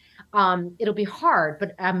vacation. It'll be hard,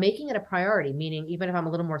 but I'm making it a priority, meaning even if I'm a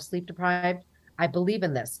little more sleep deprived, I believe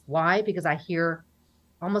in this. Why? Because I hear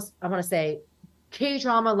almost, I want to say,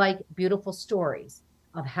 K-drama like beautiful stories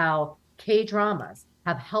of how K-dramas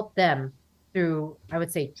have helped them through, I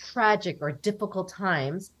would say, tragic or difficult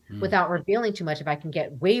times without revealing too much. If I can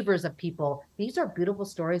get waivers of people, these are beautiful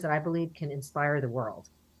stories that I believe can inspire the world.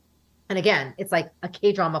 And again, it's like a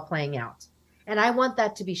K-drama playing out. And I want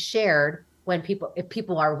that to be shared if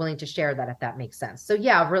people are willing to share that, if that makes sense. So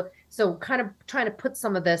so kind of trying to put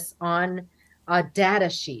some of this on a data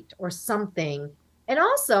sheet or something. And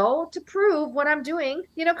also to prove what I'm doing,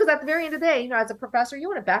 because at the very end of the day, as a professor, you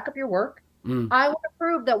want to back up your work. I want to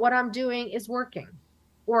prove that what I'm doing is working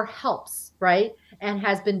or helps, right? And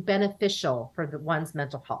has been beneficial for one's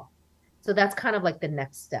mental health. So that's kind of like the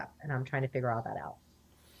next step. And I'm trying to figure all that out.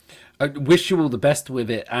 I wish you all the best with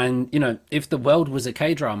it. And, if the world was a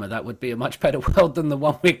K-drama, that would be a much better world than the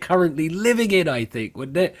one we're currently living in, I think,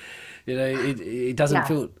 wouldn't it? It doesn't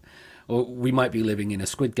feel... Or we might be living in a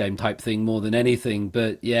Squid Game type thing more than anything.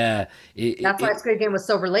 But yeah. That's why Squid Game was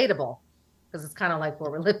so relatable, because it's kind of like where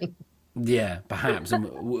we're living. Yeah, perhaps.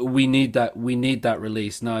 And we need that. We need that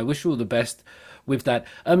release. No, I wish you all the best with that.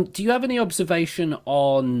 Do you have any observation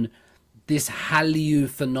on this Hallyu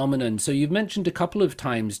phenomenon? So you've mentioned a couple of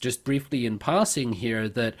times, just briefly in passing here,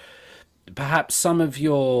 that perhaps some of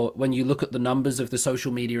when you look at the numbers of the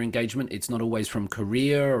social media engagement, it's not always from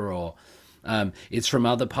Korea or it's from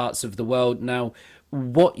other parts of the world. Now,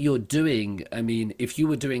 what you're doing, I mean, if you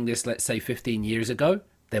were doing this, let's say 15 years ago,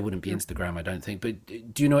 there wouldn't be Instagram, I don't think.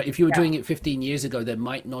 But do you know, if you were doing it 15 years ago, there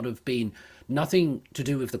might not have been nothing to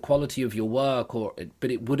do with the quality of your work, but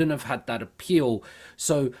it wouldn't have had that appeal.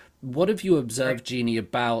 So what have you observed, Jeannie,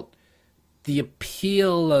 about the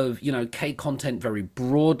appeal of, K content very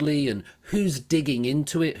broadly, and who's digging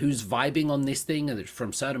into it, who's vibing on this thing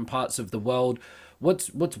from certain parts of the world? What's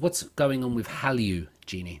going on with Hallyu,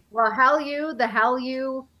 Jeannie? Well, the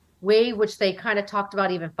Hallyu way, which they kind of talked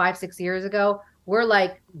about even 5-6 years ago, we're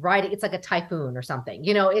like riding, it's like a typhoon or something.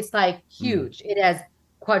 It's like huge. It has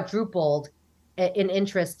quadrupled in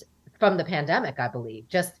interest from the pandemic, I believe.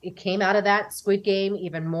 Just it came out of that Squid Game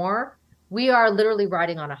even more. We are literally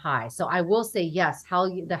riding on a high. So I will say yes,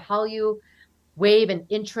 the Hallyu wave and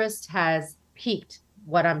interest has peaked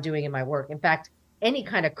what I'm doing in my work. In fact, any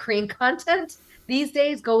kind of Korean content these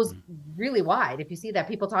days goes really wide. If you see that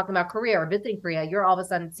people talking about Korea or visiting Korea, you're all of a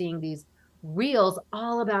sudden seeing these reels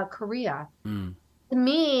all about Korea. Mm. To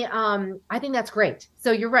me, I think that's great.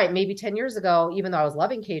 So you're right. Maybe 10 years ago, even though I was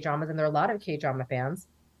loving K dramas, and there are a lot of K drama fans,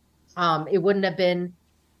 it wouldn't have been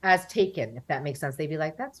as taken, if that makes sense. They'd be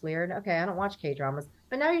like, that's weird. Okay, I don't watch K dramas.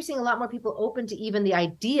 But now you're seeing a lot more people open to even the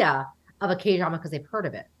idea of a K drama because they've heard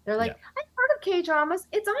of it. They're like, Yeah. I've heard of K dramas.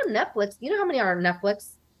 It's on Netflix. You know how many are on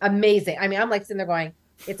Netflix? Amazing. I mean, I'm like sitting there going,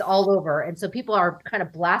 it's all over. And so people are kind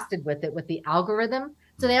of blasted with it with the algorithm.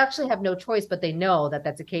 So they actually have no choice, but they know that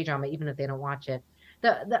that's a K drama, even if they don't watch it.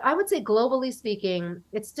 I would say globally speaking,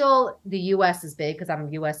 it's still the US is big because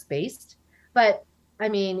I'm US based. But I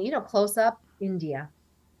mean, close up India.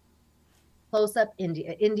 Close up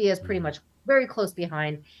India. India is pretty Mm. much very close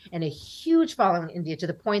behind and a huge following in India to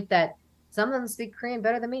the point that some of them speak Korean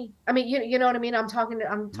better than me. I mean, you know what I mean? I'm talking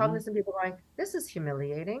to some people going, this is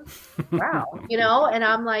humiliating. Wow. And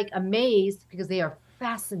I'm like amazed because they are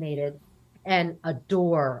fascinated and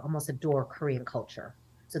almost adore Korean culture.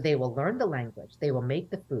 So they will learn the language, they will make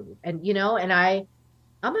the food. And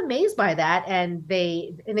I'm amazed by that. And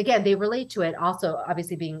again, they relate to it also,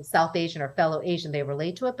 obviously being South Asian or fellow Asian, they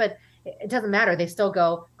relate to it, but it doesn't matter. They still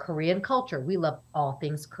go Korean culture. We love all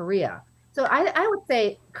things Korea. So I would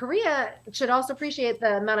say Korea should also appreciate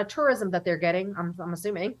the amount of tourism that they're getting. I'm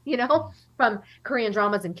assuming, from Korean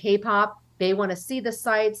dramas and K-pop. They want to see the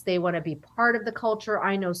sights. They want to be part of the culture.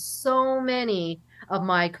 I know so many of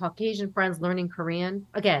my Caucasian friends learning Korean.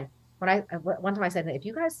 Again, one time I said, if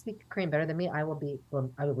you guys speak Korean better than me, I will be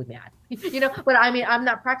mad. But I mean, I'm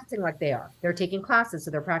not practicing like they are. They're taking classes,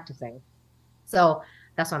 so they're practicing. So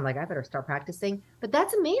that's why I'm like, I better start practicing. But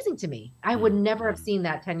that's amazing to me. I would never have seen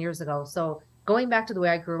that 10 years ago. So going back to the way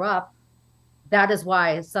I grew up, that is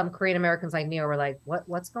why some Korean Americans like me were like,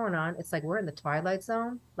 what's going on? It's like we're in the Twilight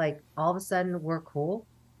Zone. Like all of a sudden we're cool.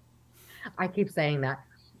 I keep saying that.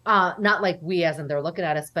 Not like we as in they're looking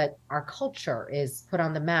at us, but our culture is put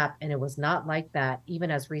on the map and it was not like that even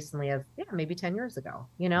as recently as maybe 10 years ago.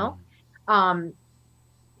 Um,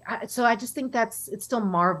 so I just think it's still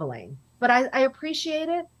marveling, but I appreciate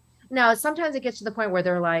it. Now, sometimes it gets to the point where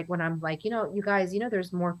they're like, when I'm like, you guys,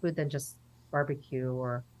 there's more food than just barbecue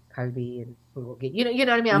or kalbi and bulgogi. You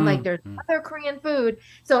know what I mean? I'm like, Mm. there's Mm. other Korean food.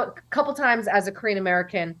 So a couple times as a Korean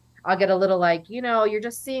American, I'll get a little like, you're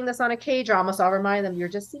just seeing this on a K drama. So I'll remind them, you're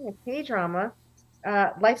just seeing a K drama.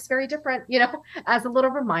 Life's very different, as a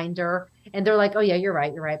little reminder. And they're like, oh yeah, you're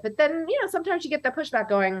right, you're right. But then, sometimes you get that pushback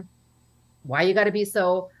going, why you got to be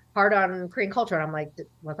so hard on Korean culture? And I'm like,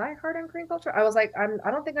 was I hard on Korean culture? I was like,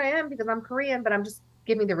 I don't think I am because I'm Korean, but I'm just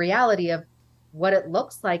giving the reality of what it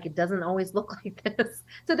looks like. It doesn't always look like this.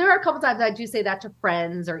 So there are a couple times I do say that to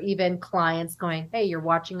friends or even clients going, hey, you're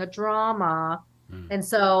watching a drama.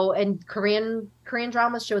 Mm. And Korean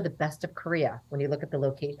dramas show the best of Korea when you look at the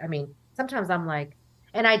location. I mean, sometimes I'm like,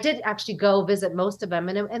 and I did actually go visit most of them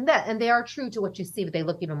and they are true to what you see, but they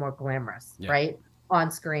look even more glamorous, Yeah. right? On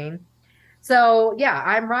screen. So yeah,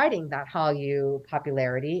 I'm riding that Hallyu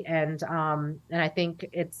popularity and I think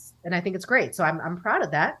it's great. So I'm proud of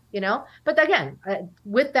that. But again,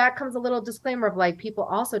 with that comes a little disclaimer of like people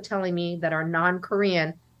also telling me that are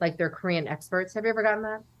non-Korean, like they're Korean experts. Have you ever gotten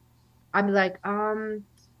that? I'm like,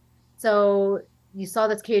 so you saw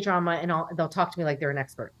this K-drama and they'll talk to me like they're an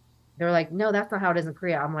expert. They're like, no, that's not how it is in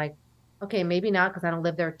Korea. I'm like, okay, maybe not because I don't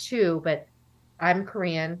live there too, but I'm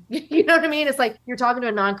Korean. You know what I mean? It's like you're talking to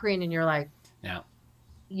a non-Korean and you're like, Yeah.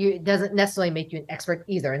 it doesn't necessarily make you an expert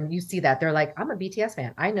either. And you see that they're like, I'm a BTS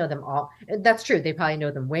fan. I know them all. And that's true. They probably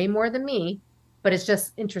know them way more than me, but it's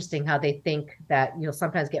just interesting how they think that you'll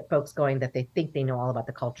sometimes get folks going that they think they know all about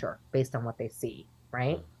the culture based on what they see,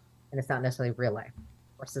 right? And it's not necessarily real life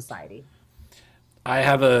or society. I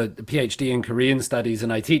have a PhD in Korean studies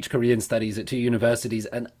and I teach Korean studies at two universities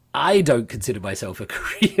and I don't consider myself a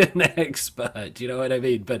Korean expert. You know what I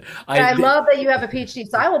mean? But And I I love that you have a PhD.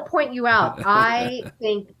 So I will point you out. I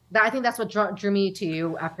think that's what drew me to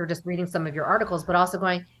you after just reading some of your articles, but also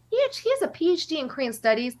going, he has a PhD in Korean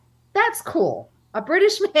studies. That's cool. A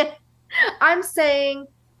British man. I'm saying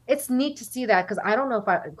it's neat to see that because I don't know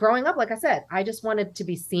if growing up, like I said, I just wanted to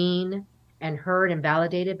be seen and heard and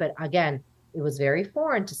validated. But again, it was very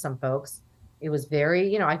foreign to some folks. It was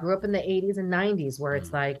very, I grew up in the 80s and 90s where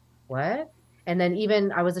it's like, what? And then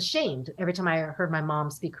even I was ashamed every time I heard my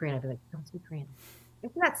mom speak Korean. I'd be like, don't speak Korean.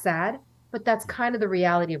 Isn't that sad? But that's kind of the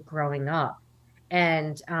reality of growing up.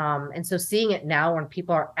 And so seeing it now when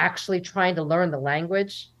people are actually trying to learn the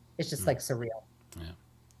language, it's just like surreal.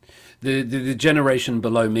 The generation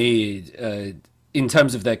below me, in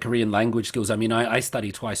terms of their Korean language skills, I mean, I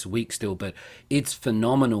study twice a week still, but it's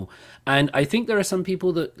phenomenal. And I think there are some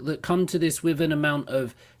people that come to this with an amount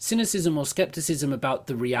of cynicism or skepticism about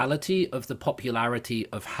the reality of the popularity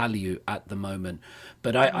of Hallyu at the moment.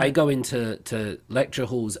 But I go into lecture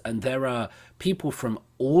halls, and there are people from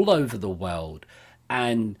all over the world,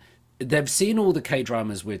 and they've seen all the K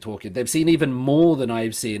dramas we're talking. They've seen even more than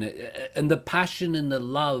I've seen, and the passion and the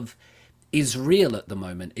love is real at the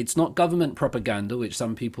moment. It's not government propaganda, which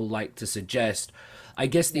some people like to suggest. I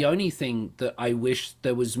guess the only thing that I wish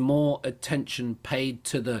there was more attention paid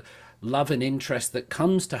to the love and interest that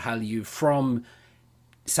comes to Hallyu from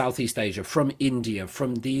Southeast Asia, from India,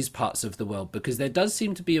 from these parts of the world, because there does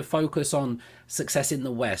seem to be a focus on success in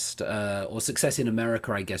the West, or success in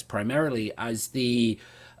America, I guess, primarily as the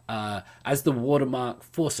watermark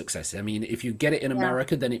for success. I mean, if you get it in Yeah,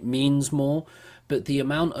 America, then it means more. But the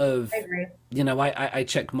amount I of, agree. I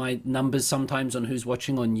check my numbers sometimes on who's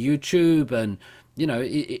watching on YouTube, and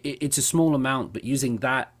it's a small amount, but using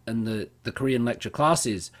that and the Korean lecture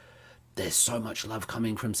classes, there's so much love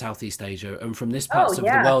coming from Southeast Asia and from this Oh parts of the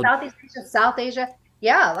yeah, world. Southeast Asia, South Asia.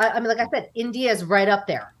 Yeah, I mean, like I said, India is right up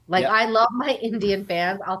there. Like Yep. I love my Indian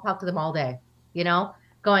fans. I'll talk to them all day. You know,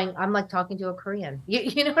 going, I'm like talking to a Korean.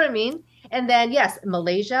 You know what I mean? And then yes,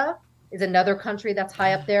 Malaysia is another country that's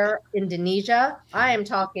high up there. Indonesia. I am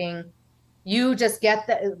talking. You just get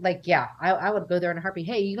the like, yeah. I would go there in a heartbeat.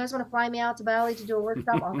 Hey, you guys want to fly me out to Bali to do a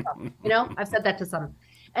workshop? I'll come. You know, I've said that to some.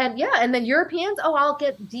 And yeah, and then Europeans. Oh, I'll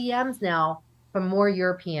get DMs now from more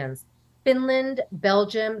Europeans. Finland,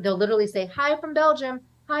 Belgium, they'll literally say, hi from Belgium,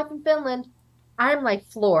 hi from Finland. I'm like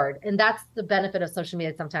floored. And that's the benefit of social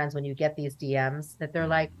media sometimes when you get these DMs that they're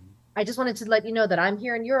like, I just wanted to let you know that I'm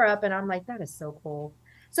here in Europe. And I'm like, that is so cool.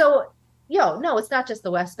 So, no, it's not just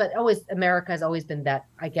the West, but always America has always been that,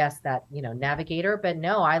 I guess, that, navigator. But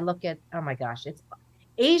no, I look at, oh my gosh, it's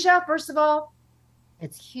Asia, first of all,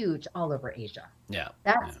 it's huge all over Asia. Yeah.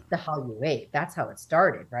 Yeah. That's the Hallyu Wave. That's how it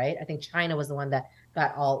started, right? I think China was the one that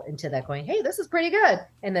got all into that going, hey, this is pretty good.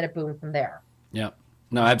 And then it boomed from there. Yeah,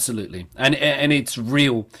 no, absolutely, and it's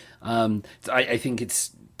real. I think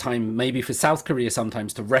it's time maybe for South Korea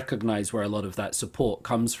sometimes to recognize where a lot of that support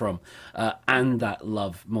comes from, and that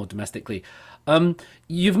love more domestically.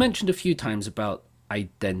 You've mentioned a few times about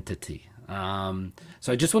identity.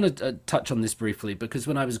 So I just want to touch on this briefly because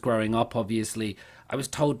when I was growing up, obviously, I was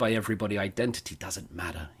told by everybody identity doesn't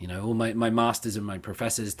matter. All my masters and my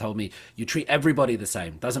professors told me you treat everybody the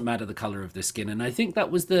same, doesn't matter the color of the skin. And I think that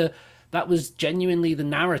was genuinely the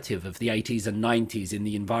narrative of the 80s and 90s in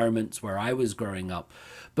the environments where I was growing up.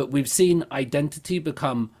 But we've seen identity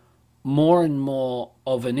become more and more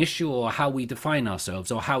of an issue, or how we define ourselves,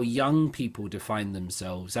 or how young people define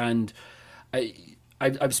themselves. And I,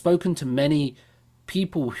 I've spoken to many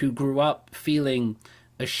people who grew up feeling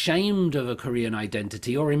ashamed of a Korean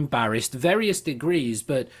identity or embarrassed, various degrees,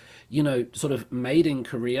 but sort of made in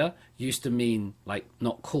Korea used to mean like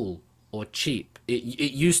not cool or cheap. It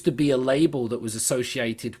used to be a label that was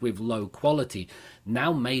associated with low quality.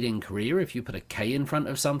 Now, made in Korea, if you put a K in front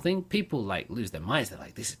of something, people like lose their minds. They're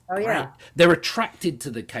like, this is Oh, great. yeah. They're attracted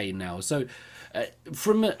to the K now. So,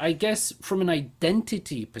 I guess, from an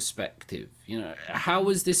identity perspective, how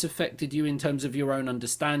has this affected you in terms of your own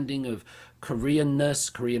understanding of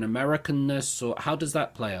Koreanness, Korean Americanness, or how does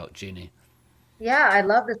that play out, Jeannie? Yeah, I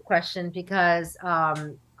love this question because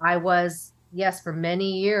I was, yes, for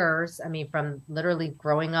many years, I mean, from literally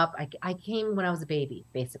growing up, I came when I was a baby,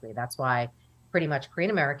 basically. That's why pretty much Korean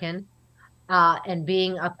American. And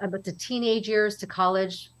being up to teenage years to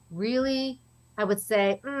college, really, I would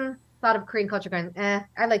say, thought of Korean culture going,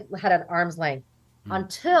 I like had an arm's length Mm.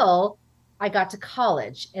 until I got to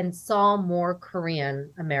college and saw more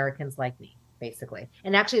Korean Americans like me, basically.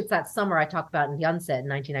 And actually, it's that summer I talked about in Yonsei in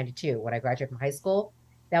 1992 when I graduated from high school.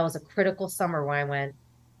 That was a critical summer where I went,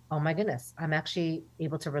 oh my goodness, I'm actually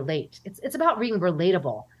able to relate. It's about being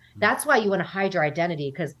relatable. That's why you want to hide your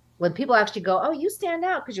identity because when people actually go, oh, you stand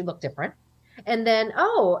out because you look different. And then,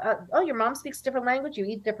 oh, your mom speaks different language. You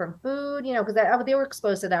eat different food, because they were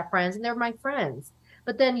exposed to that friends, and they're my friends.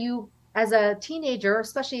 But then you, as a teenager,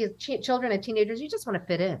 especially as children and teenagers, you just want to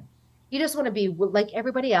fit in. You just want to be like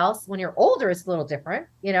everybody else. When you're older, it's a little different,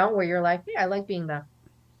 where you're like, yeah, I like being the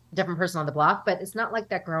different person on the block, but it's not like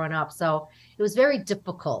that growing up. So it was very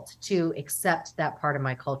difficult to accept that part of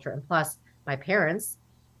my culture. And plus, my parents,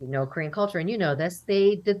 Korean culture, and you know this,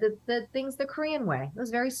 they did the things the Korean way. It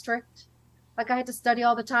was very strict. Like I had to study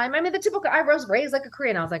all the time. I mean, the typical, I was raised like a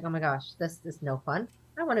Korean. I was like, oh my gosh, this is no fun.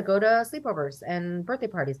 I want to go to sleepovers and birthday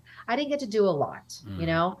parties. I didn't get to do a lot, you Mm.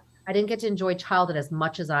 know? I didn't get to enjoy childhood as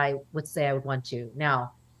much as I would say I would want to.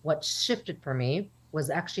 Now, what shifted for me was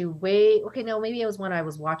actually way, okay, no, maybe it was when I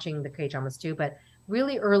was watching the K-dramas too, but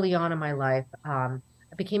really early on in my life, I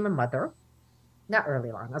became a mother. Not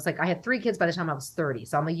early on. I was like, I had three kids by the time I was 30.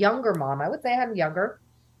 So I'm a younger mom. I would say I'm younger.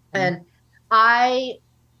 Mm. And I,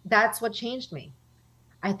 that's what changed me.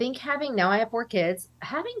 I think having now I have four kids,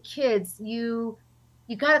 having kids, you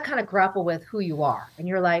got to kind of grapple with who you are. And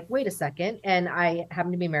you're like, wait a second. And I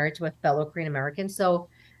happen to be married to a fellow Korean American. So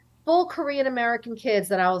full Korean American kids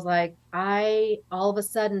that I was like, I all of a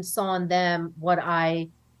sudden saw in them what I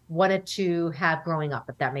wanted to have growing up,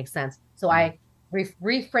 if that makes sense. So Mm. I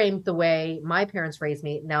reframed the way my parents raised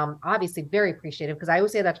me. Now I'm obviously very appreciative because I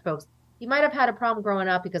always say that to folks. You might have had a problem growing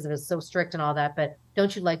up because it was so strict and all that, but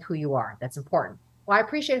don't you like who you are? That's important. Well, I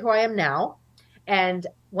appreciate who I am now. And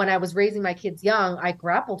when I was raising my kids young, I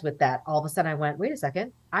grappled with that. All of a sudden I went, wait a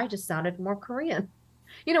second, I just sounded more Korean.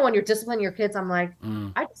 You know, when you're disciplining your kids, I'm like,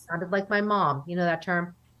 Mm. I just sounded like my mom. You know that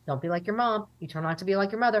term? Don't be like your mom. You turn out to be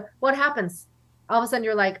like your mother. What happens? All of a sudden,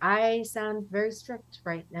 you're like, I sound very strict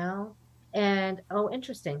right now. And oh,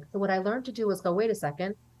 interesting. So, what I learned to do was go, wait a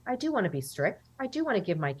second. I do want to be strict. I do want to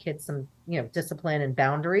give my kids some, discipline and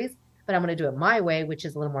boundaries, but I'm going to do it my way, which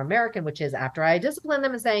is a little more American, which is after I discipline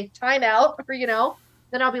them and saying time out, or,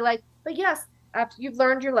 then I'll be like, but yes, after you've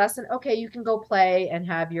learned your lesson, okay, you can go play and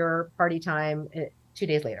have your party time 2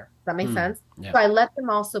 days later. Does that make Mm. sense? Yeah. So I let them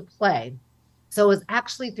also play. So it was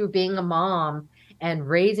actually through being a mom and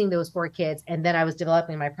raising those four kids, and then I was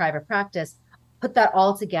developing my private practice, put that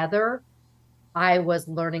all together. I was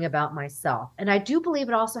learning about myself. And I do believe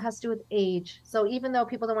it also has to do with age. So even though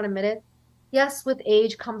people don't want to admit it, yes, with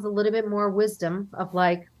age comes a little bit more wisdom of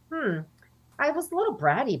like, I was a little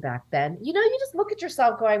bratty back then. You just look at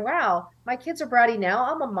yourself going, wow, my kids are bratty now.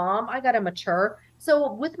 I'm a mom. I got to mature.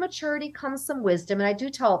 So with maturity comes some wisdom. And I do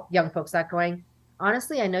tell young folks that going,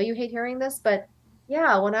 honestly, I know you hate hearing this, but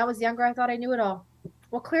yeah, when I was younger, I thought I knew it all.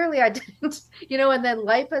 Well, clearly I didn't, and then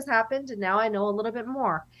life has happened and now I know a little bit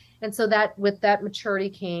more. And so that with that maturity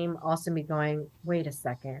came also me going, wait a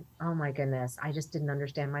second. Oh my goodness. I just didn't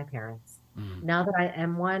understand my parents. Mm. Now that I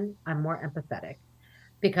am one, I'm more empathetic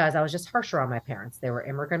because I was just harsher on my parents. They were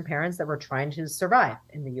immigrant parents that were trying to survive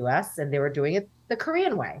in the US and they were doing it the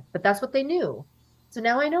Korean way, but that's what they knew. So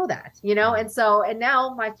now I know that, Mm. and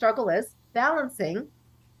now my struggle is balancing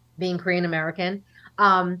being Korean American,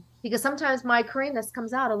 because sometimes my Koreanness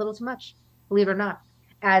comes out a little too much, believe it or not.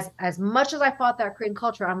 As much as I fought that Korean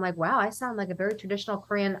culture, I'm like, wow, I sound like a very traditional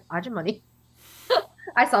Korean ajumani.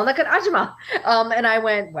 I sound like an ajumma. And I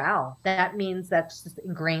went, wow, that means that's just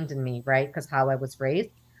ingrained in me, right? Because how I was raised.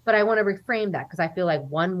 But I want to reframe that because I feel like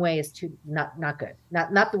one way is too not good.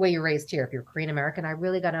 Not the way you're raised here. If you're Korean American, I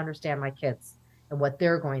really got to understand my kids and what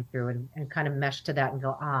they're going through and kind of mesh to that and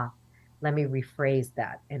go, let me rephrase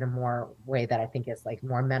that in a more way that I think is like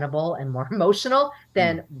more amenable and more emotional Mm.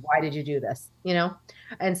 than why did you do this?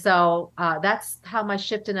 And so that's how my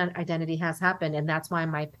shift in identity has happened. And that's why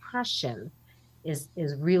my passion is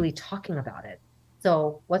really talking about it.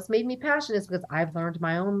 So what's made me passionate is because I've learned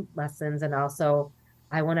my own lessons and also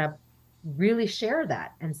I want to really share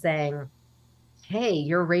that and saying, hey,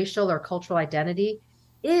 your racial or cultural identity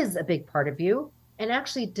is a big part of you. And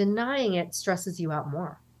actually denying it stresses you out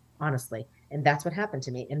more, honestly. And that's what happened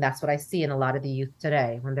to me. And that's what I see in a lot of the youth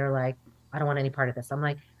today when they're like, I don't want any part of this. I'm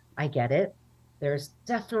like, I get it. There's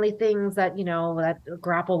definitely things that, that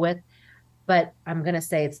grapple with, but I'm going to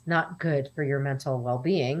say it's not good for your mental well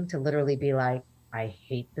being to literally be like, I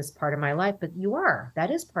hate this part of my life, but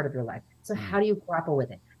that is part of your life. So, Mm. how do you grapple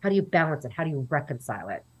with it? How do you balance it? How do you reconcile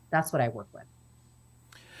it? That's what I work with.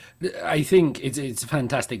 I think it's a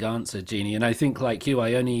fantastic answer, Jeannie, and I think like you,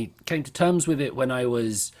 I only came to terms with it when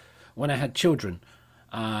I had children,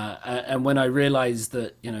 and when I realised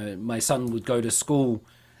that my son would go to school,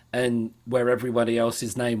 and where everybody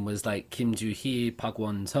else's name was like Kim Joo Hee, Park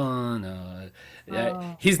Won Son, Oh,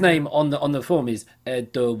 his yeah. name on the form is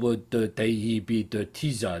Edward the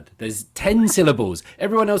Tizard. There's 10 syllables.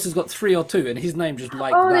 Everyone else has got three or two, and his name just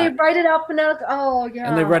like Oh, they that. write it out phonetic. Oh,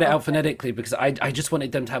 And they yeah. read it out Okay, phonetically because I just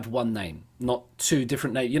wanted them to have one name, not two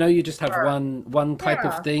different names. You just have sure. one type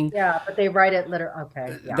of Yeah. thing. Yeah, but they write it literally.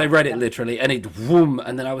 Okay, They yeah. read it Yeah. literally, and it whoom,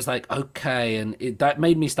 and then I was like, okay, and that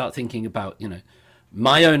made me start thinking about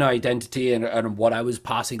my own identity and what I was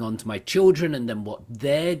passing on to my children, and then what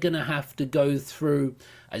they're going to have to go through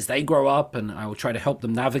as they grow up, and I will try to help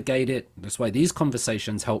them navigate it. That's why these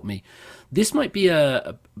conversations help me. This might be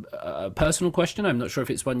a personal question. I'm not sure if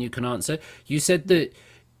it's one you can answer. You said that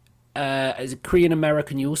as a Korean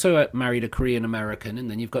American, you also married a Korean American, and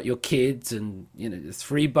then you've got your kids, and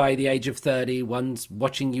three by the age of 30. One's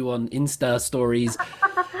watching you on Insta stories.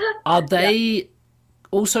 Are Yeah. they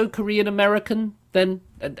also Korean American then?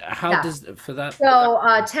 And how Yeah. does for that?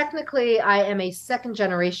 So technically, I am a second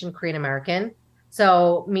generation Korean American.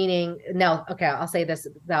 So meaning, no, okay, I'll say this.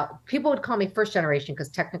 Now, people would call me first generation because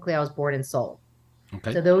technically I was born in Seoul.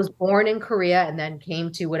 Okay. So those born in Korea and then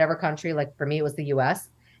came to whatever country, like for me, it was the US,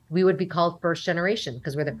 we would be called first generation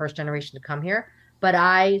because we're the first generation to come here. But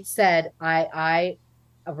I said I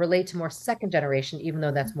relate to more second generation, even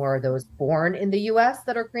though that's more of those born in the US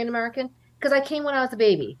that are Korean American, because I came when I was a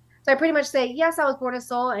baby. So I pretty much say, yes, I was born in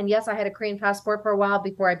Seoul, and yes, I had a Korean passport for a while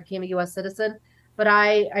before I became a US citizen, but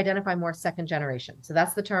I identify more second generation. So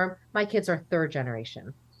that's the term. My kids are third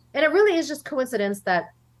generation. And it really is just coincidence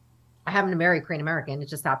that I happened to marry a Korean American. It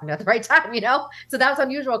just happened at the right time, you know? So that was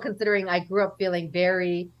unusual considering I grew up feeling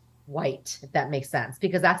very white, if that makes sense,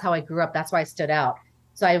 because that's how I grew up. That's why I stood out.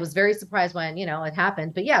 So I was very surprised when, it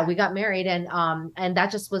happened. But yeah, we got married and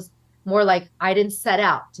that just was more like I didn't set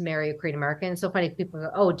out to marry a Korean American. It's so funny people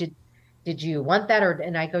go, "Oh, did you want that?" Or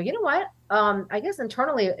and I go, "You know what? I guess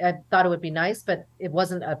internally I thought it would be nice, but it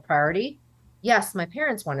wasn't a priority." Yes, my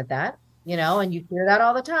parents wanted that, and you hear that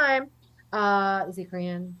all the time. Is he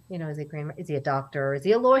Korean? Is he Korean? Is he a doctor? Is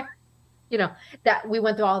he a lawyer? You know, that we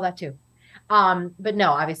went through all that too. But no,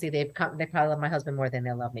 obviously they probably love my husband more than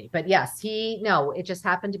they love me. But yes, no, it just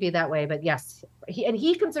happened to be that way. But yes,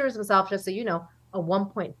 he considers himself, just so you know, a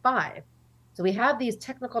 1.5. So we have these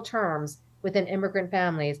technical terms within immigrant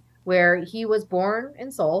families where he was born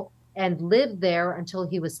in Seoul and lived there until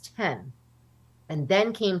he was 10 and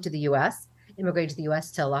then came to the US, immigrated to the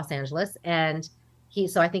US to Los Angeles. And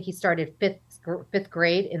so I think he started fifth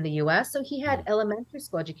grade in the US. So he had elementary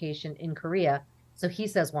school education in Korea. So he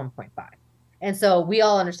says 1.5. And so we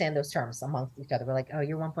all understand those terms amongst each other. We're like, oh,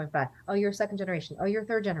 you're 1.5. Oh, you're second generation. Oh, you're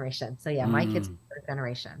third generation. So yeah, my kid's third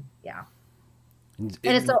generation. Yeah.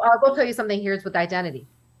 And so I will tell you something here with identity.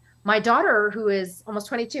 My daughter, who is almost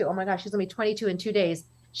 22, oh my gosh, she's gonna be 22 in 2 days.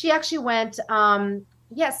 She actually went,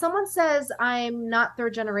 yeah, someone says I'm not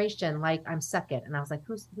third generation, like I'm second. And I was like,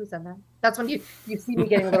 who said that? That's when you see me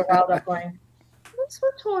getting a little riled up going,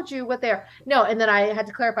 who told you what they're no, and then I had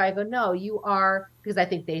to clarify. I go, no, you are, because I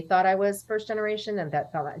think they thought I was first generation and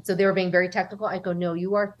that felt like, so they were being very technical. I go, no,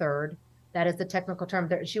 you are third. That is the technical term.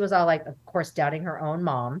 She was all like, of course, doubting her own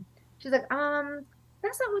mom. She's like,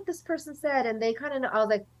 that's not what this person said. And they kind of know. I was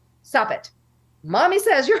like, stop it. Mommy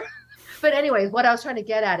says you're but anyways, what I was trying to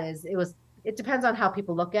get at is it depends on how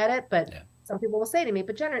people look at it. But Yeah, some people will say to me,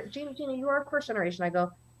 but Gina, you are first generation. I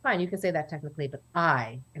go, fine, you can say that technically, but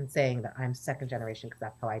I am saying that I'm second generation because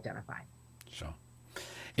that's how I identify. sure.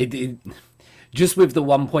 It just with the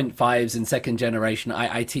 1.5s and second generation,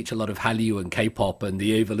 I teach a lot of Hallyu and K-pop and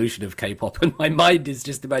the evolution of K-pop, and my mind is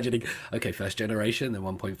just imagining, okay, first generation, then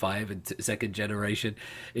 1.5, and second generation.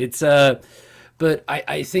 It's but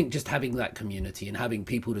I think just having that community and having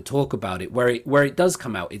people to talk about it, where it does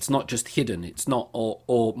come out, it's not just hidden. It's not,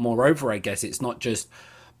 or moreover, I guess it's not just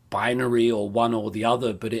binary or one or the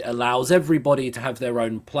other, but it allows everybody to have their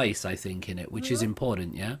own place, I think, in it, which is Mhm.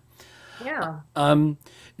 important. Yeah. Yeah.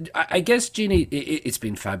 I guess, Jeannie, it's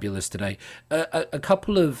been fabulous today. A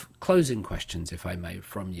couple of closing questions, if I may,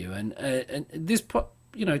 from you, and this,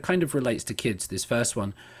 kind of relates to kids. This first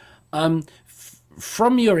one,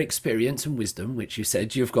 from your experience and wisdom, which you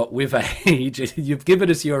said you've got with age, you've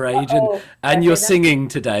given us your age, and Oh, did I and say you're that? singing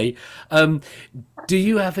today. Um, do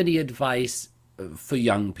you have any advice for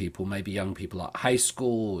young people, maybe young people at high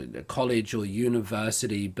school, college, or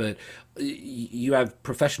university, but you have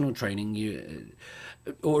professional training,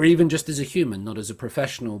 or even just as a human, not as a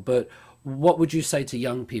professional, but what would you say to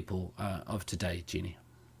young people of today, Jeannie?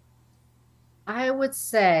 I would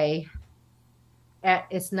say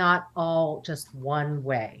it's not all just one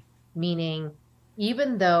way, meaning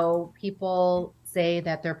even though people say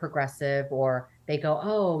that they're progressive or they go,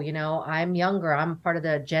 oh, I'm younger, I'm part of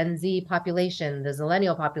the Gen Z population, the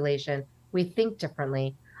Zillennial population, we think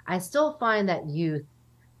differently. I still find that youth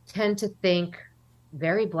tend to think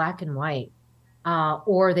very black and white,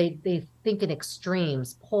 or they think in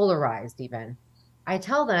extremes, polarized even. I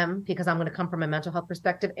tell them because I'm going to come from a mental health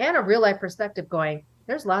perspective and a real life perspective, going,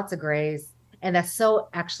 there's lots of grays. And that's so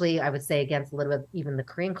actually, I would say, against a little bit even the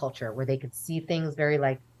Korean culture where they could see things very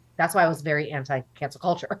like, that's why I was very anti cancel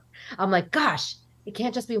culture. I'm like, gosh, It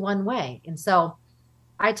can't just be one way. And so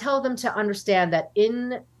I tell them to understand that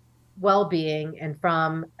in well-being and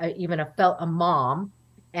from even a mom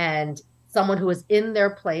and someone who is in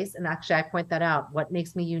their place, and actually I point that out, what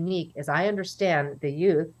makes me unique is I understand the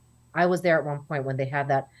youth. I was there at one point when they had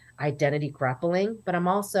that identity grappling, but I'm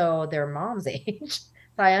also their mom's age.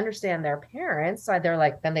 So I understand their parents. So they're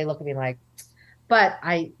like, then they look at me like, but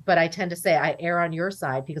I tend to say I err on your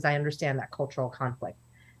side because I understand that cultural conflict.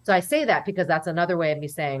 So I say that because that's another way of me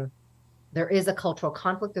saying there is a cultural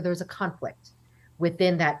conflict or there's a conflict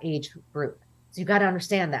within that age group. So you got to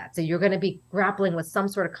understand that. So you're going to be grappling with some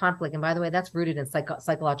sort of conflict. And by the way, that's rooted in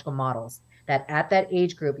psychological models that at that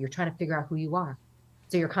age group, you're trying to figure out who you are.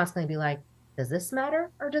 So you're constantly be like, does this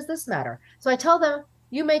matter or does this matter? So I tell them,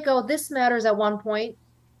 you may go, this matters at one point,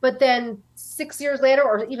 but then 6 years later,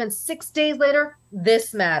 or even 6 days later,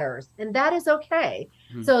 this matters. And that is okay.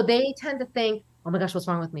 Hmm. So they tend to think, oh my gosh, what's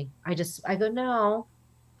wrong with me? I go, no,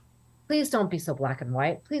 please don't be so black and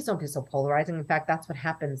white. Please don't be so polarizing. In fact, that's what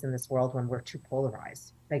happens in this world when we're too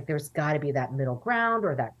polarized. Like there's got to be that middle ground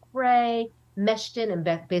or that gray meshed in.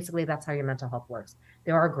 And basically, that's how your mental health works.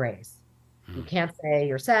 There are grays. You can't say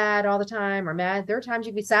you're sad all the time or mad. There are times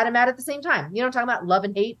you can be sad and mad at the same time. You know what I'm talking about? Love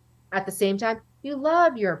and hate at the same time. You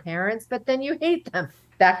love your parents, but then you hate them.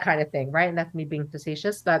 That kind of thing, right? And that's me being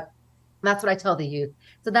facetious, but that's what I tell the youth.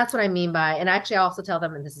 So that's what I mean by, and actually I also tell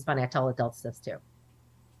them, and this is funny, I tell adults this too.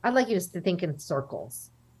 I'd like you to think in circles.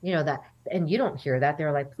 You know that, and you don't hear that.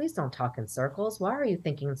 They're like, please don't talk in circles. Why are you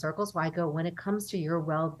thinking in circles? Why go, when it comes to your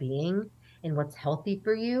well-being and what's healthy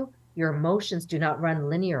for you, your emotions do not run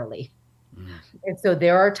linearly. And so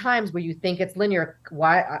there are times where you think it's linear.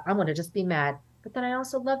 Why I want to just be mad, but then I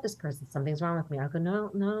also love this person. Something's wrong with me. I go, no,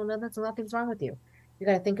 no, no, that's nothing's wrong with you. You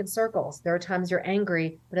got to think in circles. There are times you're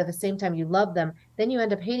angry, but at the same time you love them. Then you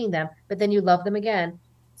end up hating them, but then you love them again.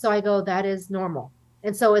 So I go, that is normal.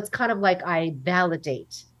 And so it's kind of like I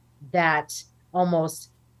validate that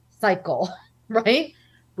almost cycle, right?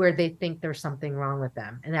 Where they think there's something wrong with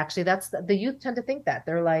them. And actually, that's the youth tend to think that.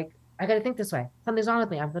 They're like, I got to think this way. Something's wrong with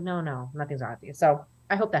me. I'm like, no, no, nothing's wrong with you. So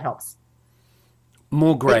I hope that helps.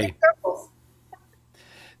 More Think in gray. circles.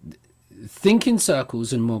 Think in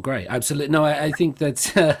circles and more gray. Absolutely. No, I think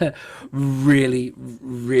that's really,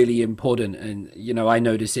 really important. And, I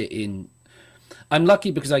notice it in. I'm lucky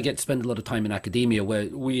because I get to spend a lot of time in academia where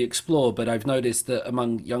we explore, but I've noticed that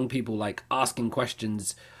among young people, like asking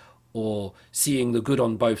questions or seeing the good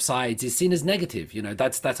on both sides is seen as negative.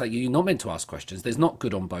 That's like you're not meant to ask questions. There's not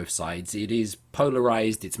good on both sides. It is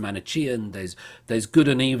polarized. It's Manichean. There's good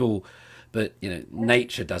and evil, but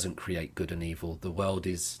nature doesn't create good and evil. The world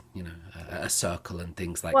is a circle and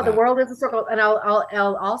things like Well, the that. world is a circle. And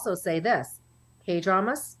I'll also say this,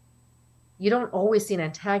 K-dramas, you don't always see an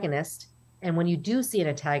antagonist. And when you do see an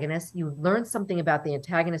antagonist, you learn something about the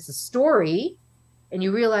antagonist's story and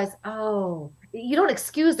you realize, oh, you don't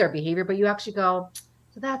excuse their behavior, but you actually go,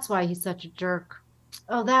 so that's why he's such a jerk.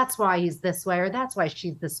 Oh, that's why he's this way, or that's why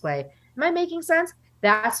she's this way. Am I making sense?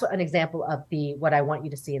 That's an example of what I want you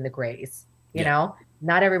to see in the grays. You Yeah. know,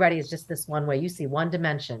 not everybody is just this one way. You see one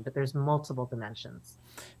dimension, but there's multiple dimensions.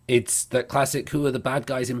 It's that classic who are the bad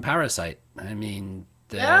guys in Parasite. I mean,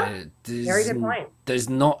 Yeah, very there's good point. there's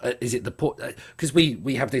not is it the poor because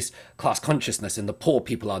we have this class consciousness and the poor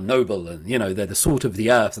people are noble and they're the salt of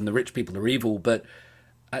the earth and the rich people are evil, but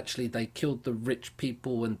actually they killed the rich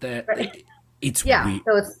people and Right. it's Yeah. we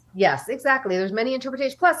So it's, yes, exactly. There's many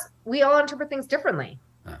interpretations. Plus, we all interpret things differently.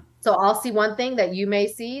 So I'll see one thing that you may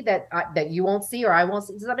see that you won't see or I won't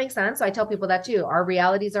see. Does that make sense? So I tell people that too. Our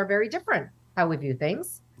realities are very different, how we view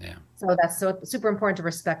things. yeah. So that's so super important to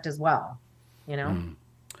respect as well. You know?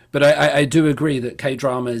 But I do agree that K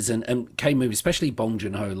dramas and K movies, especially Bong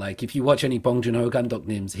Joon Ho, like if you watch any Bong Joon Ho Gandok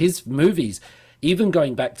Nims, his movies, even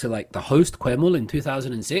going back to like The Host Kwemul in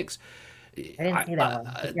 2006, I didn't see that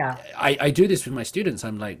one. But yeah. I do this with my students.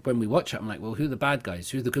 I'm like, when we watch it, I'm like, well, who are the bad guys?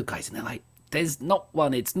 Who are the good guys? And they're like, there's not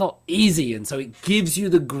one. It's not easy. And so it gives you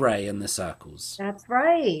the gray and the circles. That's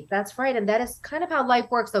right. That's right. And that is kind of how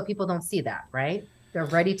life works, though people don't see that, right? They're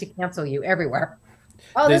ready to cancel you everywhere.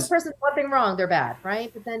 Oh, this There's person's nothing wrong. They're bad,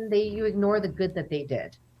 right? But then you ignore the good that they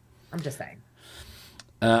did. I'm just saying.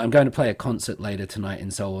 I'm going to play a concert later tonight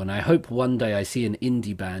in Seoul, and I hope one day I see an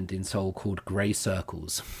indie band in Seoul called Grey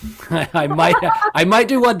Circles. I might, I might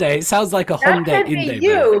do one day. It sounds like a That Hongdae could be indie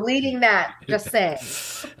you band. leading that. Just saying.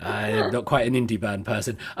 I'm not quite an indie band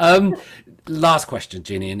person. Last question,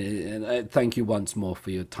 Ginny, and thank you once more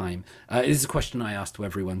for your time. This is a question I asked to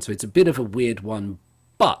everyone, so it's a bit of a weird one,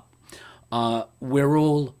 but we're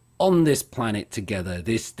all on this planet together,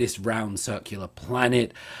 this round circular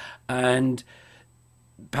planet, and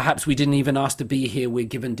perhaps we didn't even ask to be here. We're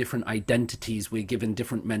given different identities, we're given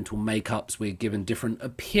different mental makeups, we're given different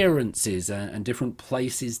appearances and different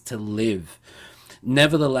places to live.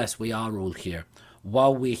 Nevertheless, we are all here.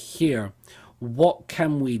 While we're here, what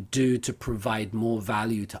can we do to provide more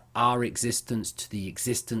value to our existence, to the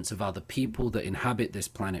existence of other people that inhabit this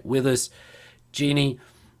planet with us? Jeannie,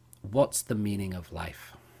 what's the meaning of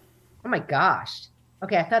life? Oh my gosh.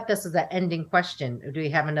 Okay, I thought this was that ending question. Or do we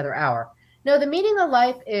have another hour? No, the meaning of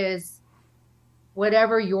life is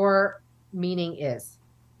whatever your meaning is.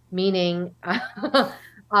 Meaning,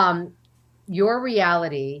 um, your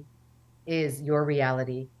reality is your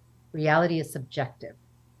reality. Reality is subjective.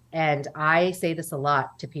 And I say this a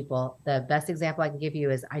lot to people. The best example I can give you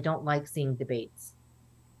is I don't like seeing debates.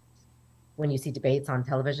 When you see debates on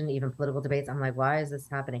television, even political debates, I'm like, why is this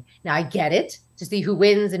happening? Now I get it to see who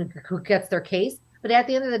wins and who gets their case. But at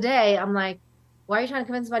the end of the day, I'm like, why are you trying to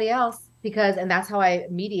convince somebody else? Because, and that's how I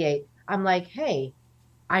mediate. I'm like, hey,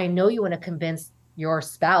 I know you want to convince your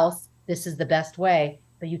spouse this is the best way,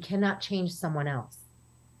 but you cannot change someone else.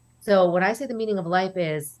 So when I say the meaning of life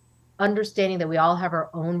is understanding that we all have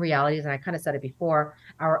our own realities, and I kind of said it before,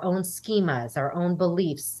 our own schemas, our own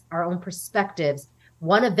beliefs, our own perspectives.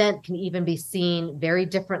 One event can even be seen very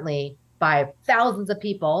differently by thousands of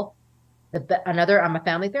people. Another, I'm a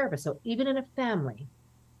family therapist. So even in a family,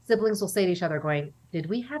 siblings will say to each other going, did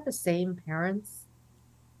we have the same parents?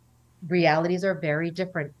 Realities are very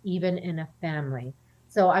different, even in a family.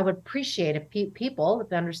 So I would appreciate if people,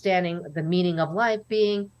 if understanding the meaning of life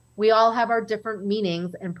being, we all have our different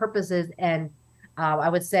meanings and purposes, and I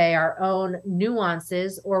would say our own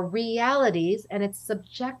nuances or realities, and it's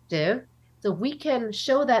subjective. So we can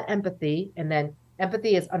show that empathy, and then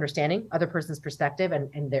empathy is understanding other person's perspective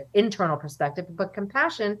and their internal perspective, but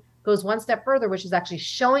compassion goes one step further, which is actually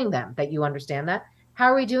showing them that you understand that.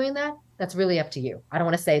 How are we doing that? That's really up to you. I don't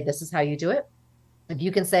want to say this is how you do it. If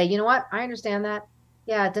you can say, you know what, I understand that.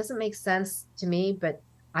 Yeah, it doesn't make sense to me, but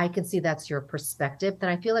I can see that's your perspective. Then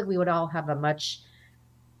I feel like we would all have a much,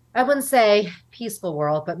 I wouldn't say peaceful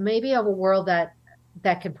world, but maybe a world that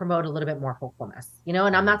can promote a little bit more hopefulness. And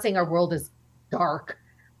I'm not saying our world is dark,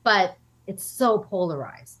 but it's so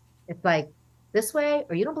polarized. It's like this way,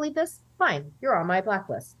 or you don't believe this? Fine, you're on my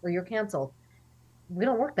blacklist or you're canceled. We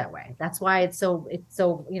don't work that way. That's why it's so,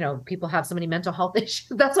 people have so many mental health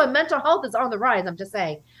issues. That's why mental health is on the rise. I'm just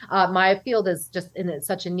saying, my field is just in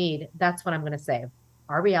such a need. That's what I'm going to say.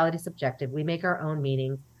 Our reality is subjective. We make our own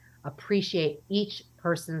meanings. Appreciate each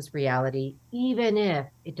person's reality, even if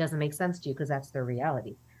it doesn't make sense to you, because that's their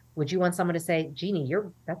reality. Would you want someone to say, Jeannie,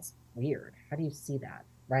 that's weird. How do you see that?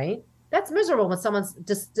 Right? That's miserable when someone's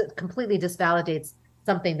just completely disvalidates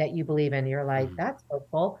something that you believe in. You're like, that's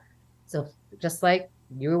hopeful. So just like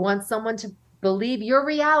you want someone to believe your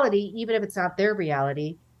reality, even if it's not their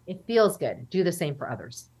reality, it feels good. Do the same for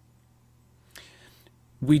others.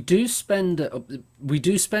 We do spend a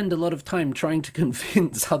lot of time trying to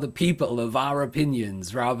convince other people of our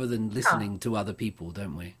opinions rather than listening to other people,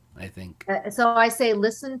 don't we? I think. So I say,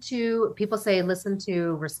 people say, listen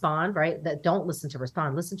to respond, right? That don't listen to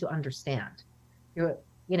respond, listen to understand.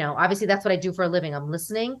 Obviously that's what I do for a living. I'm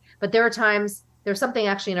listening, but there's something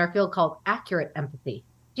actually in our field called accurate empathy.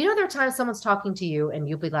 Do you know there are times someone's talking to you and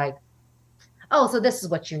you'll be like, oh, so this is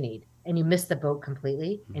what you need. And you miss the boat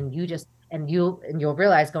completely. And you'll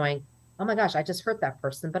realize going, oh my gosh, I just hurt that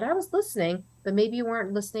person, but I was listening, but maybe you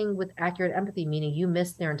weren't listening with accurate empathy, meaning you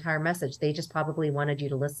missed their entire message. They just probably wanted you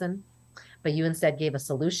to listen, but you instead gave a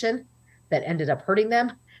solution that ended up hurting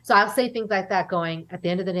them. So I'll say things like that going, at the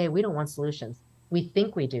end of the day, we don't want solutions. We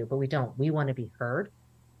think we do, but we don't. We want to be heard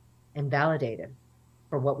and validated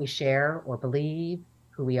for what we share or believe,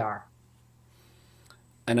 who we are.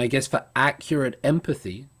 And I guess for accurate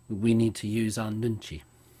empathy, we need to use our nunchi.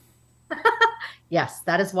 Yes,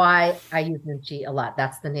 that is why I use Nunchi a lot.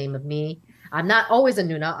 That's the name of me. I'm not always a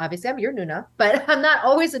Nuna. Obviously, I'm your Nuna, but I'm not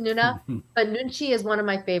always a Nuna. But Nunchi is one of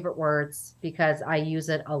my favorite words because I use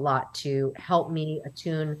it a lot to help me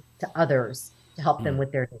attune to others, to help them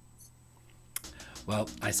with their needs. Well,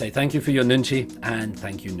 I say thank you for your nunchi and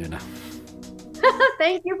thank you, Nuna.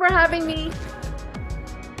 Thank you for having me.